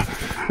you.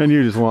 And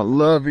you just want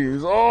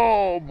lovies.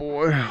 Oh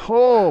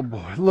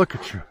boy, look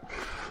at you.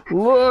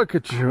 Look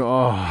at you.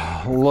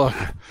 Oh,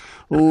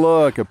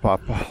 look at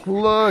Papa.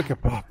 Look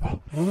at Papa.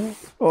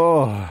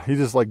 Oh, he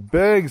just like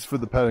begs for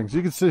the petting. So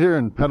you can sit here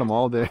and pet him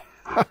all day.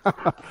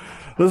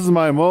 This is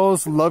my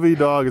most lovey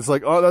dog. It's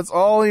like, oh, that's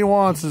all he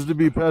wants is to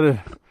be petted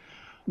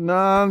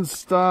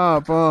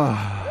non-stop.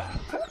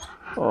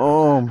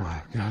 Oh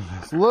my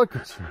goodness. Look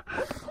at you.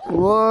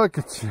 Look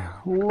at you.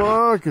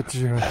 Look at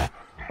you.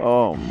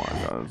 Oh my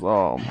goodness.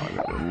 Oh my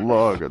goodness.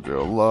 Look at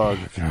you. Look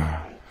at you.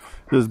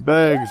 Just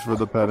begs for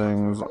the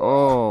pettings.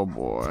 Oh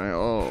boy.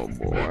 Oh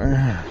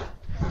boy.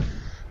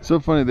 So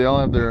funny, they all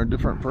have their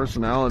different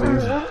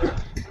personalities.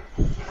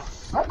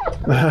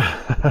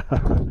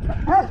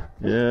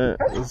 Yeah,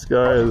 this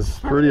guy is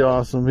pretty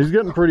awesome. He's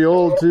getting pretty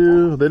old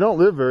too. They don't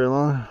live very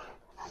long.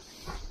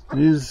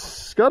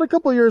 He's got a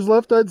couple years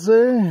left, I'd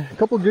say. A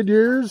couple good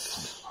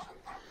years.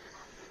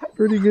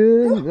 Pretty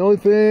good. The only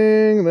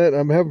thing that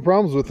I'm having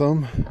problems with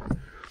him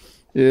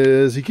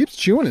is he keeps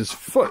chewing his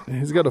foot.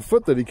 He's got a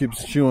foot that he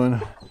keeps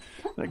chewing.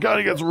 God,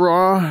 he gets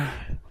raw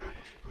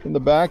in the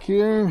back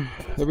here.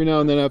 Every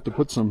now and then I have to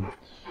put some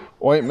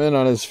ointment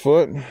on his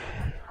foot.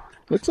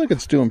 Looks like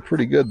it's doing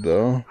pretty good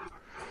though.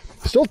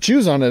 Still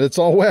chews on it, it's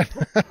all wet.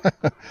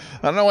 I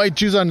don't know why he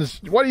chews on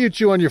this. Why do you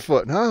chew on your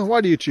foot, huh? Why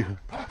do you chew?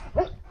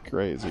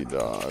 Crazy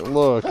dog.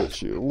 Look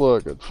at you,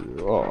 look at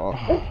you.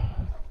 Oh.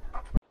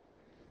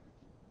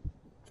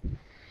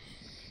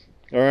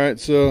 Alright,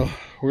 so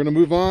we're gonna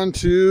move on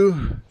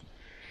to,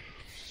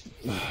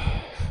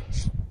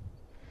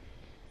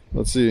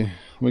 let's see,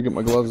 let me get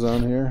my gloves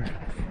on here.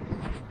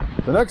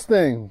 The next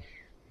thing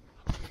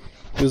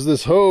is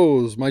this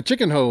hose, my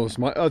chicken hose.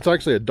 It's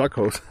actually a duck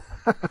hose.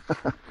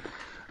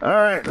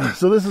 Alright,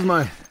 so this is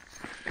my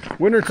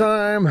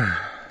wintertime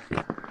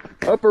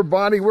upper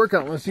body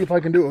workout. Let's see if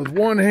I can do it with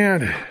one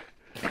hand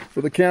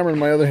with the camera in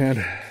my other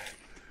hand.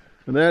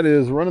 And that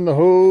is running the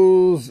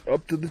hose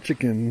up to the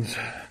chickens.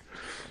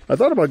 I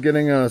thought about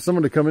getting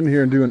someone to come in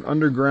here and do an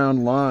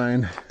underground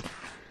line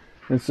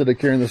instead of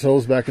carrying this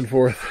hose back and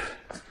forth.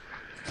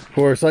 Of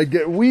course, I'd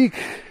get weak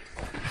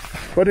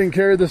if I didn't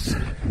carry this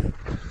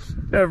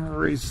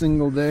every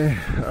single day.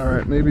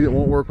 Alright, maybe it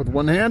won't work with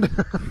one hand.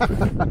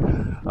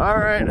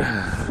 Alright,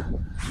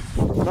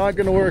 not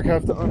gonna work.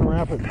 Have to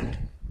unwrap it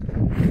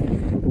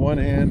with one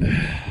hand.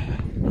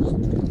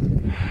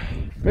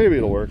 Maybe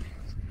it'll work.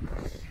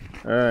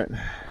 Alright,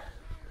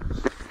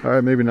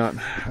 maybe not.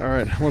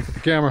 Alright, I'm gonna put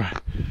the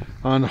camera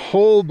on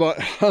hold, but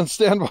on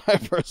standby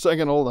for a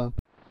second. Hold on.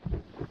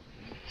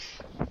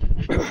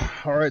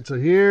 Alright, so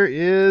here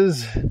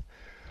is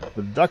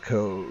the duck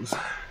hose.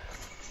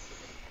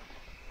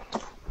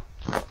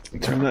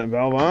 Turn that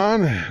valve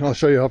on. I'll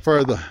show you how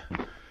far the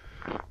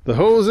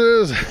hose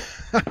is.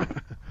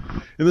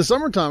 In the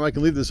summertime, I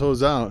can leave this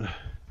hose out.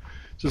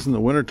 Just in the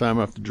wintertime,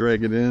 I have to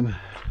drag it in.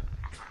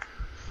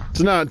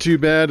 It's not too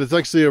bad. It's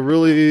actually a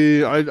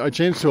really, I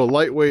changed to a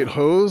lightweight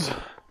hose,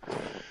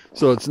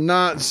 so it's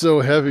not so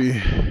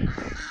heavy.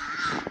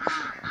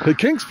 It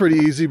kinks pretty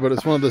easy, but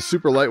it's one of the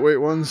super lightweight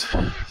ones,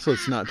 so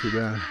it's not too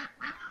bad.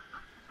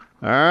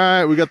 All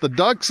right, we got the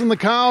ducks and the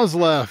cows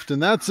left,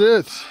 and that's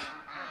it.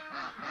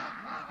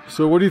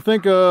 So what do you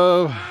think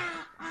of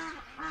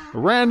a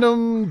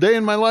random day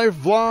in my life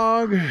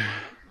vlog?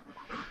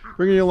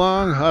 Bringing you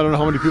along. I don't know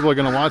how many people are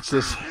going to watch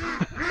this.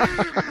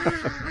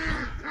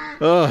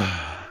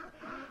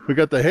 We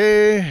got the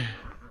hay.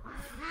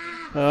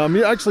 I'm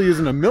actually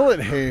using a millet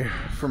hay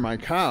for my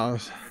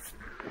cows,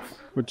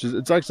 which is,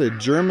 it's actually a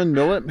German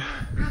millet,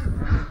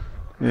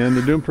 and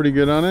they're doing pretty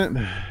good on it.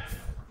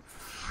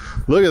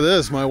 Look at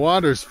this, my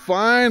water's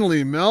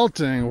finally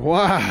melting.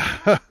 Wow.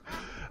 I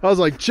was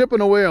like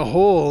chipping away a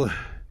hole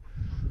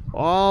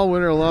all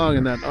winter long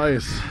in that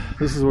ice.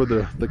 This is where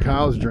the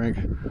cows drink.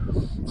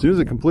 As soon as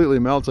it completely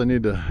melts, I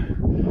need to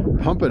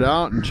pump it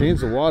out and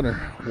change the water.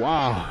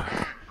 Wow.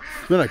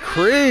 It's been a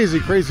crazy,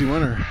 crazy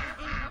winter.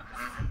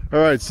 All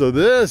right, so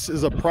this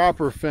is a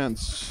proper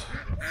fence.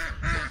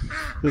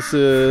 This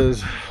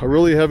is a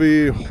really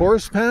heavy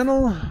horse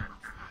panel,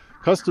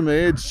 custom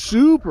made,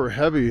 super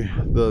heavy,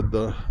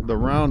 the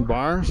round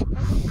bars.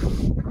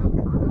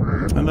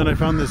 And then I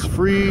found this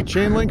free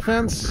chain link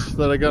fence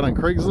that I got on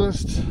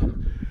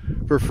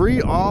Craigslist for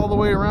free all the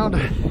way around.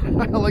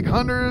 Like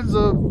hundreds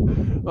of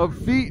of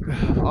feet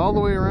all the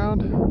way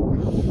around.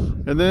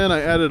 And then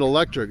I added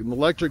electric, and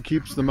electric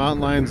keeps the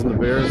mountain lions and the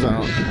bears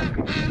out.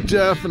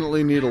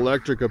 Definitely need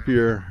electric up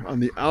here on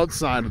the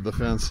outside of the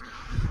fence.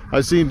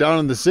 I've seen down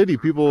in the city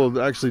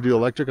people actually do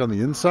electric on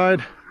the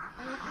inside.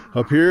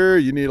 Up here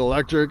you need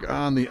electric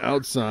on the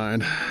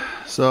outside.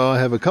 So I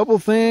have a couple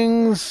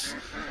things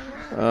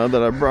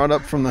that I brought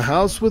up from the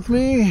house with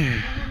me.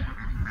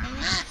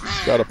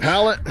 Got a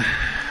pallet,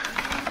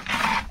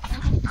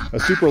 a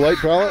super light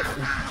pallet.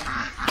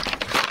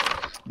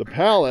 The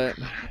pallet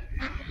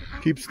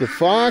keeps the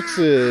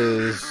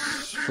foxes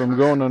from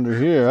going under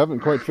here. I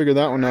haven't quite figured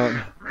that one out.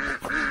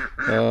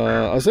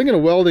 I was thinking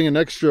of welding an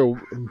extra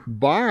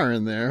bar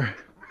in there,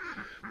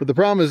 but the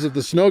problem is if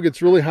the snow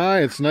gets really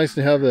high, it's nice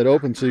to have that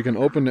open so you can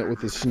open it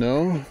with the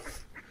snow.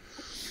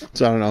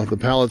 So I don't know, the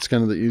pallet's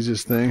kind of the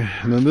easiest thing.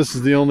 And then this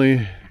is the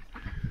only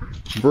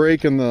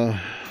break in the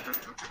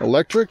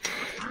electric.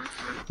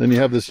 Then you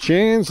have this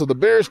chain so the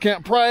bears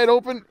can't pry it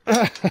open.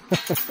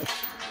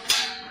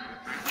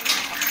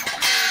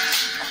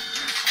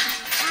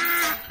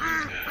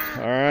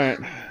 All right,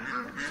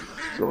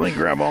 so let me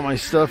grab all my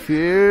stuff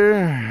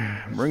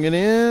here, bring it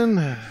in.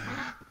 I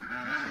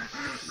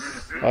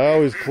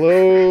always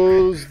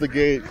close the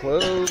gate,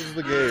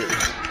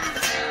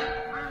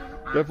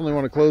 Definitely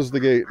want to close the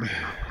gate,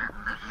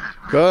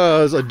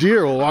 because a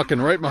deer will walk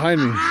in right behind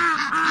me if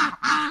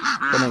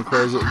I don't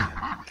close it.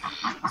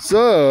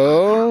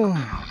 So,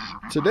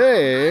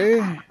 today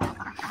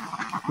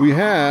we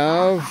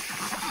have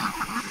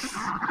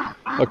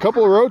a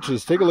couple of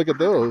roaches. Take a look at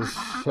those.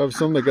 Have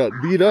some that got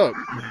beat up.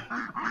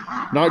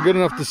 Not good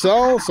enough to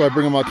sell, so I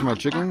bring them out to my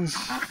chickens.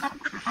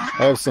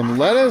 I have some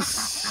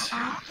lettuce,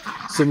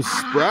 some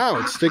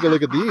sprouts. Take a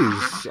look at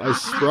these. I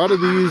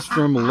sprouted these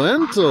from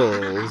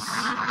lentils.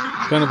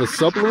 Kind of a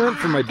supplement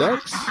for my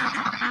ducks.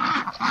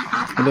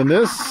 And then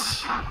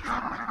this.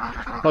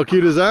 How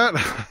cute is that?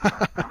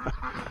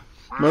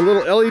 My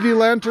little LED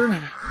lantern.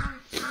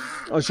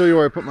 I'll show you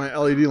where I put my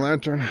LED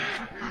lantern.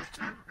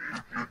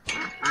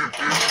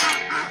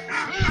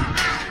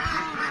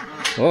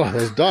 Oh,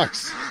 those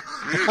ducks.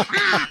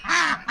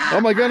 Oh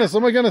my goodness, oh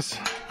my goodness.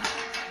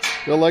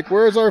 They're like,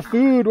 where's our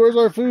food? Where's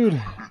our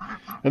food?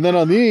 And then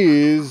on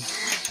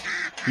these,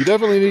 you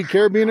definitely need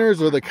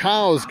carabiners or the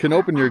cows can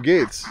open your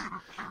gates.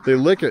 They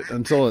lick it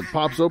until it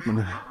pops open.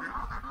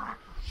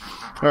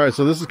 All right,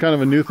 so this is kind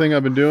of a new thing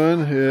I've been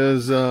doing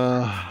is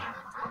I'll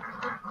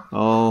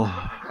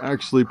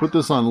actually put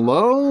this on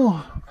low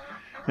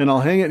and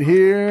I'll hang it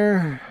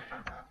here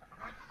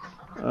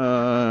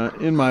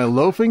in my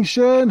loafing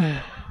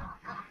shed.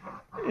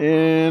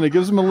 And it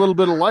gives them a little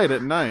bit of light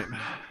at night.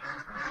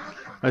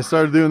 I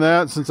started doing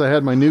that since I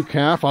had my new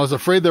calf. I was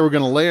afraid they were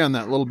going to lay on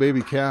that little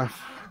baby calf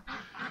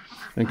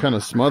and kind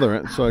of smother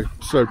it, so I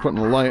started putting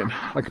a light.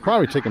 I could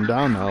probably take them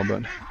down now,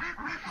 but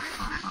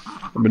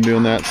I've been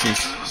doing that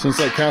since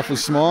that calf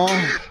was small.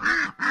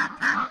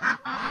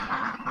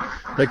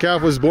 That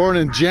calf was born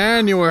in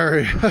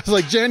January. It was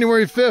like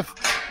January 5th.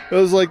 It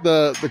was like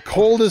the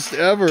coldest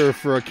ever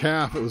for a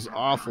calf. It was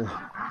awful,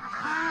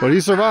 but he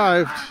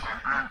survived.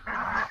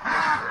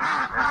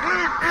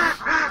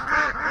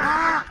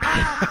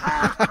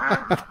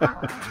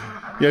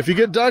 Yeah, if you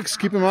get ducks,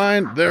 keep in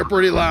mind they're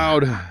pretty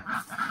loud,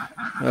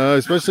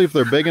 especially if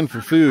they're begging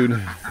for food. All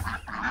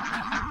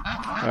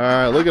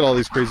right, look at all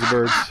these crazy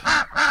birds.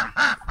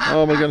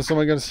 Oh my goodness, oh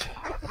my goodness.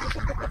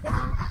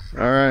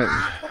 All right,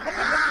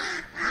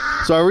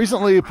 so I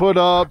recently put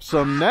up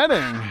some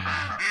netting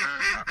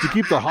to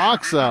keep the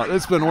hawks out.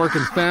 It's been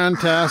working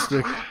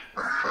fantastic,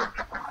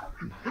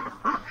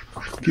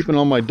 keeping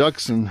all my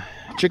ducks and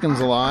chickens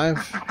alive.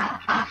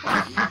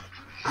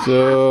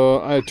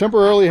 So I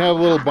temporarily have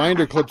little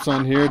binder clips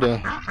on here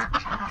to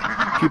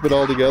keep it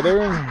all together,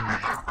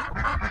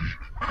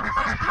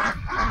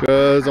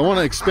 because I want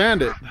to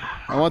expand it.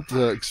 I want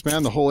to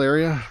expand the whole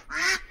area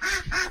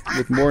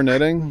with more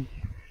netting.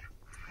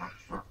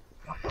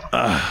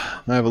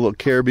 I have a little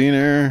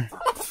carabiner.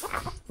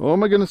 Oh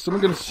my goodness, oh my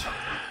goodness.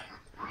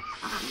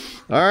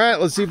 All right,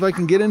 let's see if I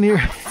can get in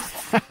here.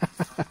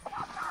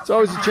 It's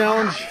always a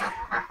challenge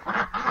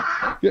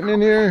getting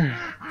in here.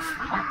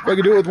 If I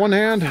can do it with one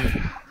hand,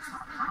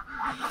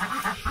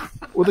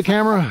 with the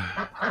camera.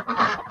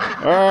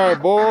 All right,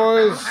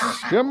 boys.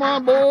 Come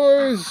on,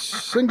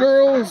 boys and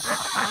girls.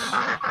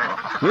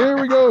 Here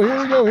we go,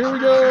 here we go, here we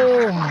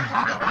go.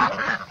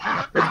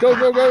 Let's go,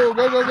 go, go,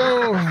 go, go,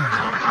 go.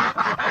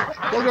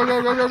 Go, go,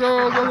 go, go, go,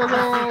 go, go, go,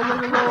 go,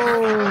 go, go.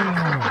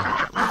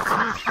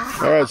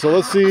 All right, so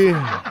let's see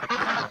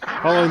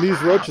how long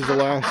these roaches will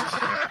last.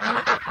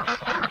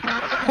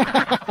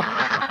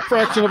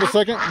 Fraction of a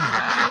second.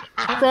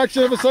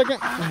 Fraction of a second.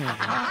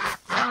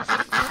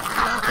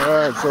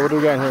 Alright, so what do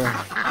we got here?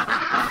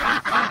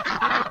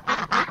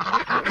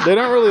 They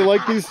don't really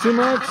like these too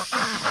much.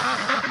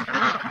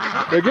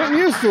 They're getting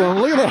used to them.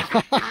 Look at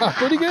that.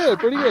 Pretty good,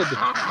 pretty good.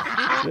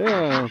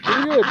 Yeah,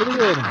 pretty good, pretty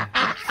good.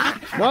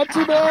 Not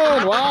too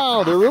bad.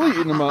 Wow, they're really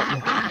eating them up.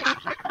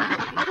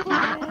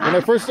 When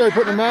I first started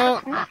putting them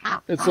out,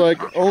 it's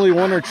like only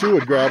one or two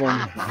would grab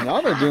them.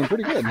 Now they're doing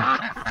pretty good.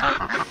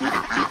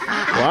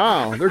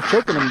 Wow, they're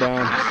choking them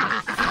down.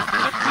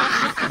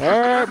 All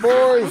right,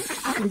 boys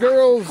and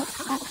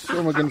girls.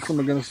 Oh my goodness, oh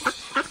my goodness.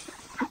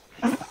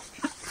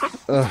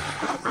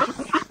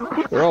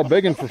 They're all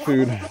begging for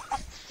food.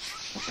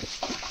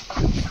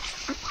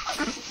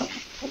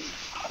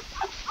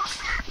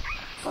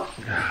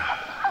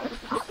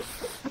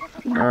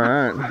 All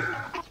right.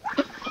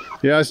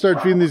 Yeah, I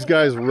started feeding these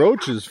guys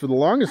roaches. For the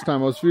longest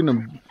time, I was feeding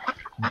them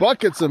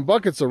buckets and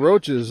buckets of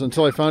roaches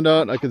until I found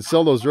out I could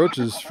sell those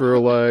roaches for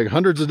like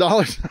hundreds of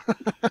dollars.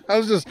 I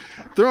was just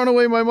throwing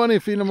away my money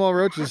feeding them all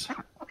roaches.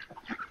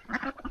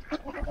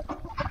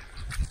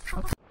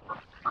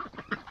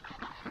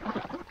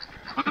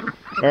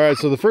 All right,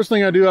 so the first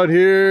thing I do out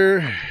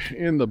here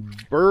in the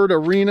bird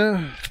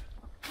arena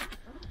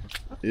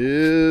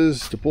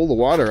is to pull the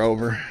water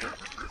over.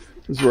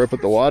 This is where I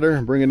put the water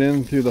and bring it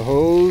in through the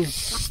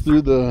hose,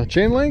 through the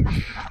chain link.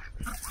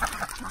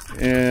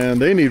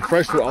 And they need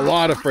fresh, a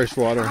lot of fresh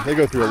water. They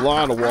go through a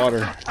lot of water.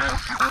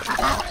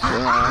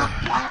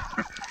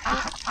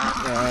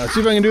 So, see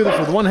if I can do this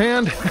with one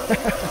hand.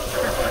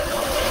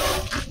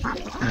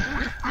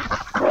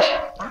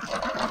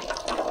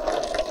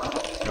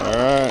 All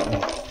right.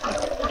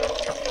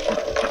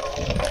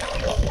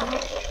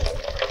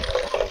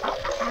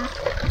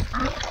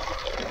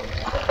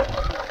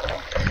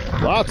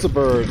 Lots of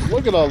birds.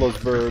 Look at all those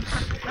birds.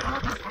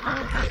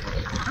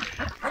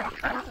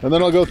 And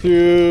then I'll go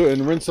through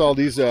and rinse all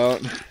these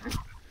out.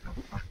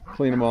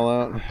 Clean them all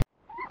out.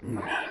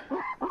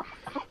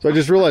 So I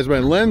just realized my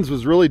lens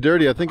was really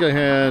dirty. I think I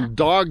had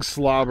dog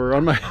slobber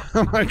on my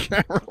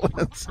camera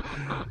lens.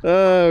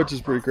 Which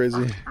is pretty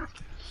crazy.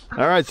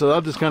 Alright, so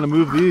I'll just kind of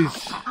move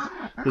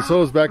this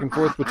hose back and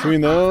forth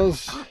between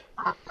those.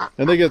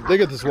 And they get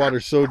this water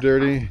so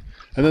dirty.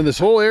 And then this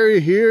whole area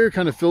here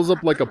kind of fills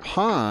up like a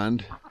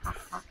pond.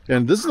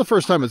 And this is the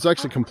first time it's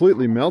actually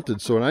completely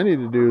melted. So what I need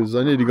to do is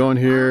I need to go in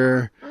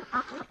here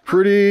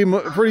pretty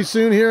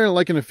soon here,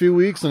 like in a few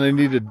weeks, and I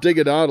need to dig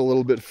it out a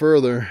little bit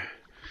further.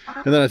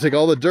 And then I take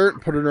all the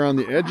dirt, put it around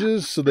the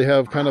edges, so they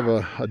have kind of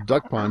a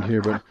duck pond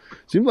here. But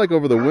it seems like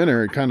over the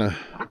winter it kind of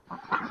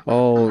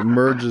all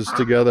merges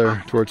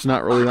together to where it's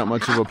not really that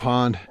much of a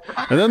pond.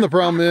 And then the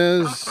problem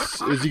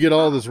is you get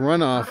all this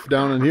runoff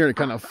down in here, and it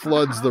kind of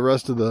floods the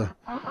rest of the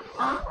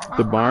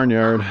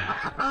barnyard,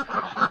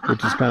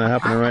 which is kind of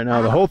happening right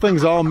now. The whole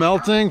thing's all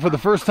melting for the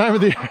first time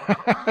of the year.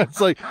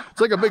 it's like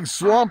a big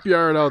swamp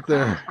yard out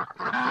there.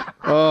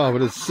 Oh,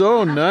 but it's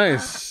so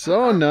nice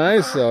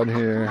out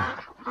here.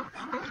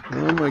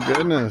 Oh my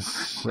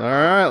goodness. All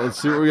right,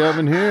 let's see what we have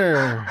in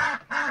here.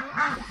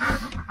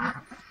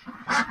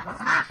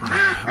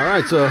 All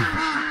right, so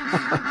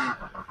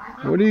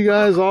what are you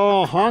guys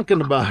all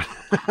honking about?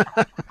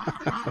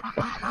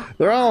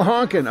 They're all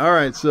honking. All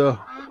right, so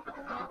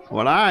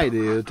what I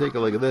do, take a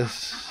look at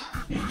this.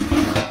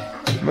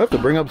 I'm gonna have to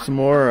bring up some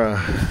more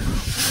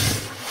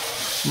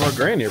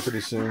grain here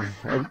pretty soon.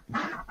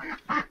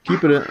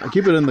 Keep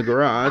it in the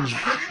garage.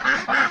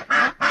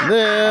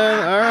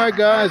 Then, all right,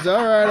 guys,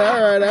 all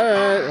right.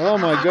 Oh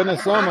my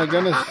goodness,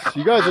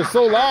 you guys are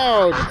so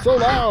loud, so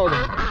loud.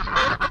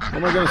 Oh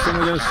my goodness, oh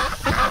my goodness,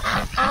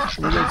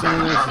 oh my goodness, oh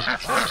my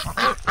goodness.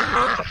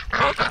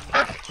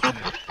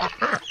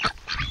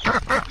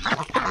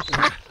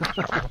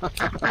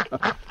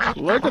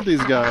 Look at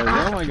these guys.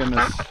 Oh my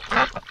goodness.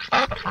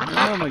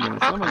 Oh my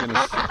goodness. Oh my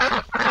goodness.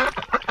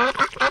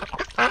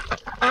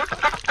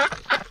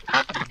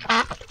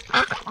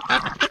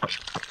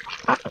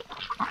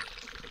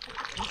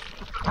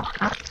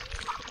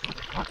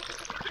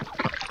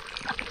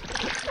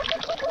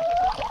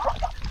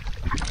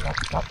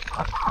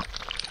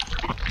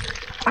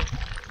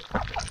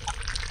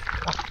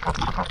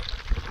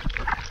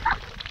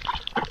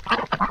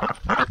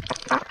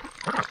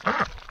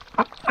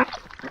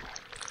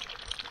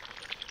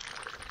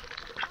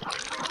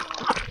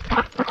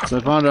 So I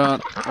found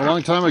out a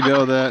long time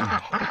ago that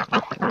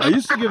I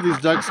used to give these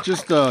ducks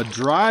just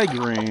dry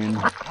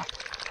grain,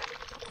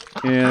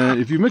 and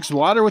if you mix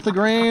water with the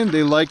grain,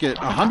 they like it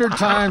 100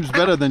 times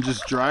better than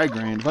just dry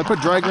grain. If I put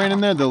dry grain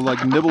in there, they'll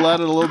like nibble at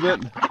it a little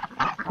bit.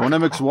 When I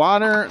mix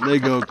water, they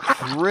go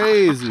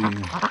crazy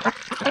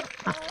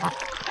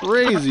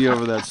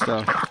over that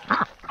stuff.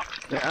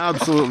 They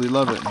absolutely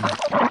love it.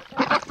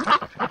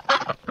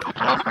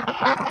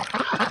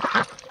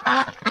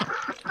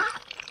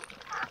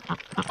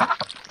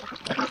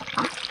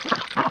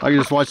 I can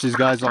just watch these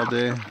guys all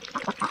day.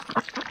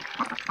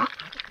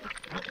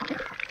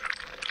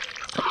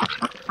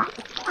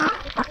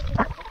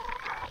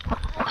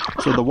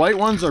 So the white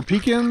ones are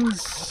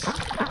pecans.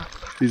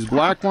 These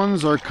black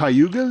ones are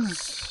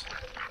cayugas.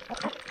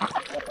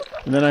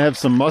 And then I have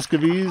some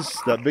muscovies.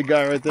 That big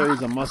guy right there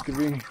is a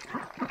muscovy.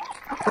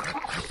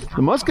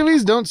 The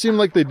muscovies don't seem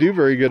like they do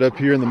very good up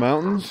here in the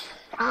mountains.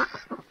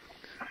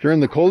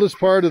 During the coldest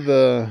part of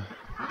the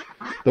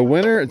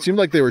winter, it seemed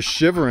like they were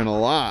shivering a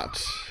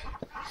lot.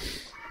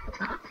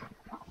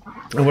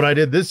 And what I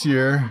did this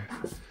year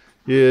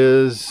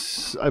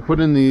is I put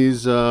in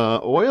these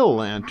oil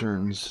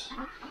lanterns.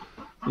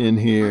 in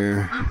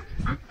here.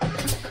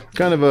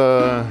 Kind of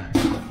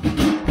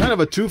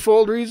a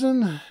twofold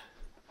reason.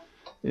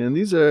 And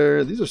these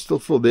are still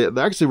full. They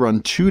actually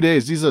run 2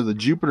 days. These are the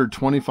Jupiter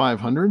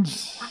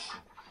 2500s.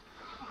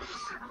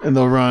 And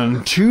they'll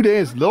run 2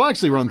 days. They'll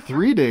actually run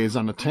 3 days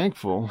on a tank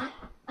full.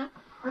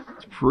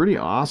 It's pretty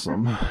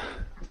awesome.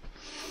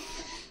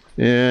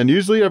 And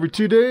usually every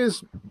 2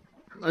 days,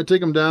 I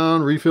take them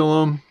down,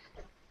 refill them,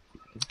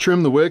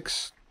 trim the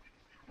wicks.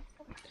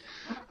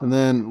 And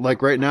then,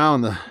 like right now,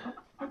 on the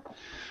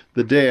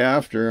day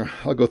after,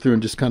 I'll go through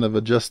and just kind of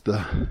adjust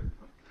the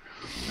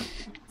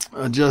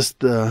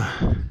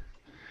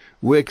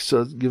wick,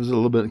 so it gives it a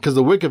little bit, because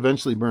the wick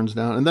eventually burns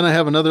down. And then I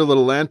have another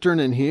little lantern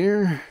in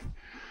here,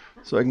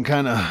 so I can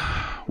kind of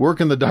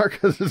work in the dark,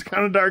 because it's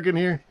kind of dark in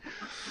here.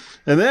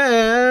 And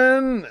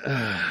then,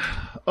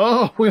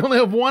 oh, we only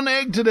have 1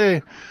 egg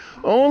today.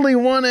 Only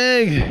 1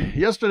 egg.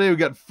 Yesterday we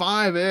got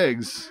 5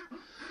 eggs,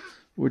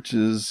 which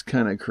is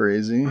kind of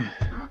crazy.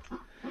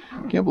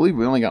 Can't believe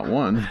we only got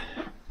 1.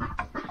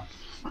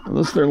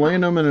 Unless they're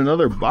laying them in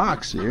another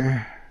box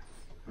here.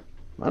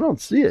 I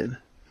don't see it.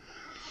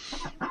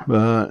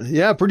 But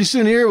yeah, pretty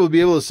soon here we'll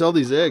be able to sell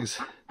these eggs.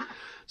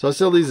 So I'll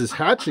sell these as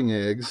hatching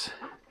eggs.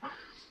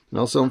 And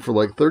I'll sell them for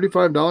like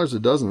 $35 a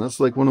dozen. That's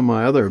like one of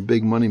my other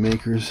big money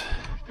makers.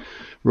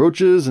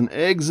 Roaches and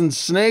eggs and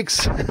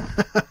snakes.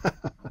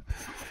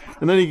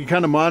 And then you can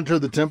kind of monitor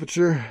the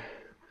temperature.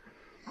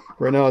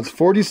 Right now it's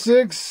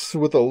 46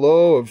 with a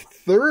low of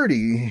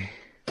 30.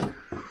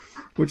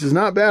 Which is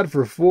not bad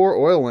for 4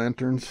 oil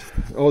lanterns.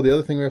 Oh, the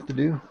other thing we have to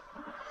do,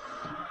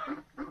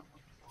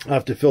 I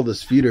have to fill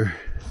this feeder.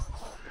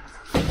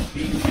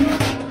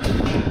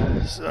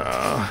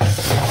 So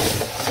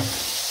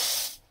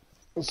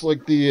it's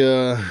like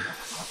it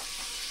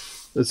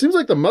seems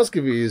like the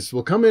Muscovies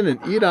will come in and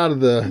eat out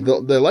of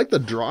they like the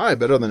dry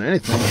better than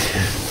anything.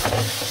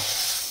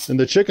 And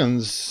the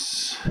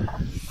chickens,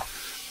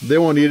 they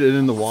won't eat it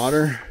in the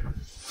water,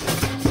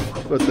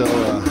 but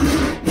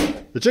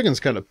the chickens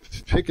kind of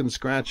pick and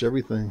scratch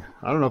everything.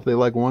 I don't know if they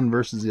like one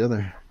versus the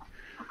other.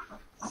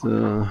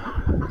 So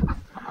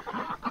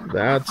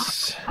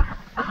that's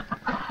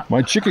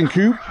my chicken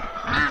coop.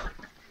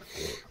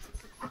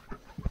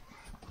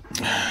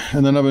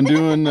 And then I've been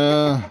doing,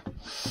 I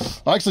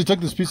actually took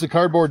this piece of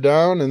cardboard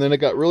down, and then it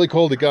got really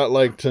cold. It got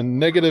like to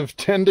negative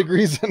 10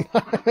 degrees.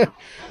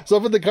 So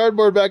I put the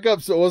cardboard back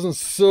up so it wasn't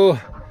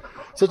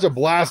such a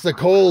blast of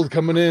cold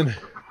coming in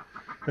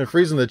and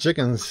freezing the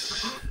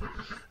chickens.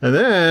 And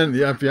then,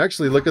 yeah, if you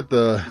actually look at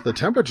the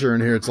temperature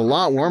in here, it's a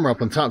lot warmer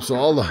up on top. So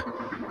all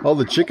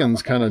the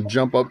chickens kind of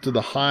jump up to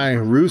the high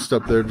roost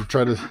up there to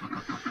try to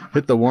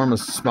hit the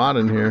warmest spot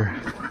in here.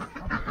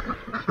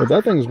 But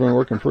that thing's been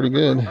working pretty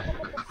good.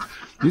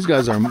 These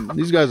guys are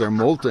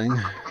molting.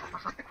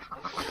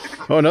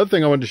 Oh, another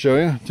thing I wanted to show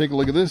you, take a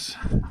look at this,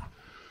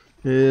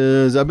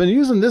 is I've been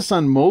using this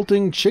on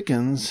molting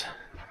chickens.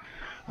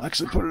 I'll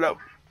actually put it up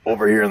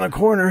over here in the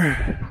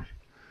corner.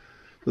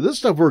 But this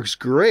stuff works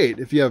great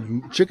if you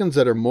have chickens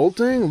that are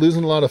molting,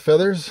 losing a lot of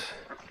feathers.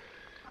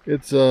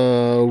 It's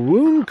a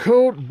wound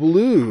coat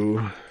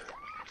blue.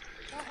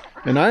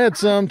 And I had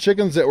some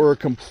chickens that were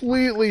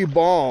completely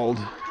bald.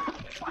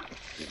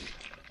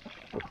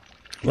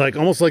 Like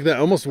almost like that,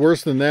 almost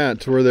worse than that,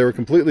 to where they were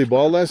completely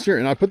bald last year.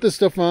 And I put this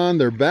stuff on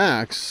their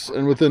backs,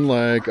 and within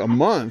like a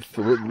month,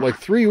 like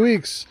 3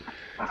 weeks,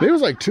 maybe it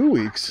was like 2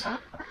 weeks,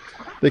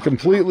 they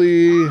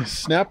completely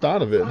snapped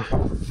out of it.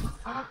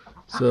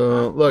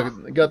 So look,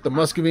 I got the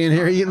Muscovy in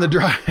here eating the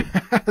dry.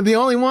 The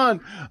only one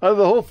out of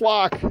the whole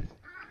flock.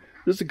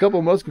 Just a couple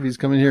of Muscovies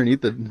come in here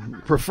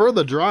and prefer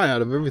the dry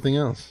out of everything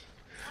else,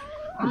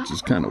 which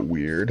is kind of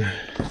weird.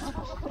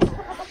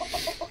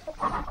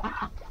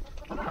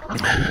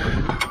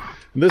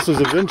 This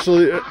was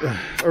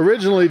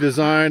originally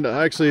designed.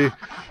 I actually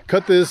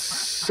cut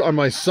this on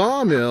my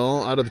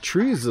sawmill out of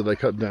trees that I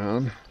cut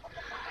down.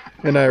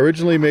 And I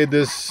originally made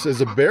this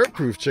as a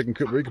bear-proof chicken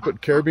coop where you could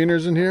put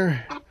carabiners in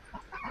here.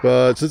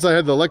 But since I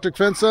had the electric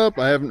fence up,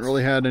 I haven't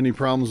really had any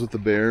problems with the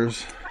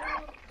bears.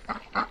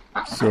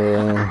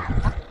 So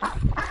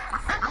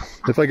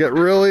if I get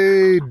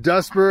really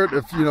desperate,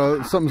 if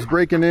something's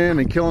breaking in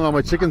and killing all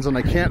my chickens and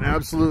I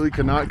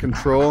cannot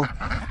control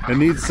and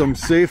need some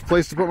safe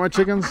place to put my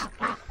chickens,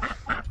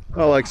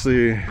 I'll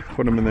actually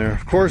put them in there.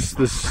 Of course,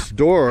 this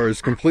door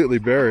is completely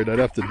buried. I'd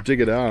have to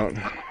dig it out.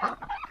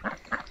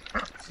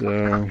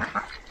 So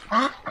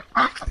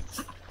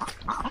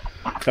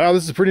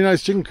this is a pretty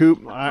nice chicken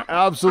coop. I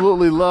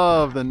absolutely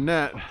love the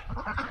net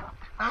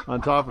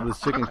on top of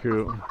this chicken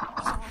coop.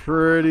 It's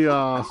pretty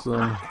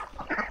awesome.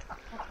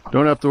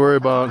 Don't have to worry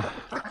about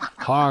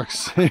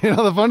hawks.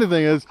 The funny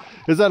thing is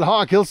that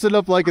hawk, he'll sit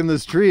up like in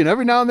this tree, and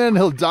every now and then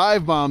he'll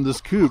dive bomb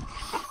this coop,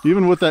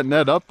 even with that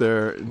net up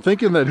there,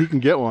 thinking that he can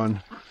get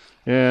one.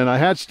 And I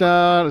hatched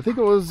out, I think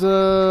it was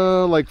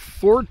like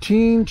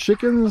 14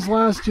 chickens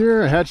last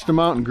year. I hatched them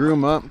out and grew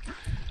them up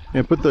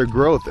and put their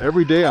growth.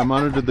 Every day I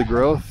monitored the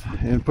growth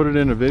and put it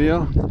in a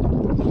video.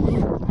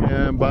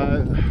 And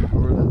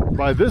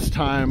by this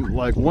time,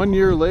 like 1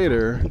 year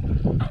later,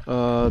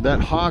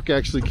 that hawk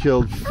actually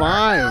killed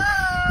five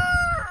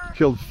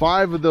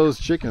of those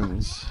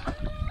chickens.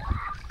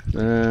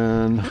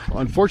 And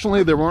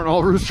unfortunately, they weren't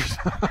all roosters.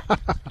 I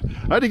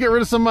had to get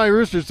rid of some of my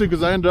roosters too,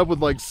 because I ended up with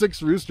like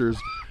 6 roosters.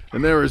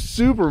 And they were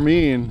super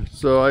mean,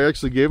 so I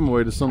actually gave them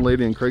away to some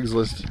lady on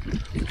Craigslist.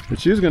 And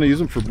she was going to use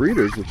them for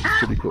breeders, which is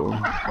pretty cool.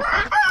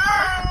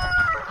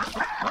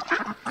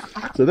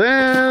 So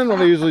then, what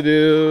I usually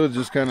do is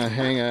just kind of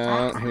hang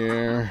out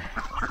here.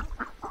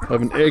 I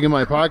have an egg in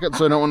my pocket,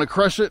 so I don't want to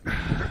crush it.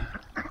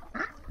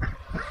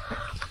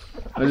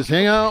 I just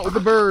hang out with the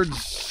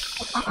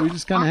birds. We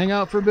just kind of hang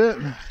out for a bit.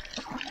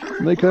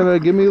 And they kind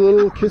of give me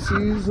little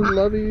kissies and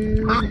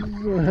lovies.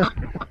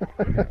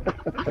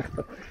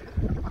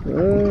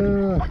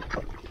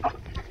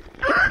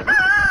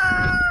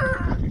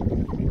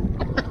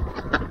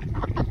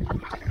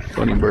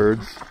 Funny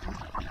birds.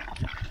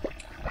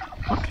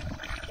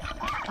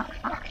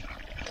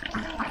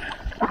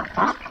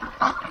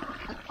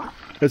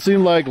 It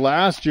seemed like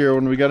last year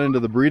when we got into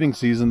the breeding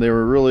season, they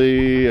were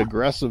really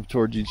aggressive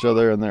towards each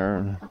other, and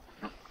they're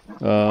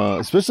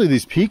especially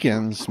these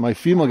pecans. My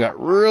female got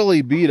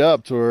really beat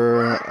up to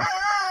where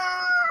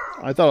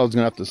I thought I was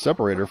gonna have to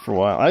separate her for a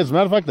while. As a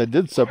matter of fact, I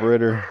did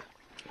separate her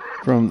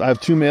from. I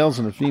have 2 males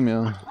and a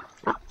female.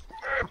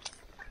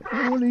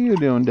 What are you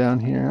doing down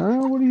here?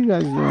 Huh? What are you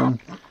guys doing?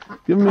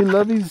 Giving me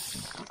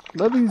lovies?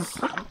 Lovies?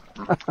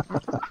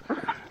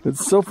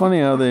 It's so funny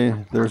how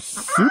they're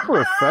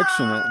super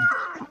affectionate.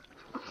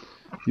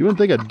 You wouldn't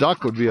think a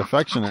duck would be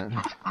affectionate.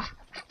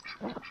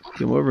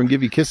 Come over and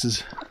give you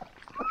kisses.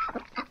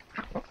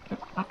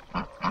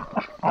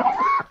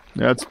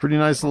 Yeah, it's a pretty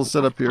nice little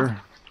setup here.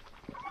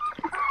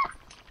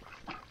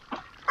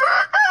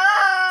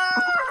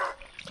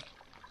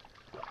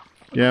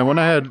 Yeah, when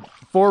I had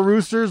 4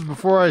 roosters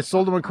before I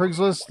sold them on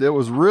Craigslist, it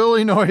was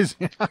really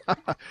noisy.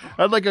 I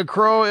had like a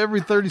crow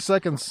every 30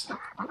 seconds.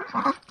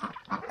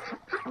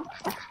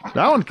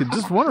 That one could,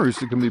 just one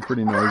rooster can be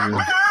pretty noisy.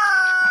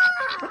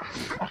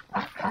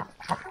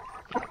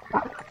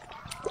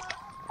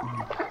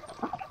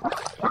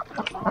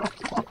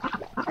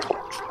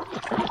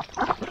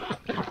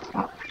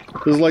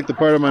 This is like the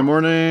part of my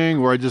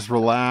morning where I just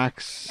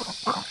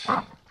relax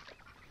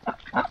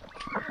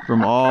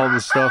from all the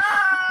stuff,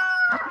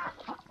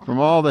 from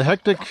all the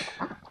hectic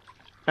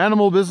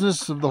animal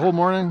business of the whole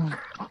morning.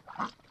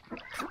 I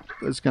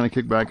just kind of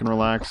kick back and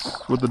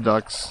relax with the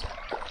ducks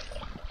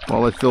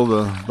while I fill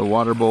the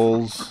water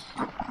bowls.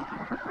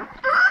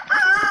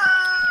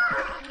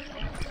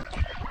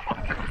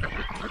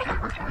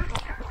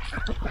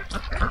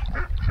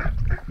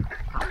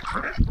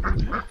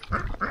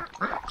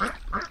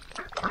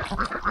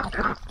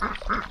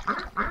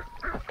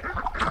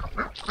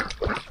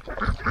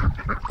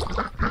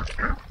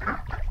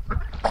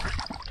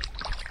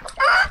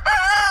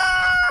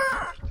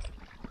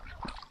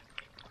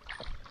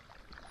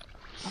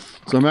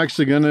 So I'm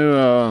actually going to,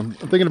 I'm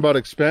thinking about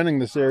expanding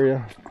this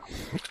area.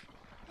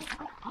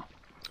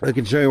 I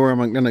can show you where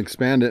I'm going to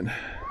expand it.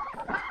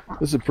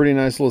 This is a pretty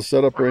nice little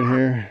setup right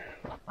here.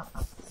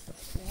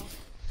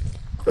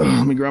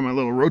 Let me grab my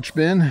little roach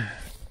bin.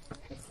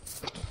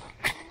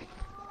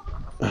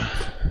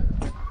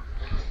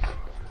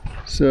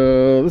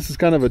 So this is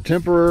kind of a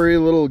temporary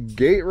little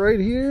gate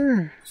right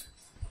here.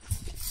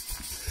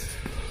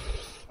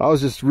 I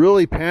was just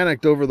really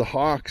panicked over the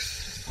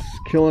hawks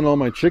killing all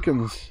my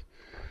chickens.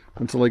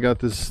 Until I got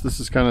this.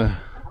 This is kind of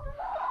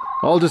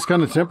all just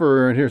kind of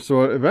temporary right here.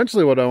 So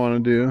eventually what I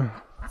want to do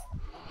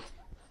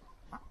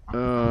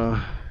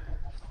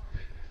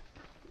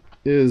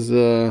is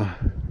I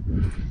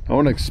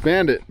want to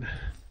expand it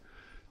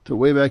to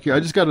way back here. I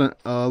just got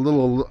a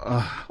little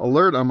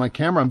alert on my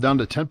camera. I'm down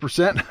to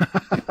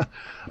 10%.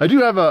 I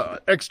do have an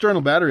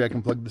external battery I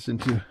can plug this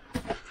into.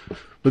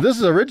 But this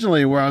is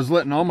originally where I was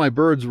letting all my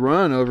birds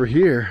run over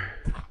here.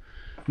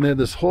 And they had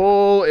this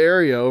whole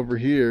area over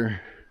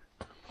here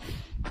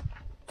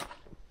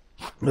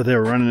that they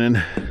were running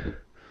in.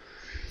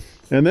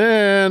 And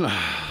then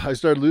I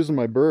started losing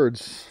my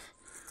birds.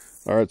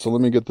 All right, so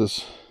let me get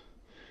this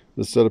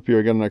set up here.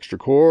 I got an extra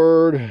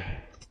cord.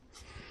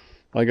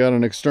 I got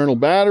an external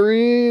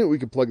battery. We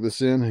could plug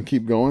this in and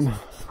keep going.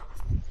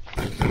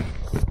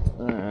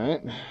 All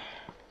right.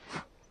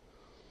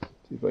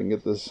 See if I can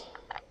get this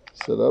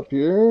set up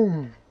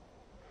here.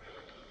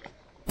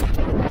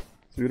 So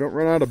we don't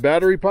run out of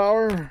battery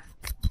power.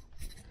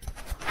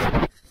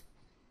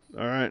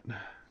 All right.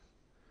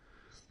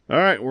 All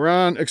right, we're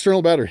on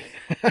external battery.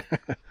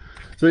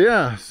 So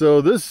yeah,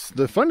 so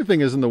the funny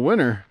thing is in the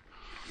winter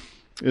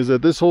is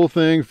that this whole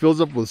thing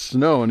fills up with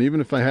snow, and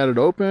even if I had it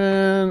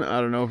open, I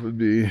don't know if it would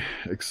be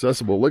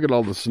accessible. Look at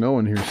all the snow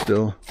in here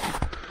still.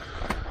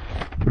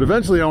 But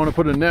eventually I want to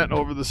put a net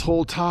over this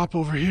whole top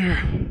over here.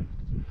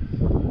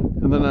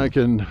 And then I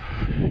can,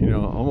 you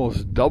know,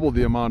 almost double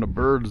the amount of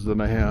birds that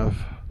I have.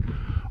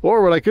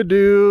 Or what I could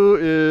do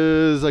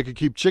is I could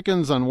keep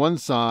chickens on one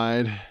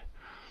side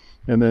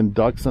and then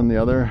ducks on the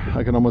other.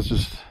 I can almost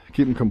just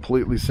keep them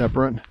completely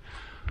separate.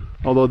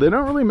 Although they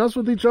don't really mess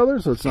with each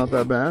other, so it's not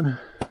that bad.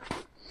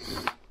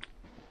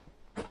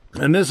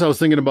 And this, I was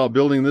thinking about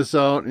building this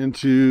out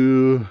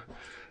into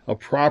a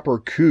proper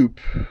coop.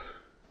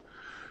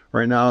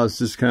 Right now it's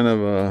just kind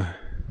of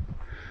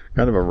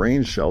a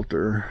rain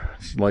shelter.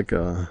 It's like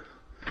I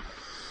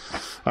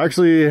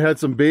actually had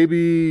some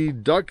baby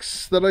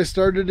ducks that I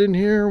started in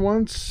here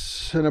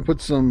once, and I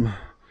put some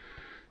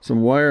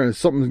wire, and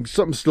something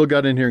still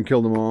got in here and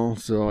killed them all,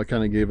 so I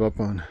kind of gave up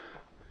on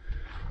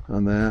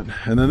that.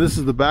 And then this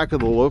is the back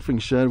of the loafing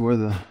shed where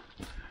the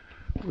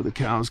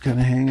cows kind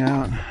of hang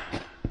out.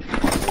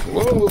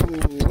 Whoa,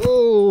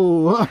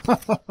 whoa.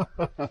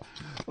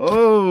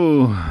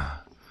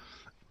 Oh,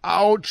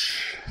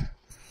 ouch,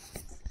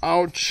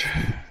 ouch.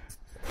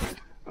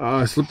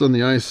 I slipped on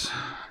the ice.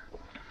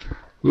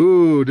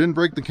 Ooh, didn't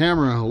break the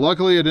camera.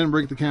 Luckily I didn't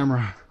break the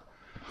camera.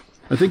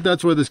 I think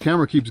that's why this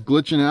camera keeps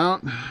glitching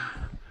out,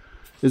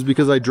 is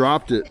because I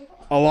dropped it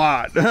a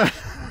lot.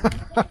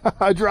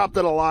 I dropped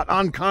it a lot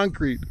on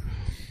concrete,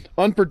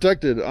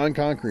 unprotected on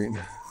concrete.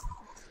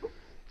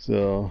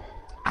 So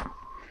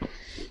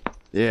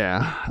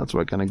yeah, that's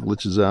why it kind of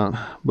glitches out.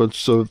 But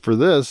so for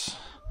this,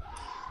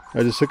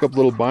 I just hook up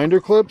little binder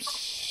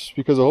clips,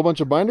 because a whole bunch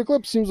of binder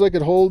clips seems like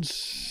it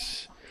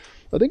holds,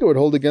 I think it would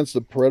hold against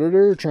a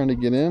predator trying to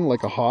get in,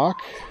 like a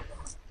hawk.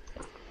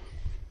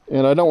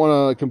 And I don't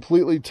want to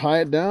completely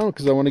tie it down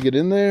because I want to get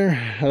in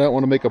there. I don't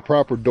want to make a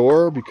proper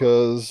door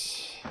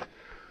because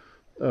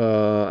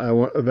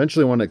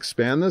eventually want to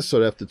expand this, so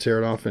I'd have to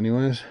tear it off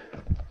anyways.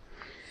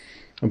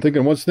 I'm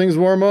thinking once things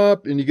warm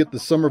up and you get the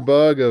summer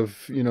bug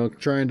of, you know,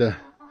 trying to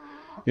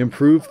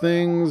improve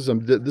things,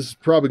 this is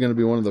probably going to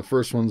be one of the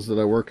first ones that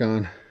I work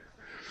on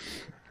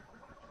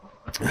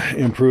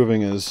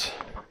improving is,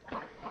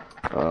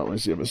 let me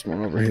see if this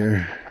one over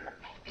here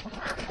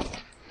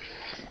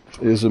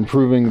is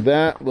improving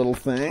that little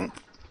thing.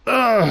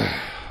 And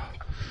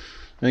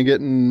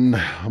getting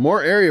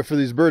more area for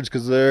these birds,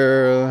 because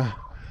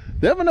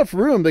they have enough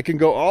room. They can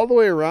go all the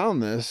way around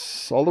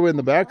this, all the way in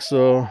the back,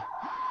 so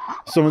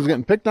if someone's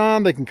getting picked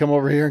on, they can come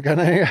over here and kind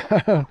of hang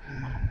out.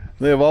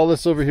 They have all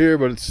this over here,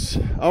 but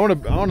I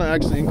want to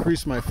actually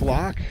increase my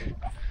flock,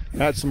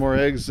 hatch some more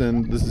eggs,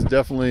 and this is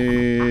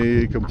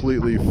definitely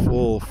completely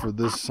full for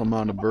this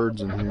amount of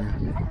birds in here.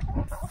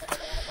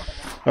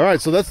 All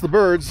right, so that's the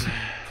birds.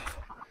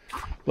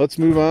 Let's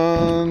move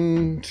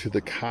on to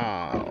the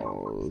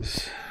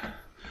cows.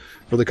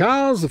 For the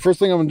cows, the first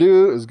thing I'm gonna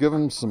do is give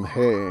them some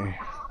hay.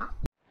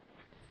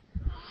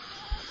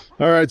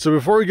 All right, so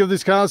before we give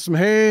these cows some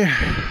hay,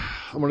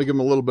 I'm gonna give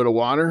them a little bit of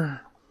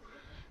water.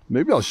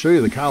 Maybe I'll show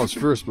you the cows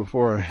first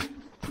before I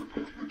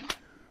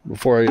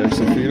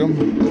actually feed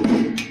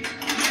them.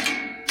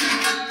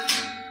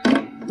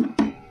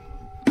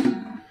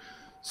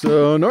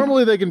 So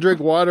normally they can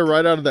drink water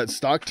right out of that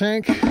stock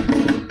tank,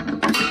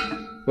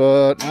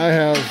 but I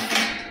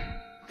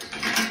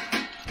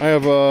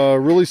have a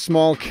really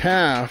small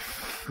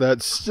calf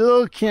that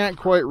still can't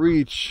quite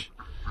reach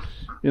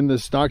in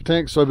this stock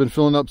tank, so I've been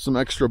filling up some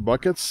extra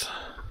buckets.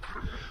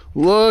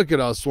 Look at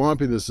how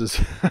swampy this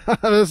is.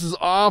 This is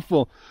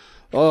awful.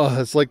 Oh,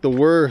 it's like the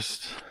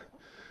worst.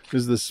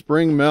 Is the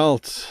spring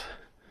melts,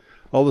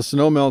 all the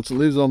snow melts, it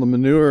leaves all the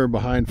manure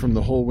behind from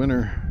the whole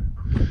winter.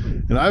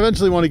 And I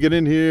eventually want to get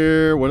in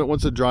here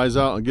once it dries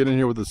out, and get in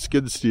here with a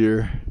skid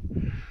steer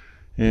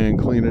and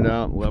clean it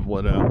out and level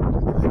it out.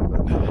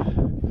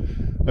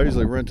 But I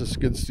usually rent a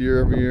skid steer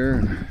every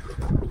year.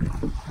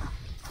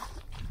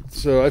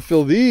 So I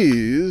fill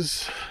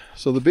these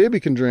so the baby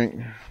can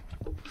drink.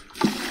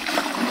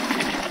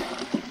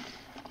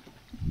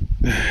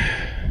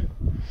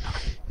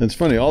 It's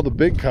funny, all the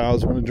big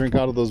cows want to drink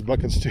out of those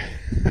buckets too,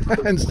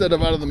 instead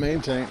of out of the main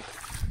tank.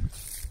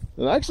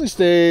 It actually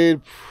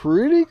stayed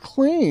pretty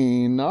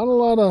clean. Not a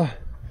lot of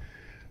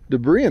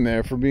debris in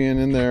there for being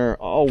in there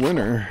all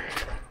winter.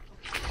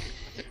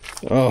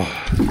 Oh.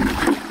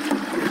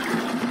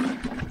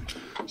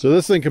 So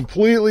this thing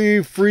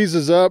completely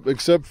freezes up,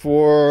 except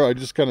for I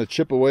just kind of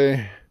chip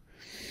away.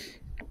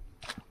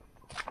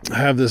 I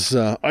have this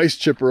ice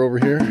chipper over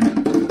here.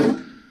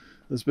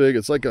 This big,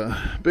 it's like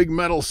a big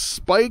metal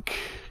spike.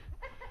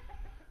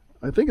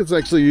 I think it's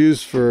actually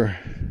used for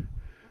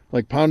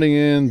like pounding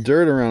in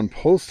dirt around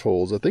post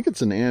holes. I think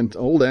it's an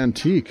old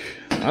antique.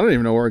 I don't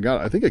even know where I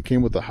got it. I think it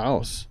came with the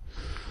house.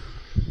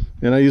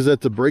 And I use that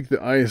to break the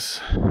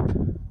ice.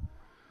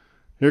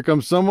 Here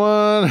comes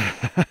someone.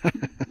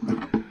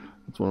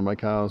 That's one of my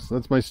cows.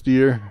 That's my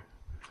steer.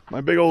 My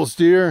big old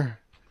steer.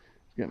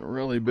 Getting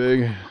really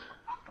big.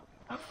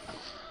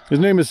 His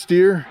name is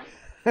Steer.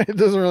 It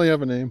doesn't really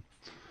have a name.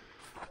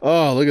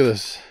 Oh, look at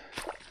this.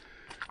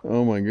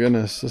 Oh my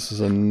goodness, this is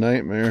a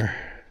nightmare.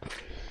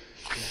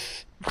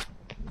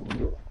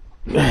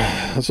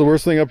 That's the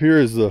worst thing up here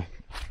is I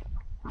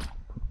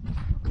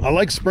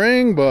like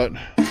spring, but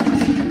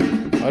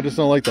I just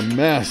don't like the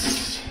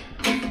mess.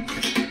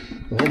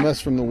 The whole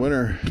mess from the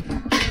winter.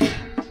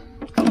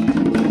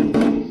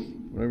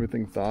 When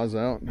everything thaws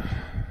out.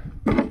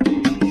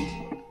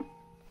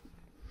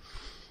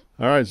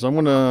 All right, so I'm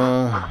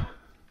gonna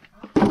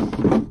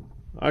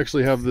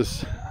actually have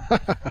this.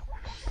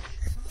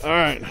 All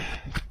right,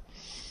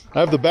 I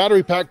have the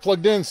battery pack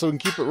plugged in so we can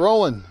keep it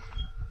rolling.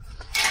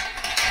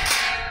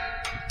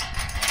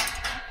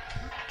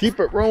 Keep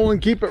it rolling,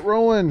 keep it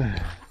rolling.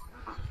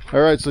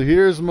 All right, so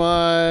here's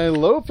my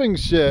loafing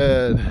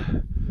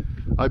shed.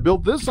 I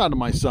built this out of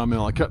my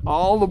sawmill. I cut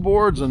all the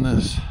boards on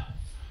this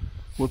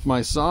with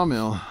my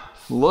sawmill.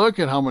 Look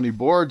at how many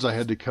boards I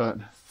had to cut.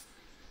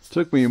 It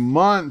took me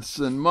months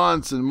and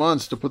months and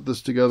months to put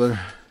this together.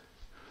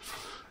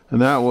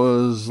 And that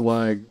was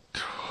like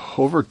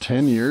over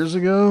 10 years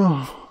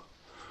ago,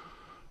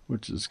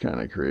 which is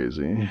kind of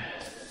crazy.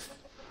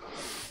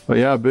 But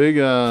yeah, big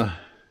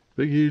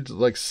huge,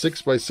 like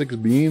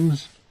 6x6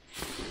 beams.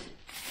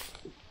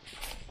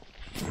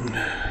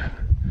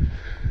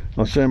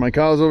 I'll show you my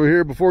cows over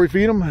here before we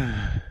feed them.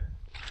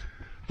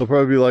 They'll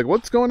probably be like,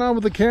 what's going on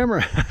with the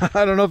camera?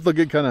 I don't know if they'll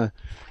get kind of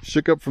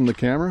shook up from the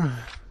camera.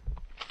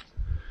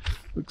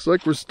 Looks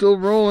like we're still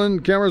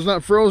rolling. Camera's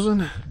not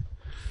frozen.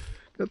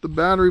 Got the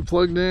battery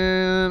plugged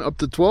in up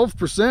to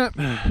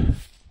 12%.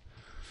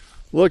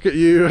 Look at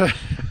you.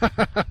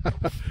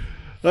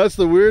 That's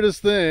the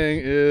weirdest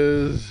thing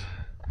is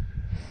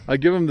I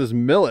give them this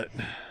millet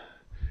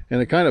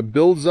and it kind of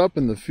builds up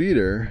in the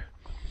feeder.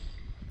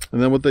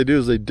 And then what they do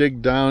is they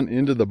dig down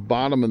into the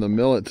bottom of the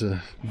millet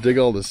to dig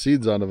all the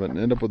seeds out of it and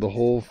end up with a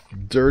whole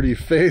dirty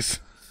face.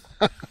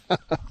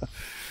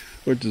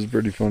 Which is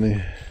pretty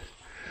funny.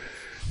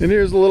 And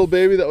here's a little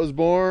baby that was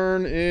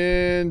born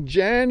in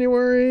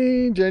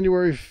January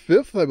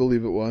 5th, I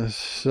believe it was.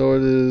 So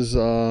it is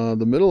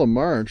the middle of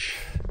March.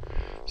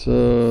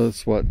 So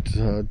it's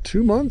what,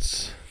 2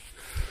 months?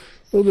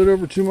 A little bit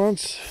over 2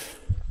 months.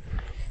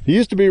 He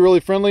used to be really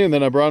friendly, and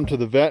then I brought him to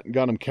the vet and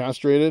got him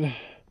castrated.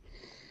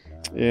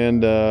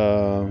 And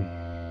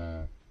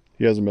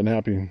he hasn't been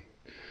happy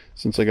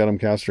since I got him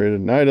castrated.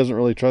 Now he doesn't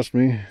really trust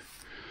me.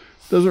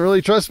 He's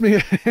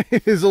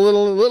a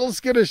little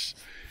skittish.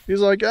 He's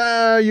like,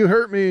 you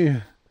hurt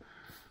me.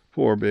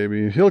 Poor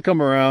baby. He'll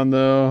come around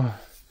though.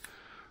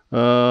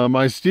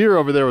 My steer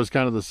over there was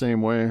kind of the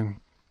same way.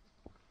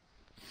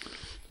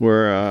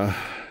 Where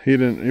he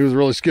was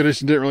really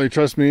skittish and didn't really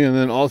trust me, and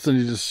then all of a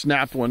sudden he just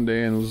snapped one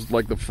day and was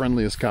like the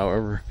friendliest cow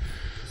ever.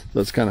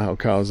 That's kind of how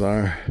cows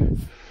are.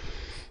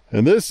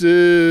 And this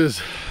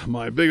is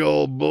my big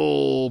old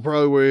bull,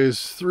 probably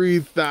weighs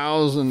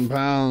 3,000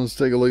 pounds.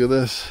 Take a look at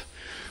this.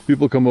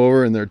 People come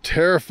over and they're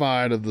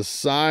terrified of the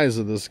size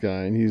of this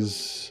guy, and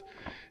he's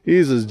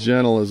as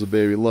gentle as a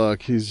baby.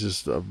 Look, he's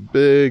just a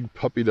big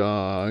puppy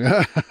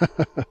dog.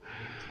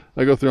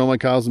 I go through all my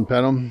cows and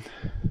pet them.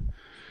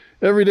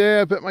 Every day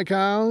I pet my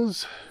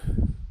cows.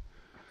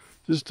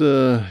 Just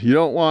you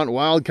don't want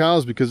wild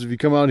cows, because if you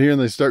come out here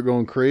and they start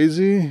going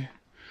crazy,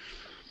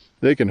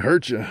 they can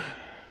hurt you.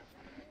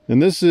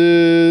 And this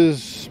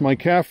is my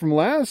calf from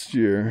last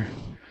year,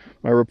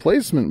 my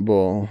replacement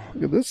bull.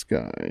 Look at this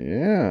guy.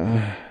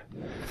 Yeah.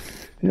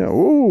 Yeah.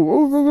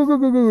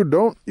 Whoa,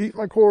 don't eat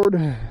my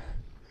cord.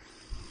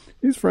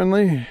 He's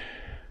friendly.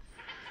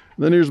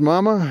 Then here's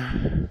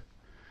Mama.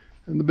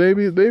 And the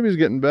baby's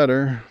getting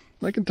better.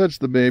 I can touch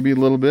the baby a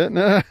little bit.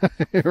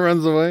 He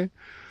runs away.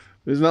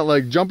 He's not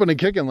like jumping and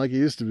kicking like he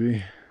used to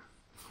be.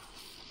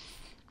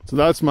 So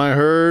that's my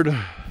herd.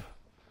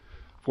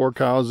 4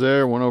 cows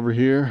there, 1 over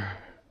here.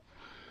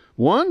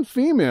 1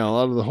 female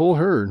out of the whole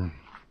herd,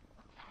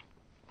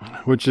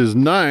 which is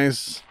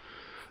nice.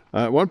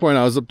 At one point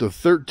I was up to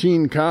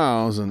 13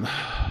 cows, and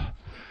I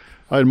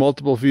had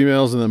multiple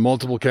females and then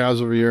multiple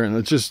calves over here, and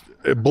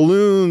it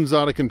balloons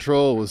out of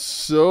control with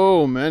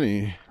so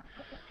many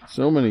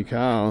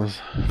cows.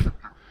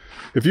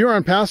 If you were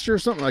on pasture or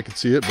something, I could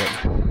see it,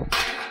 but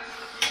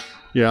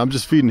yeah, I'm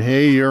just feeding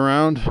hay year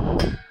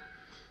round,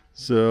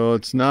 so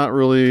it's not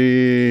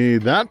really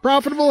that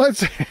profitable, I'd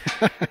say.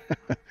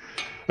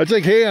 I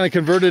take hay and I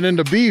convert it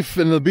into beef,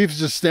 and the beef's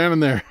just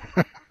standing there.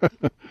 I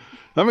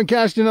haven't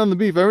cashed in on the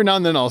beef. Every now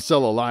and then I'll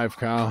sell a live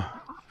cow.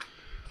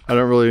 I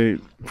don't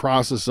really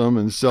process them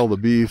and sell the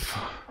beef.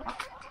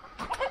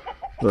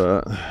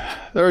 But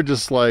they're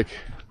just like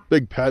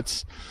big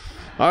pets.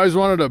 I always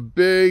wanted a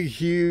big,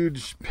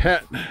 huge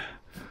pet,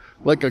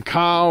 like a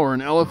cow or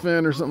an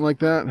elephant or something like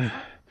that.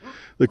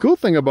 The cool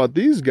thing about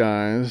these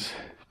guys,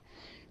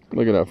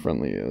 look at how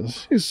friendly he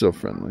is. He's so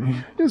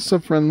friendly. He's so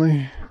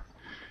friendly.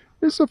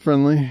 You're so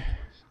friendly.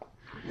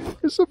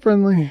 You're so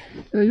friendly.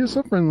 Yeah, you're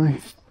so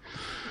friendly.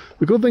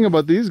 The cool thing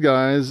about these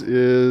guys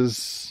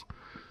is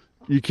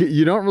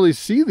you don't really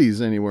see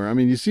these anywhere. I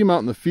mean, you see them out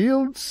in the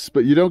fields,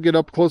 but you don't get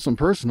up close and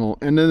personal.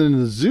 And then in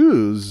the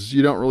zoos,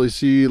 you don't really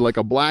see like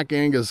a black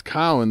Angus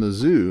cow in the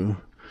zoo.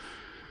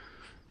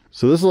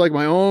 So this is like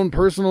my own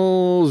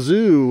personal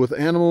zoo with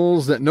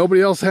animals that nobody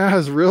else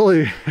has,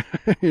 really.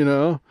 You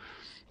know?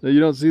 You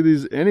don't see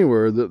these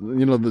anywhere.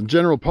 The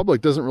general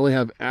public doesn't really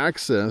have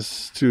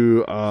access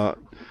to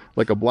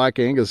like a black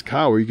Angus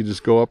cow where you can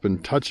just go up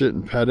and touch it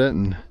and pet it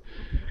and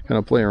kind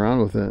of play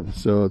around with it.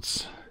 So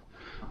it's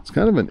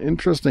kind of an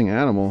interesting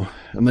animal,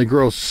 and they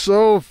grow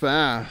so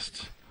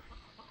fast.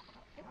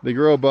 They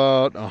grow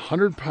about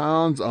 100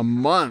 pounds a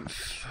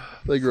month.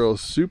 They grow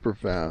super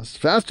fast,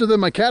 faster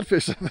than my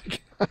catfish, I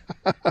think.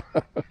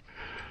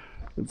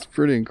 It's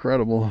pretty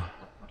incredible.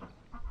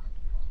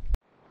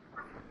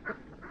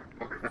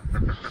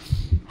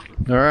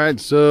 All right,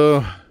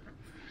 so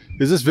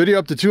is this video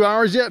up to 2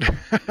 hours yet?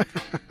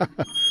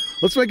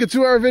 Let's make a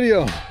 2-hour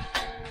video.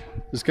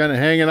 Just kind of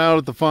hanging out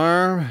at the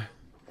farm,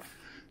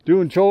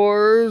 doing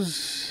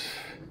chores.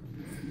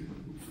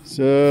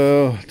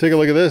 So take a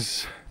look at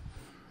this.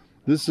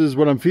 This is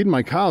what I'm feeding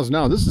my cows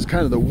now. This is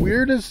kind of the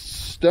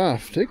weirdest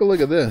stuff. Take a look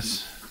at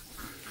this.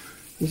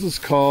 This is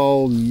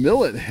called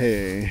millet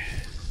hay.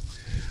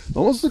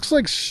 Almost looks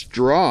like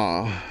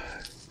straw.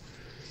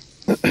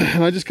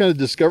 And I just kind of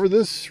discovered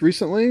this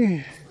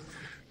recently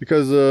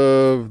because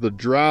of the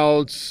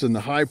droughts and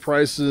the high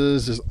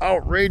prices, just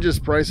outrageous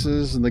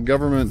prices, and the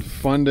government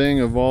funding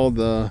of all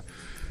the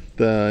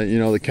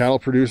cattle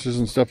producers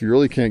and stuff. You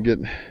really can't get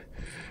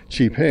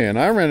cheap hay. And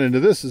I ran into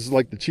this. This is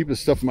like the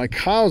cheapest stuff. My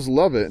cows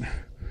love it.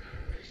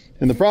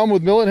 And the problem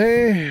with millet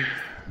hay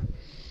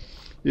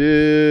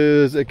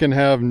is it can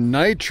have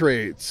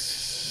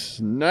nitrates.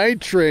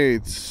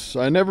 Nitrates.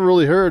 I never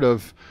really heard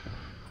of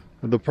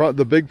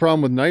the big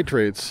problem with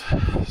nitrates.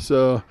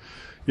 So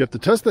you have to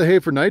test the hay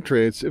for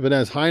nitrates. If it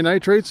has high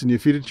nitrates and you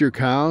feed it to your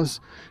cows,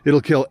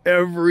 it'll kill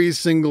every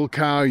single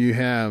cow you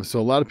have. So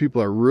a lot of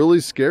people are really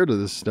scared of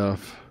this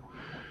stuff,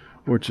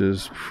 which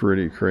is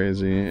pretty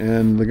crazy.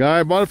 And the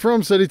guy I bought it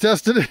from said he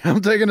tested it.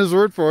 I'm taking his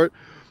word for it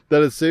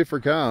that it's safe for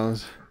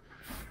cows.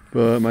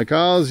 But my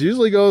cows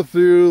usually go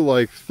through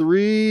like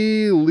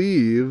 3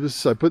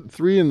 leaves. I put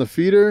 3 in the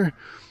feeder,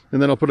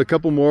 and then I'll put a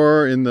couple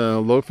more in the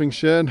loafing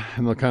shed,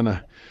 and they'll kind of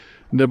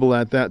nibble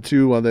at that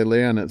too while they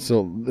lay on it.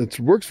 So it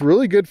works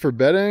really good for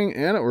bedding,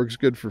 and it works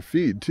good for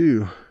feed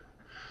too.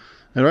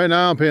 And right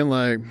now I'm paying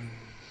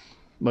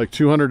like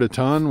 200 a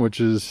ton,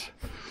 which is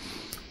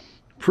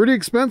pretty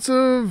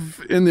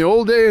expensive in the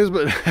old days,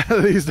 but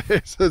these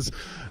days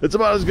it's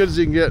about as good as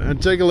you can get. And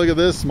take a look at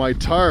this. My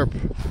tarp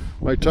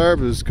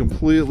is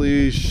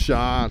completely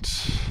shot.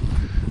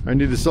 I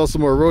need to sell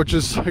some more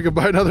roaches so I can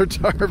buy another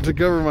tarp to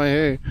cover my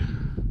hay,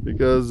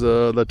 because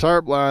the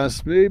tarp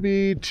lasts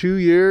maybe 2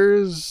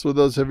 years with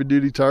those heavy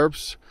duty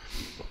tarps,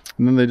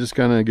 and then they just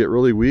kind of get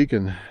really weak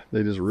and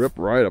they just rip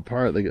right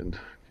apart. They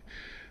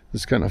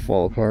just kind of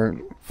fall apart.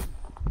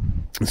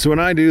 So what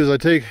I do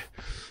is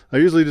I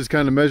usually just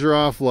kind of measure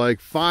off like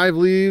 5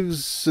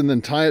 leaves and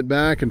then tie it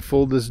back and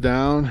fold this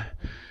down,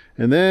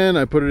 and then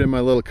I put it in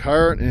my little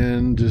cart,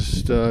 and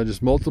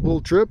just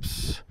multiple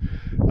trips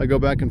I go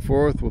back and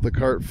forth with a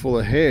cart full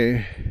of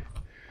hay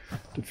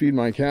to feed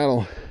my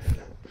cattle.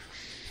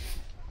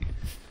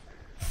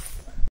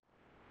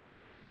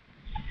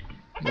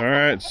 All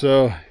right,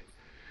 so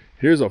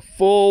here's a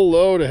full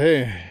load of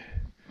hay.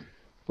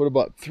 Put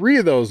about 3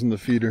 of those in the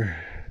feeder.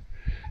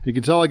 You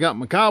can tell I got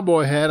my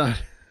cowboy hat on.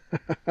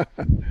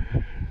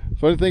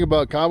 Funny thing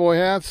about cowboy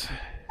hats,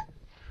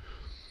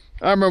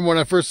 I remember when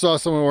I first saw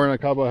someone wearing a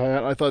cowboy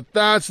hat, I thought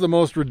that's the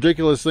most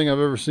ridiculous thing I've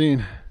ever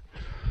seen.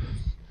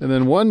 And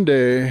then one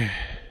day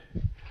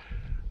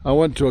I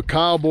went to a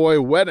cowboy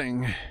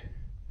wedding.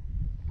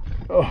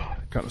 Oh,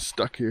 kind of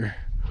stuck here.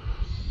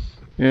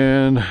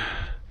 And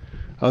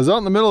I was out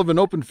in the middle of an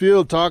open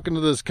field talking to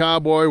this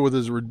cowboy with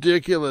his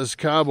ridiculous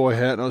cowboy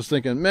hat, and I was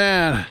thinking,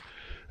 man,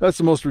 that's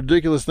the most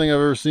ridiculous thing I've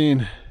ever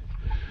seen.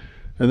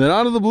 And then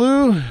out of the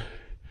blue,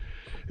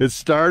 it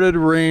started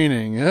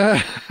raining.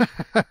 And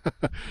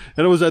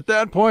it was at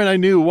that point I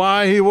knew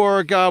why he wore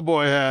a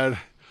cowboy hat,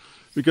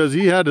 because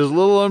he had his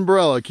little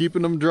umbrella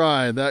keeping him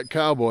dry, that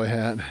cowboy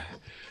hat.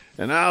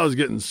 And I was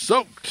getting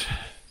soaked.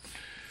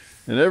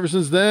 And ever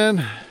since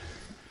then,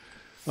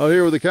 out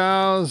here with the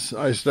cows,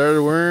 I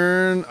started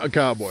wearing a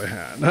cowboy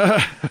hat.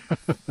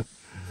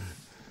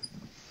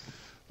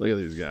 Look at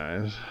these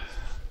guys.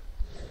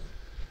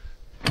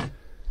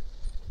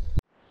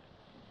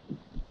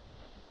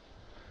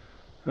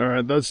 All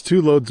right, that's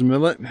 2 loads of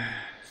millet.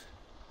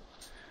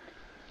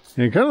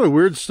 And kind of the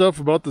weird stuff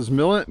about this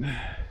millet,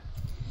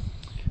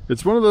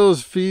 it's one of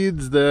those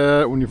feeds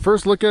that when you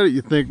first look at it,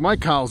 you think, my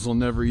cows will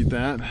never eat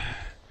that.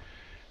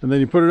 And then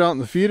you put it out in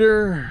the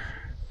feeder,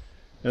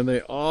 and they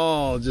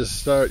all just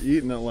start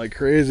eating it like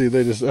crazy.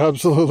 They just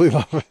absolutely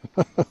love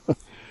it.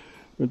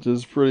 Which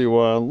is pretty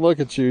wild. Look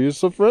at you, you're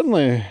so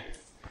friendly.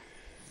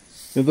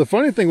 And the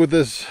funny thing with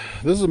this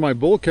is my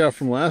bull calf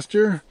from last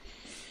year.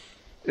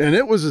 And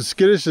it was as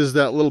skittish as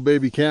that little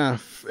baby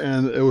calf.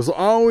 And it was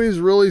always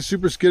really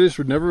super skittish,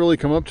 would never really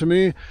come up to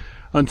me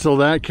until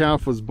that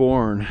calf was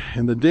born.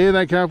 And the day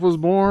that calf was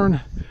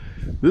born,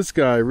 this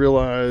guy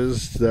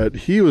realized that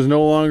he was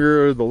no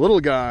longer the little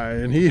guy,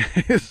 and he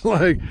is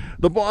like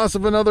the boss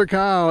of another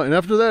cow. And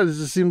after that, it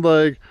just seemed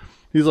like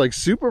he's like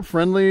super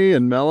friendly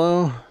and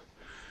mellow.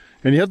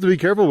 And you have to be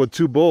careful with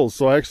 2 bulls.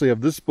 So I actually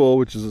have this bull,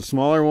 which is a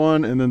smaller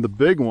one, and then the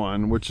big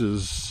one, which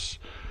is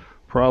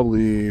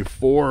probably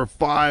 4 or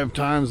 5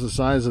 times the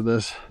size of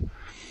this.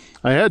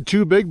 I had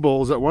 2 big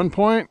bulls at one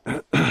point,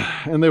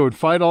 and they would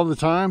fight all the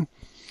time.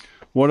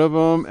 One of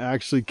them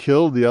actually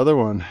killed the other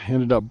one. He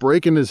ended up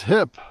breaking his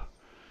hip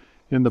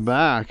in the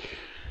back,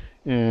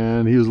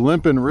 and he was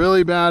limping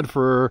really bad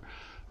for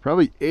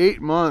probably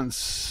 8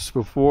 months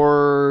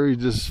before he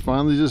just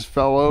finally just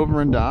fell over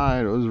and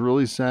died. It was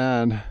really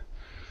sad.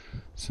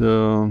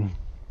 So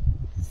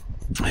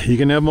you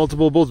can have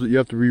multiple bulls, but you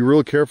have to be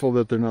real careful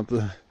that they're not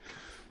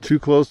too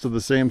close to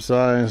the same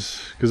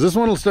size, because this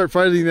one will start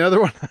fighting the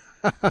other one.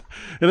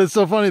 And it's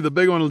so funny, the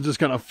big one will just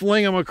kind of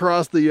fling them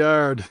across the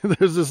yard.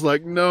 There's just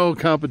like no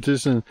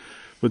competition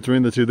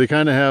between the two. They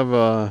kind of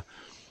have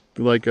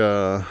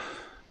the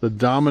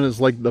dominance,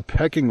 like the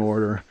pecking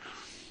order.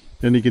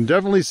 And you can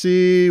definitely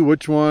see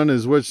which one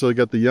is which. So they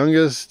got the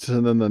youngest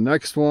and then the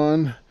next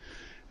one.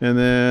 And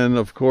then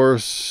of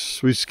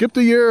course we skipped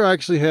a year. I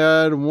actually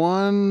had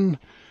one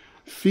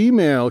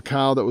female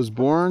cow that was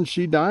born.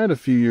 She died a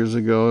few years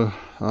ago.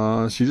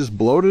 She just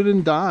bloated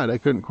and died. I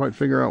couldn't quite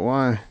figure out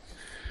why,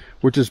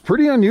 which is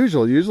pretty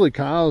unusual. Usually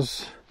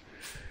cows,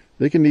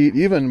 they can eat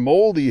even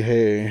moldy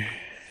hay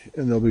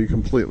and they'll be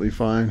completely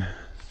fine.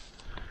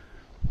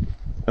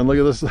 And look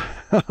at this.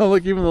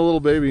 Look, even the little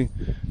baby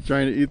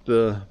trying to eat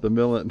the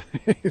millet.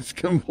 It's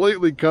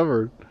completely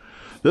covered.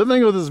 The other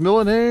thing with this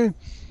millet hay,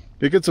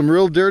 it gets them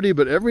real dirty,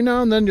 but every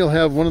now and then you'll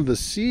have one of the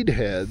seed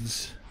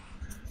heads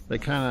that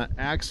kind of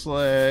acts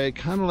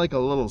like a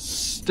little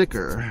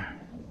sticker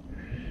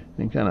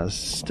and kind of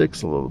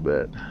sticks a little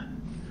bit.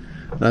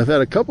 And I've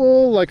had a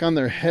couple like on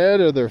their head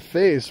or their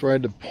face where I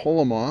had to pull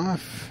them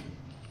off.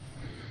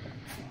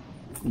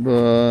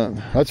 But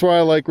that's why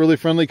I like really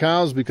friendly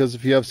cows, because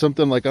if you have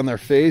something like on their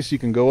face, you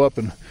can go up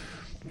and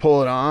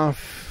pull it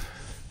off.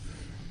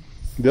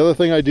 The other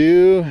thing I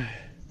do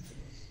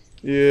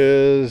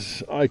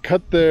is I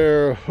cut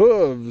their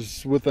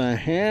hooves with a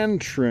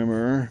hand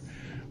trimmer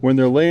when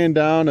they're laying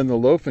down in the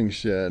loafing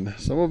shed.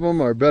 Some of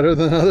them are better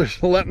than others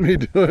to let me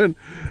do it.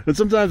 And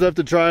sometimes I have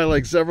to try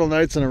like several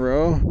nights in a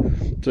row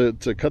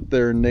to cut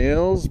their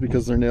nails,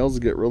 because their nails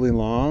get really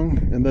long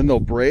and then they'll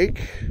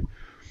break.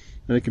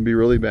 And it can be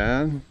really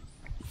bad.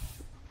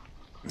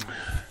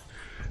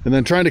 And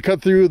then trying to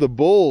cut through the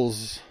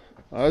bulls,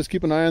 I always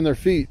keep an eye on their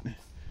feet.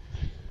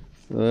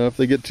 If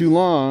they get too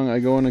long, I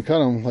go in and cut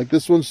them. Like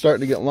this one's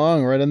starting to get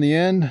long right on the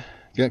end.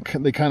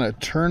 They kind of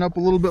turn up a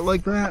little bit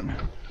like that.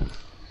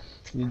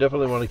 You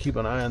definitely want to keep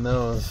an eye on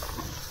those.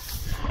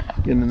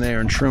 Get in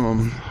there and trim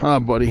them. Ah,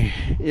 buddy.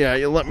 Yeah,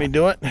 you let me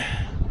do it.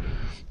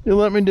 You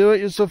let me do it.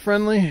 You're so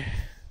friendly.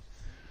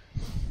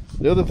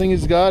 The other thing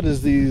he's got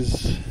is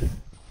these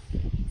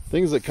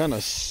things that kind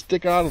of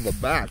stick out of the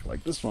back,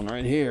 like this one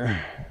right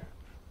here,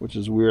 which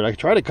is weird. I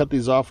try to cut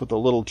these off with a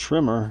little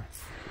trimmer,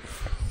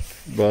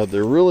 but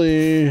they're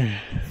really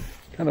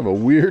kind of a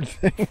weird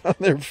thing on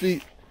their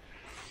feet.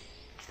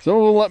 Some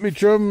will let me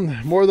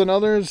trim more than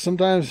others.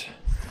 Sometimes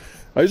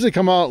I usually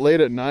come out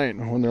late at night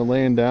when they're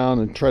laying down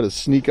and try to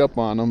sneak up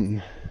on them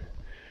and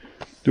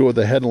do it with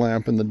a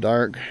headlamp in the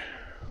dark.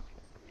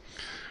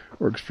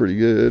 Works pretty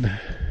good.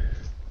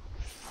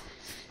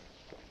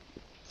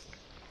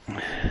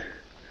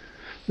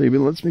 Maybe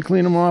lets me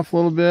clean them off a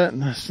little bit.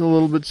 Still a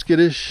little bit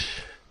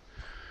skittish,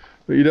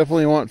 but you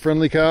definitely want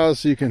friendly cows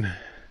so you can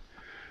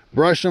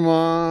brush them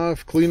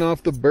off, clean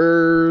off the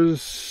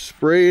burrs,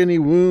 spray any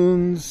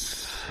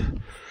wounds,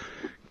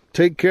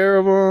 take care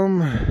of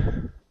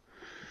them.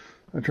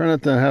 I try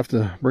not to have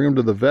to bring them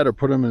to the vet or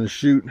put them in a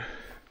chute.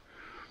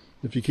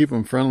 If you keep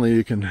them friendly,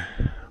 you can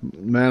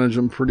manage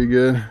them pretty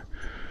good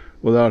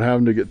without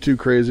having to get too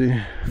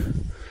crazy.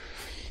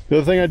 The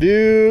other thing I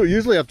do,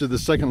 usually after the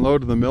second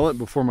load of the millet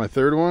before my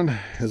third one,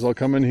 is I'll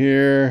come in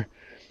here,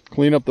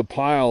 clean up the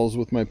piles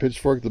with my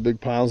pitchfork, the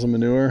big piles of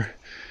manure,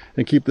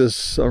 and keep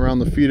this around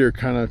the feeder,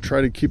 kind of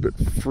try to keep it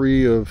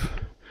free of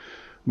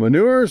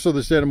manure so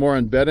they're standing more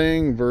on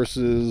bedding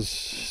versus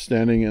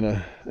standing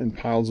in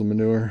piles of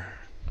manure.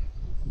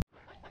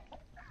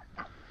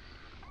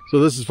 So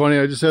this is funny,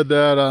 I just had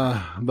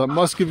that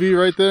muscovy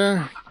right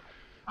there.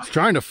 It's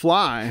trying to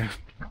fly.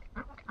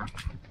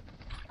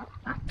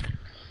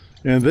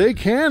 And they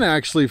can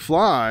actually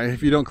fly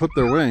if you don't clip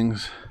their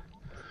wings.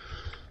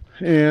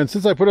 And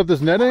since I put up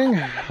this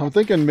netting, I'm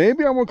thinking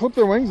maybe I won't clip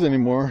their wings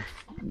anymore.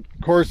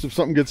 Of course, if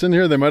something gets in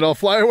here, they might all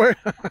fly away.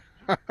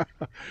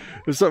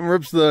 If something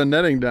rips the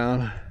netting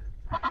down.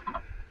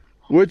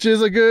 Which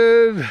is a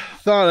good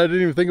thought. I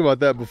didn't even think about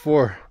that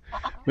before.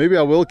 Maybe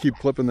I will keep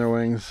clipping their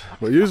wings.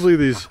 But usually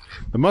the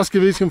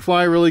muscovies can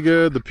fly really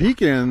good. The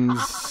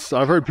pecans,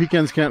 I've heard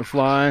pecans can't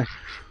fly.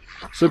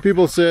 Some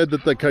people said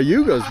that the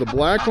cayugas, the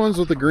black ones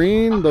with the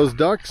green, those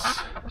ducks,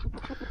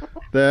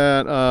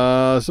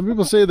 that some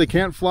people say they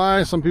can't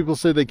fly, some people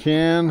say they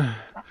can.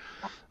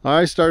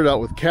 I started out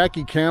with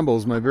khaki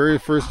Campbells my very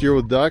first year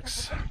with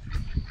ducks,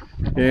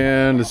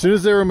 and as soon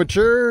as they were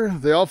mature,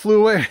 they all flew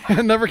away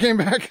and never came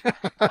back.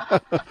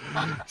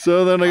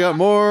 So then I got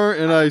more,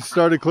 and I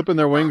started clipping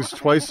their wings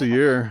twice a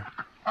year.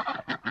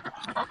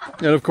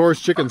 And of course,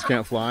 chickens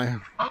can't fly.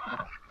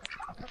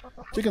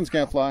 Chickens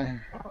can't fly.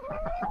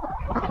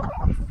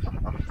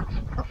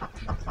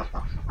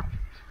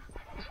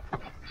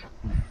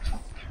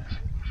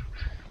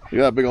 Look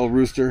at that big old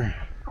rooster.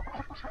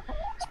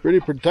 He's pretty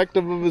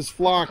protective of his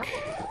flock.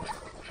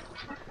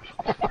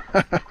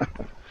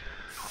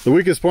 The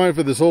weakest point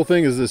for this whole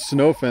thing is this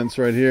snow fence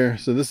right here.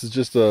 So this is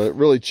just a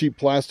really cheap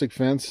plastic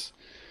fence.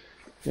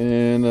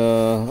 And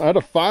I had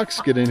a fox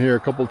get in here a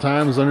couple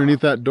times underneath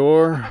that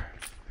door.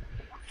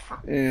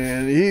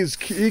 And he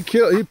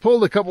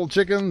pulled a couple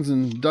chickens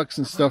and ducks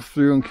and stuff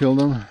through and killed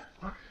them.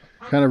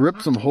 Kind of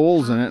ripped some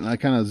holes in it, and I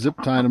kind of zip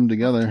tied them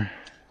together.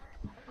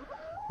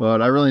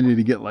 But I really need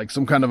to get like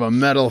some kind of a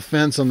metal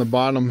fence on the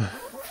bottom.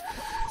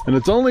 And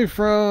it's only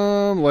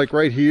from like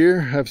right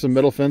here. I have some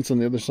metal fence on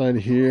the other side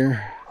of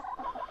here,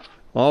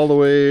 all the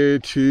way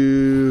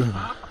to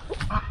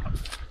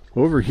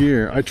over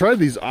here. I tried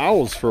these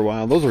owls for a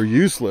while. Those are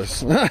useless.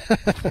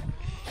 The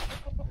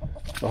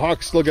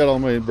hawks still got all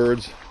my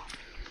birds.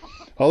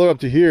 All the way up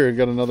to here, I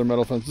got another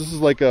metal fence. This is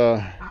like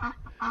a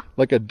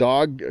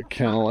dog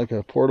kennel, like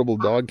a portable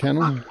dog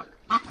kennel.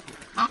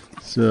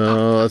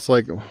 So that's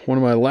like one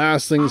of my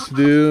last things to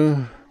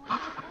do.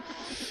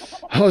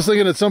 I was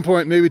thinking at some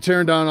point maybe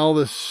tearing down all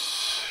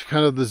this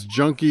kind of this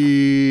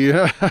junky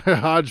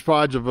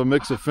hodgepodge of a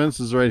mix of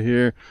fences right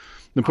here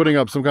and putting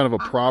up some kind of a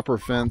proper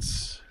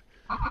fence.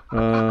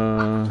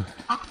 I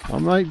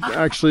might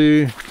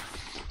actually,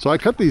 so I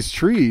cut these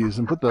trees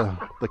and put the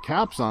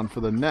caps on for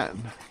the net,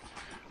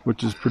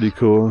 which is pretty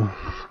cool.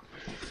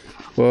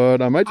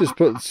 But I might just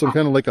put some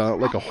kind of like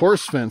a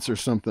horse fence or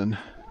something,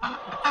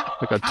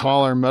 like a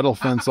taller metal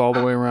fence all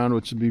the way around,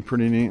 which would be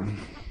pretty neat.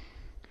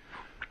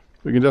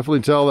 We can definitely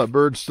tell that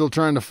bird's still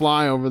trying to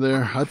fly over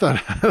there. I thought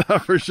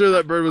for sure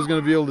that bird was going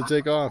to be able to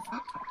take off.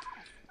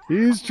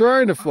 He's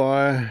trying to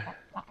fly.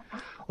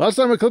 Last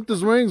time I clipped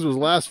his wings was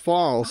last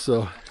fall,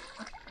 so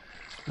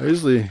I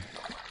usually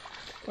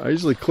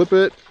clip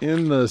it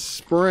in the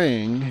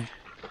spring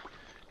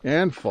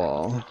and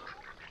fall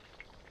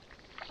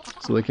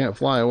so they can't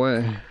fly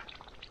away.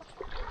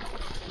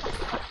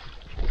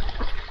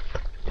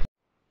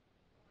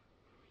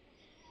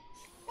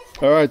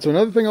 All right, so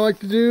another thing I like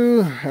to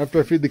do after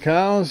I feed the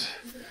cows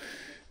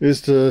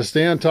is to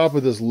stay on top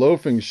of this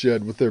loafing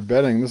shed with their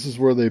bedding. This is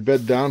where they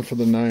bed down for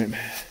the night.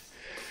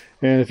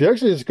 And if you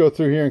actually just go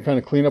through here and kind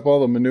of clean up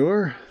all the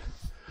manure,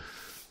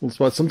 little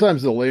spots,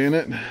 sometimes they'll lay in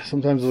it,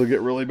 sometimes it'll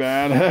get really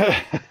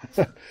bad.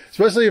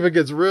 Especially if it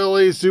gets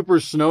really super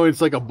snowy,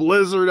 it's like a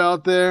blizzard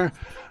out there.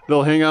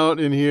 They'll hang out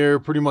in here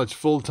pretty much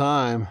full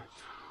time.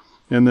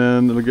 And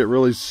then it'll get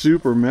really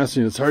super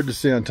messy and it's hard to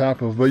stay on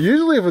top of. But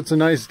usually if it's a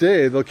nice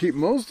day, they'll keep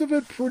most of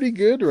it pretty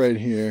good right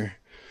here.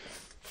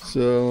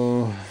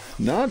 So,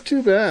 not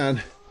too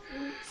bad.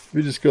 If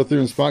you just go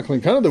through and spot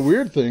clean. Kind of the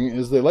weird thing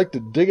is they like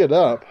to dig it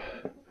up.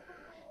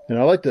 And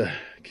I like to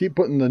keep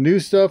putting the new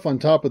stuff on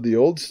top of the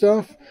old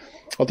stuff.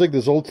 I'll take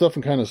this old stuff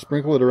and kind of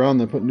sprinkle it around,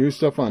 then put new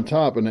stuff on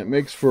top. And it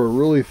makes for a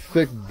really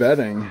thick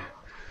bedding.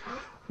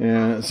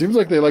 And it seems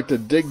like they like to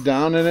dig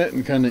down in it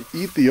and kind of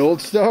eat the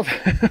old stuff,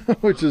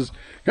 which is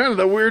kind of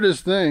the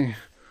weirdest thing.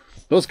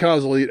 Those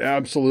cows will eat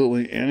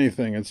absolutely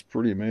anything. It's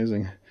pretty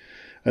amazing.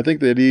 I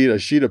think they'd eat a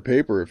sheet of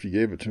paper if you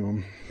gave it to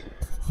them.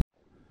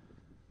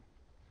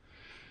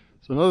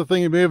 So another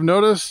thing you may have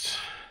noticed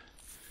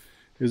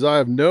is I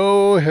have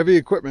no heavy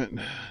equipment.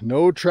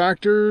 No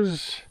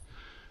tractors,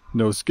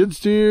 no skid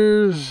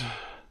steers.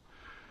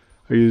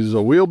 I use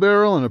a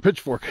wheelbarrow and a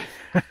pitchfork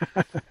and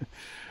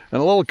a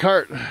little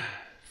cart.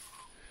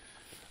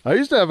 I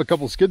used to have a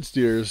couple skid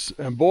steers,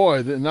 and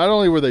boy, not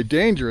only were they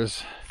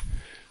dangerous,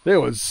 they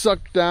would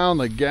suck down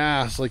the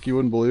gas like you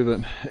wouldn't believe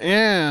it.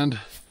 And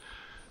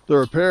the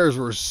repairs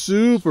were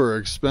super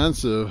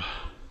expensive.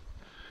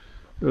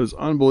 It was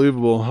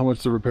unbelievable how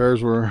much the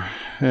repairs were.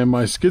 And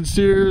my skid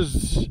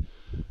steers,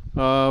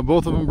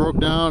 both of them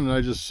broke down, and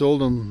I just sold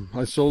them.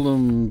 I sold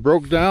them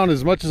broke down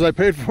as much as I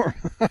paid for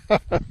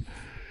them.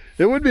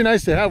 It would be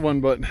nice to have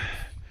one, but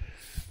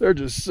they're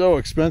just so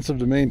expensive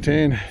to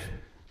maintain.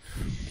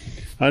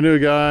 I knew a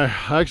guy,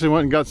 I actually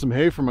went and got some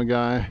hay from a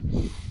guy.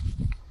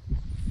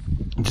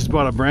 Just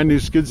bought a brand new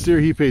skid steer.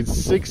 He paid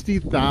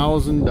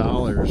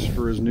 $60,000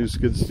 for his new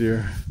skid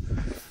steer.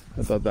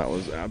 I thought that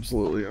was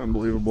absolutely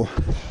unbelievable.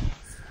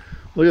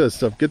 Look at that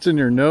stuff. Gets in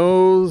your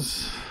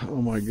nose.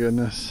 Oh my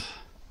goodness.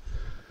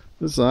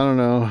 This, I don't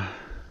know.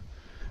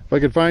 If I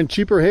could find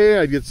cheaper hay,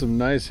 I'd get some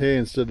nice hay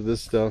instead of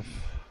this stuff.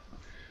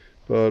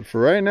 But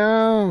for right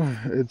now,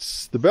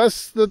 it's the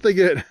best that they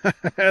get.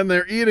 And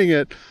they're eating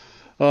it.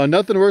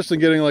 Nothing worse than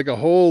getting like a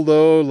whole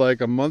load,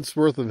 like a month's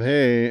worth of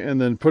hay, and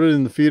then put it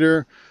in the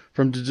feeder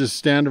for them to just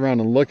stand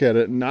around and look at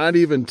it and not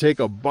even take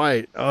a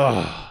bite.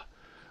 Ugh.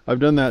 I've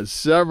done that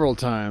several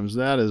times.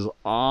 That is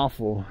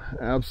awful.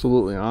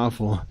 Absolutely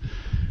awful.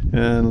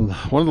 And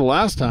one of the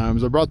last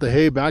times I brought the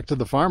hay back to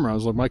the farmer, I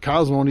was like, my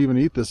cows won't even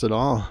eat this at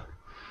all.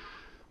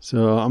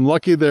 So I'm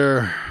lucky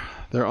they're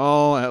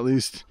all at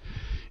least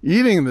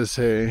eating this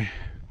hay,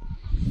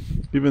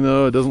 even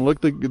though it doesn't look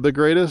the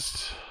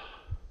greatest.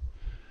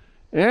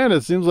 And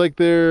it seems like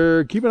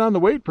they're keeping on the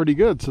weight pretty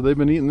good. So they've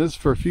been eating this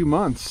for a few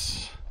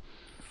months.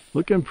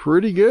 Looking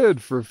pretty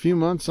good for a few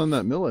months on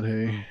that millet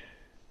hay.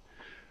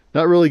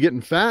 Not really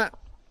getting fat,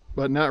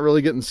 but not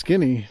really getting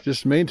skinny.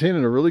 Just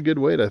maintaining a really good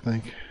weight, I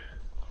think.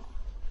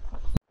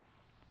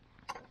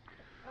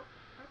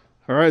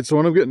 All right, so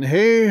when I'm getting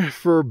hay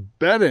for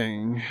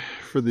bedding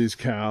for these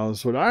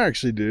cows, what I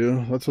actually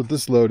do, that's what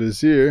this load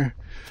is here.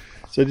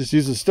 So I just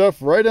use the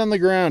stuff right on the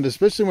ground,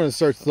 especially when it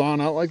starts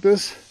thawing out like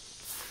this.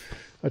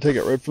 I take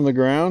it right from the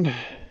ground,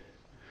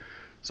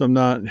 so I'm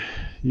not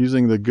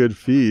using the good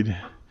feed.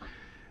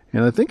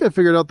 And I think I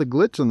figured out the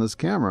glitch on this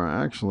camera,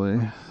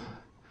 actually.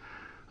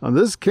 On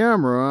this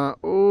camera,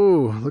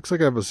 oh, looks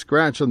like I have a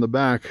scratch on the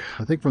back.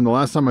 I think from the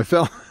last time I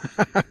fell.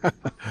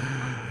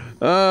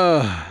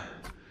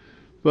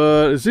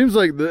 But it seems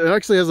like it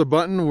actually has a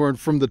button where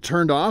from the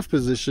turned off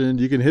position,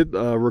 you can hit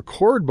a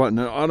record button.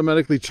 It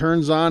automatically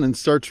turns on and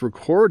starts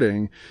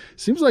recording.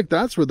 Seems like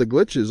that's where the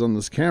glitch is on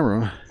this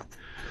camera.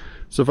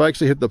 So if I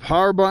actually hit the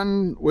power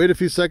button, wait a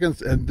few seconds,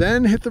 and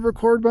then hit the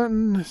record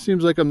button,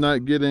 seems like I'm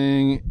not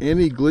getting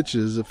any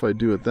glitches if I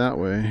do it that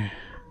way.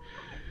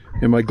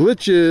 And my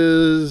glitch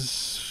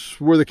is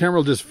where the camera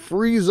will just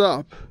freeze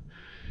up.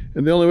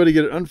 And the only way to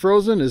get it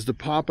unfrozen is to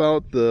pop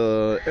out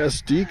the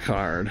SD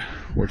card,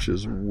 which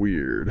is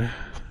weird.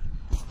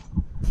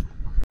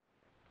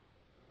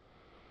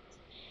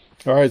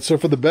 All right, so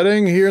for the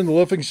bedding here in the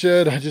loafing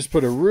shed, I just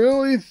put a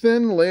really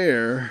thin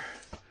layer.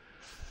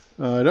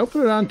 I don't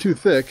put it on too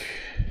thick.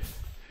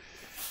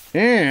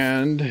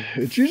 And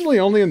it's usually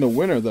only in the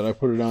winter that I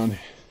put it on.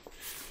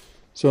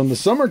 So in the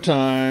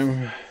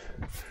summertime,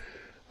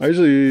 I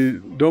usually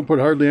don't put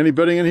hardly any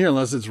bedding in here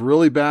unless it's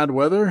really bad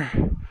weather.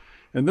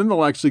 And then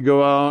they'll actually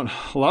go out.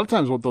 A lot of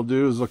times what they'll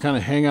do is they'll kind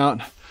of hang out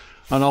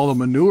on all the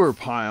manure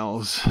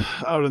piles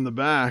out in the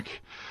back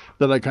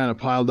that I kind of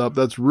piled up.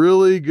 That's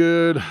really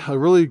good, a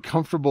really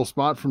comfortable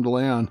spot for them to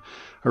lay on,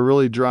 a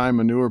really dry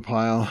manure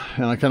pile.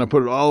 And I kind of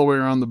put it all the way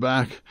around the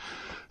back.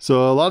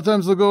 So a lot of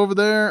times they'll go over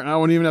there and I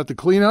won't even have to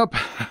clean up.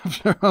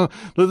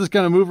 They'll just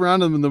kind of move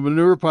around and the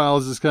manure pile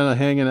is just kind of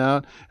hanging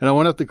out. And I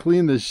won't have to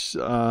clean this,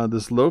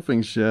 this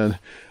loafing shed.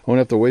 I won't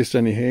have to waste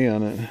any hay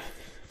on it.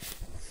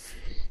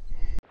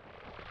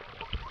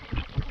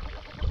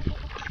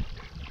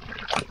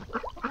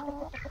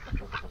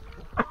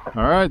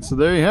 All right, so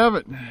there you have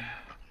it.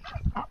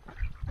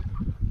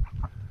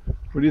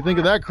 What do you think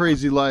of that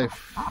crazy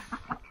life?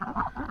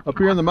 Up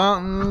here in the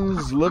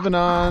mountains, living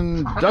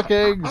on duck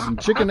eggs and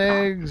chicken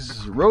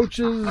eggs,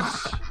 roaches,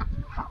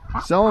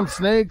 selling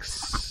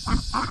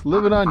snakes,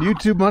 living on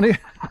YouTube money.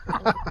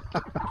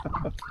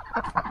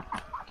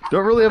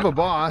 Don't really have a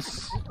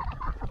boss.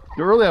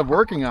 Don't really have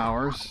working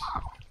hours.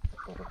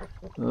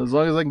 As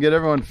long as I can get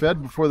everyone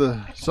fed before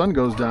the sun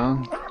goes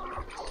down.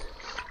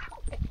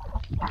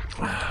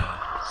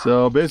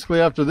 So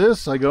basically after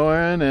this, I go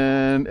in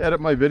and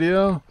edit my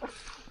video.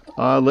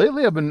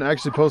 Lately I've been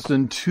actually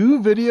posting 2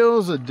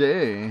 videos a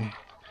day.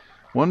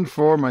 One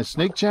for my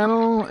snake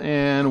channel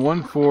and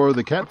one for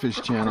the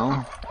catfish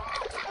channel.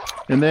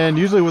 And then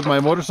usually with my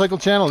motorcycle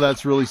channel,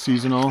 that's really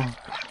seasonal.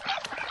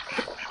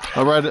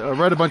 I'll ride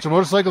a bunch of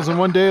motorcycles in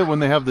one day when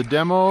they have the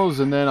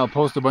demos, and then I'll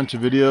post a bunch of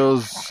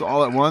videos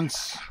all at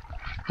once.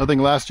 I think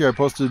last year I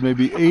posted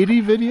maybe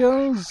 80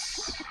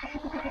 videos.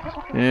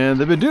 And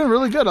they've been doing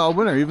really good all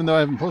winter, even though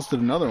I haven't posted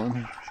another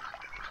one.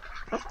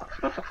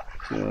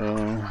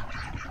 So,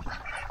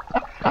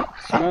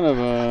 it's kind of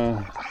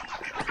a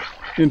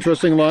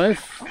interesting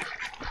life.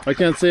 I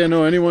can't say I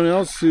know anyone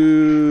else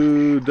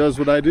who does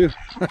what I do.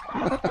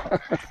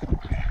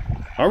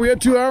 Are we at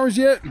 2 hours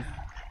yet?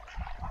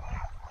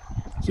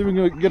 See if we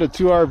can get a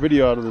 2-hour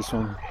video out of this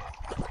one.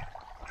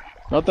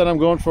 Not that I'm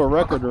going for a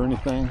record or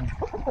anything.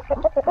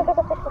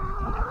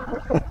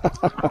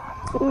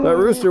 That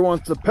rooster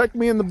wants to peck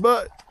me in the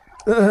butt.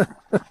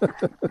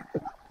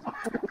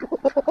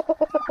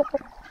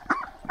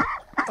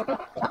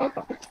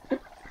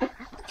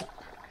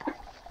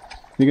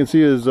 You can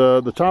see is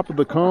the top of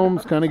the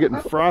comb's kind of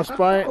getting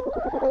frostbite.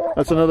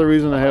 That's another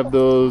reason I have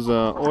those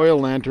oil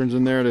lanterns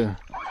in there to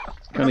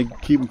kind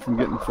of keep them from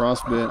getting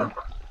frostbite.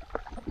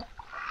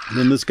 And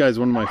then this guy's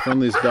one of my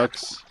friendliest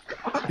ducks.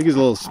 I think he's a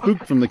little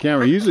spooked from the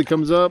camera. He usually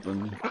comes up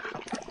and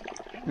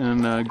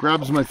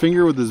grabs my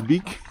finger with his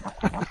beak.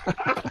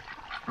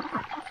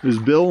 His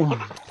bill.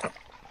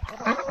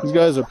 These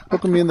guys are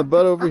poking me in the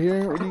butt over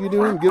here. What are you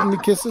doing? Giving me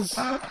kisses?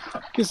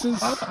 Kisses?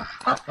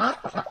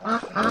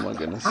 Oh my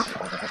goodness.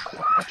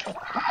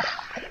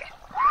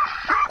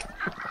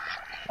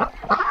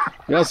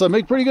 Yeah, so I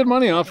make pretty good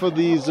money off of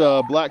these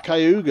black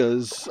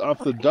cayugas off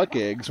the duck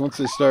eggs once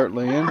they start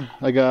laying.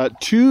 I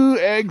got 2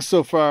 eggs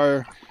so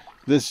far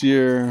this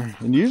year,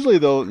 and usually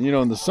they'll, you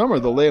know, in the summer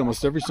they'll lay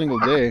almost every single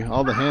day,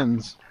 all the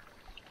hens.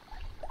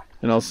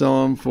 And I'll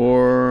sell them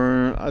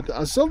for, I think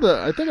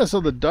I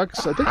sell the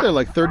ducks, I think they're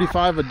like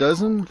 35 a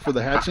dozen for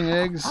the hatching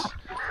eggs.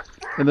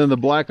 And then the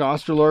black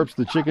Australorps,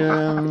 the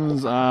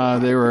chickens,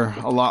 they were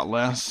a lot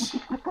less.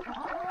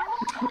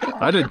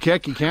 I did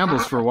Khaki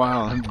Campbells for a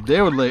while.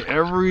 They would lay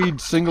every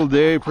single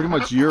day, pretty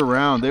much year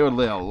round. They would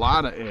lay a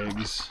lot of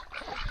eggs.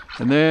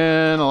 And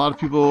then a lot of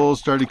people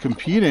started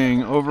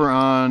competing over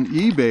on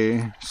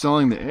eBay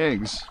selling the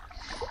eggs.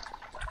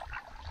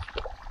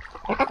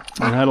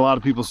 I had a lot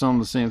of people selling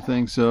the same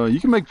thing, so you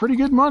can make pretty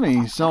good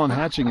money selling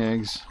hatching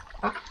eggs.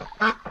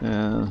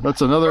 Yeah,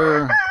 that's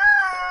another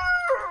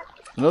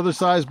another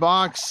size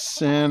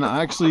box, and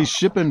I actually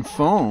ship in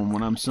foam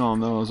when I'm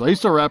selling those. I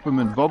used to wrap them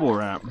in bubble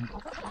wrap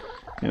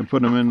and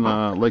put them in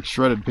like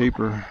shredded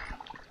paper.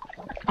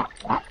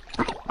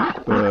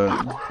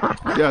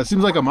 But yeah, it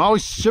seems like I'm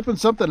always shipping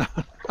something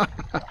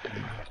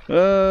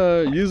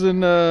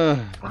using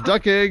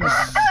duck eggs,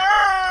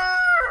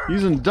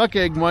 using duck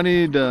egg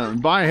money to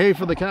buy hay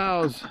for the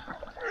cows,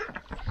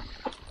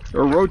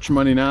 or roach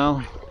money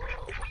now.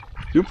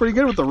 Doing pretty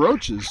good with the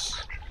roaches.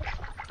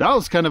 That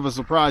was kind of a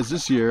surprise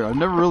this year. I've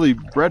never really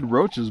bred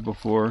roaches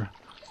before,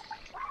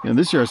 and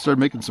this year I started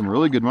making some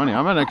really good money.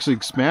 I might actually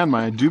expand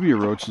my dubia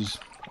roaches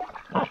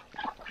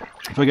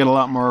if I get a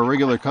lot more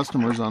regular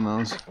customers on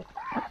those.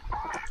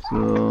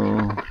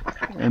 So,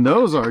 and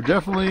those are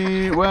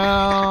definitely,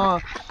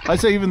 well, I'd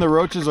say even the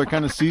roaches are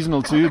kind of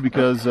seasonal too,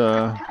 because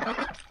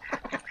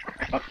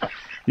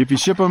if you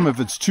ship them, if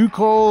it's too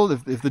cold,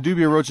 if the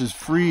dubia roaches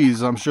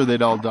freeze, I'm sure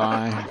they'd all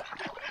die.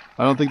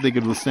 I don't think they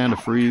could withstand a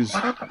freeze.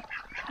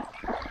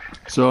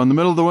 So in the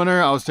middle of the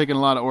winter, I was taking a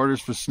lot of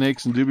orders for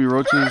snakes and dubia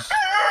roaches,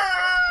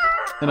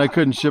 and I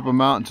couldn't ship them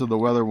out until the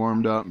weather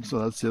warmed up. So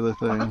that's the other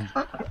thing.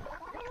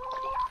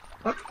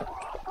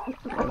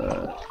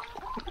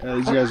 Yeah,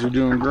 these guys are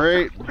doing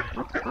great.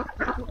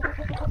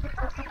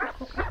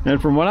 And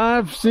from what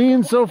I've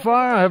seen so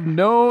far, I have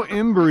no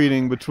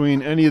inbreeding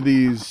between any of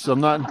these.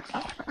 I've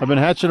been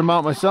hatching them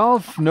out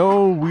myself.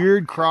 No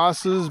weird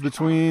crosses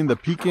between the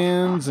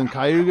pecans and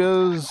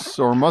cayugas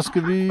or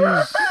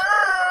muscovies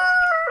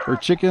or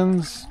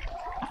chickens.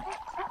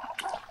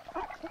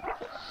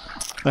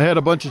 I had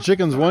a bunch of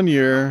chickens one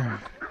year,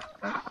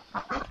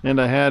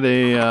 and I had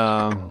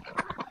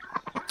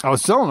I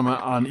was selling them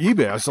on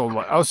eBay. I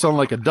was selling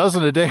like a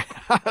dozen a day.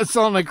 I was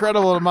selling an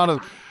incredible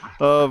amount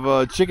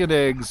of chicken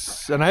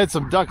eggs, and I had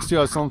some ducks too.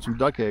 I was selling some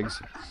duck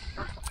eggs,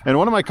 and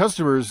one of my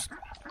customers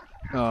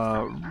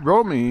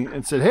wrote me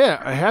and said, "Hey,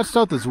 I hatched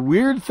out this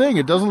weird thing.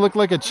 It doesn't look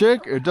like a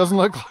chick. It doesn't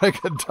look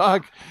like a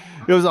duck.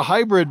 It was a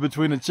hybrid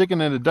between a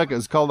chicken and a duck.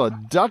 It's called a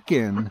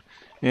duckin,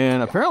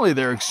 and apparently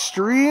they're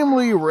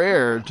extremely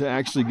rare to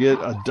actually get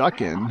a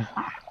duckin."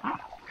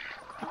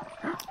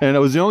 And it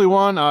was the only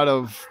one out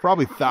of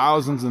probably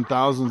thousands and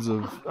thousands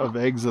of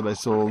eggs that I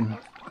sold.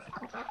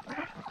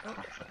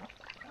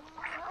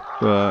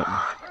 But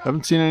I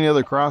haven't seen any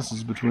other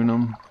crosses between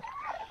them.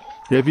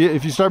 Yeah,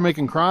 if you start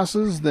making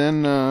crosses,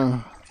 then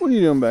what are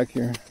you doing back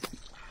here?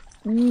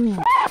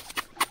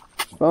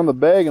 Found the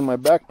bag in my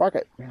back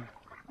pocket.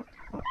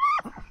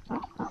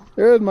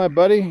 There's my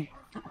buddy.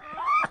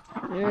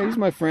 Yeah, he's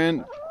my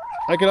friend.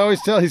 I can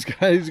always tell he's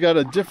got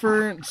a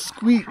different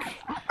squeak.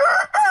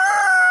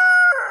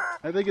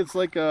 I think it's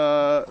like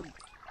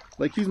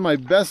he's my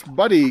best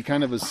buddy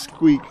kind of a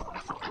squeak.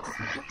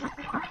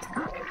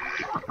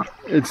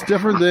 It's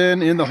different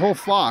than in the whole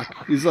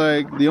flock. He's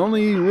like the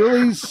only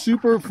really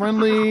super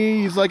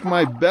friendly, he's like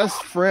my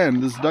best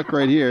friend, this duck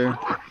right here.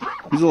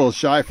 He's a little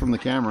shy from the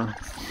camera.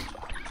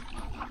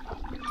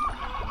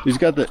 He's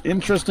got the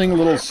interesting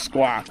little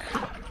squawk.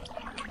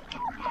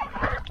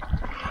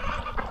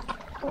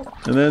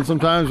 And then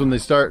sometimes when they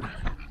start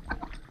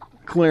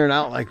clearing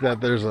out like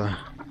that, there's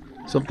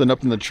something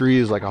up in the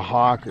trees like a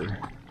hawk or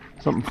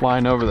something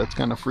flying over that's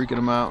kind of freaking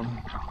them out.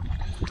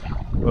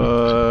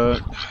 But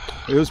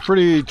it was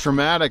pretty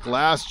traumatic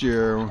last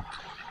year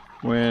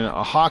when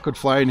a hawk would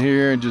fly in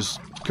here and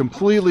just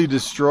completely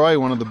destroy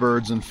one of the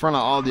birds in front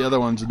of all the other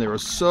ones, and they were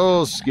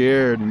so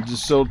scared and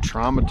just so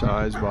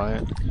traumatized by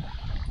it.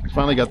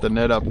 Finally got the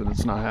net up and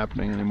it's not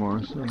happening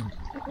anymore. So.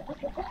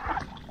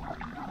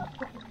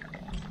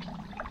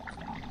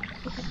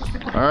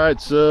 Alright,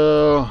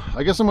 so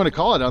I guess I'm going to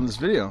call it on this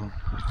video.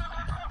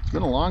 It's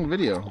been a long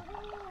video.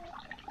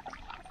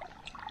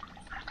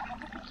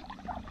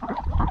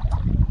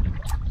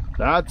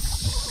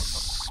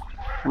 That's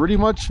pretty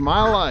much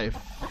my life.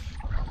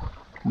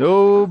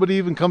 Nobody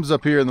even comes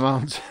up here in the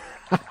mountains.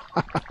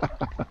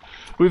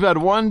 We've had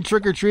one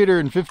trick-or-treater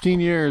in 15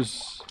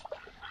 years,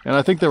 and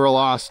I think they were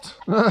lost.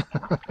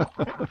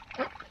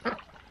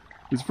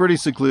 It's pretty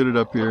secluded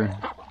up here.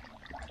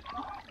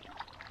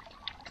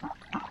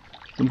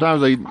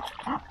 Sometimes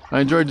I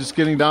enjoy just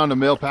getting down to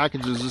mail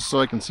packages just so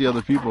I can see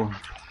other people.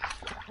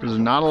 There's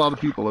not a lot of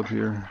people up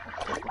here.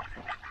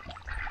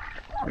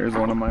 Here's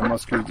one of my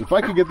muscovies. If I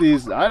could get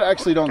these, I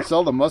actually don't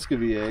sell the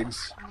muscovy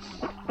eggs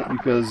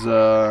because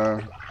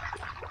I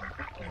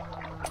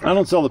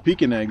don't sell the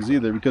pekin eggs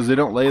either because they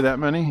don't lay that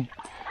many.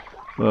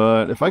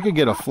 But if I could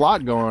get a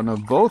flock going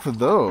of both of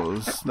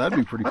those, that'd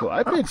be pretty cool.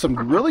 I paid some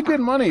really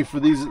good money for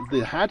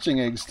the hatching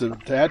eggs to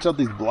hatch out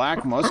these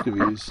black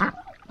muscovies.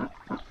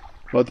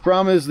 But the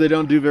problem is they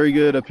don't do very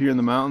good up here in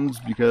the mountains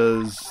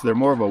because they're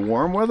more of a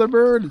warm weather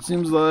bird. It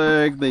seems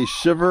like they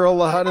shiver a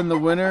lot in the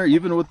winter,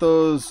 even with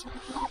those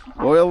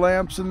oil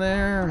lamps in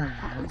there.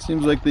 It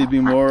seems like they'd be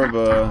more of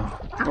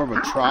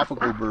a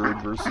tropical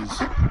bird versus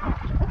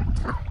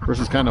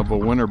kind of a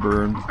winter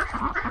bird.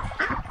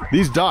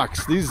 These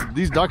ducks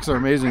are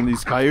amazing.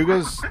 These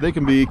cayugas, they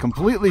can be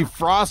completely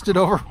frosted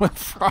over with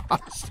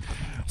frost.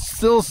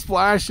 still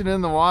splashing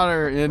in the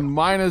water in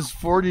minus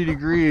 40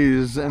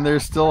 degrees, and they're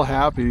still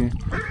happy.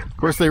 Of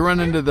course, they run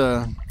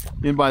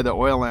in by the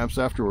oil lamps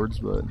afterwards,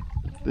 but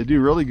they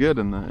do really good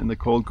in the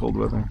cold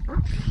weather.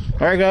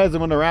 All right, guys, I'm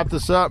going to wrap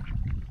this up.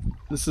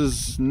 This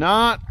is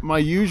not my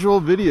usual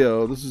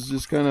video. This is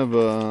just kind of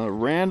a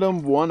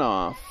random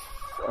one-off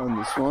on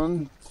this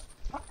one.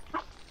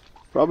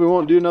 Probably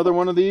won't do another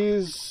one of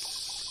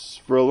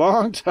these for a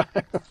long time.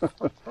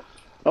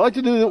 I like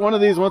to do one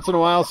of these once in a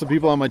while so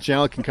people on my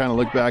channel can kind of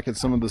look back at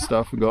some of the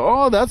stuff and go,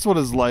 oh, that's what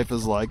his life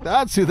is like.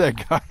 That's who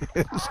that guy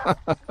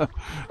is.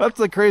 That's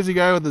the crazy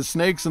guy with the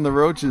snakes and the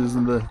roaches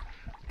and the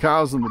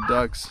cows and the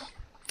ducks.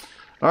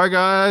 All right,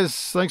 guys,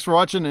 thanks for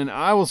watching, and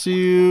I will see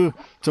you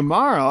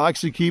tomorrow. I'll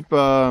actually keep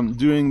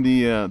doing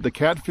the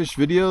catfish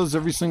videos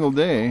every single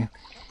day.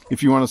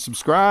 If you want to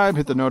subscribe,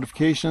 hit the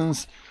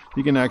notifications.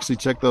 You can actually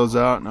check those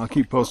out, and I'll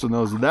keep posting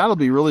those. And that'll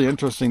be really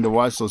interesting to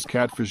watch those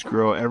catfish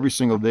grow every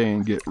single day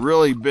and get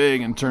really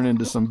big and turn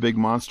into some big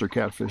monster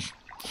catfish.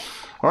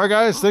 All right,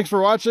 guys, thanks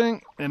for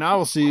watching, and I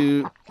will see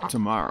you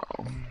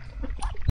tomorrow.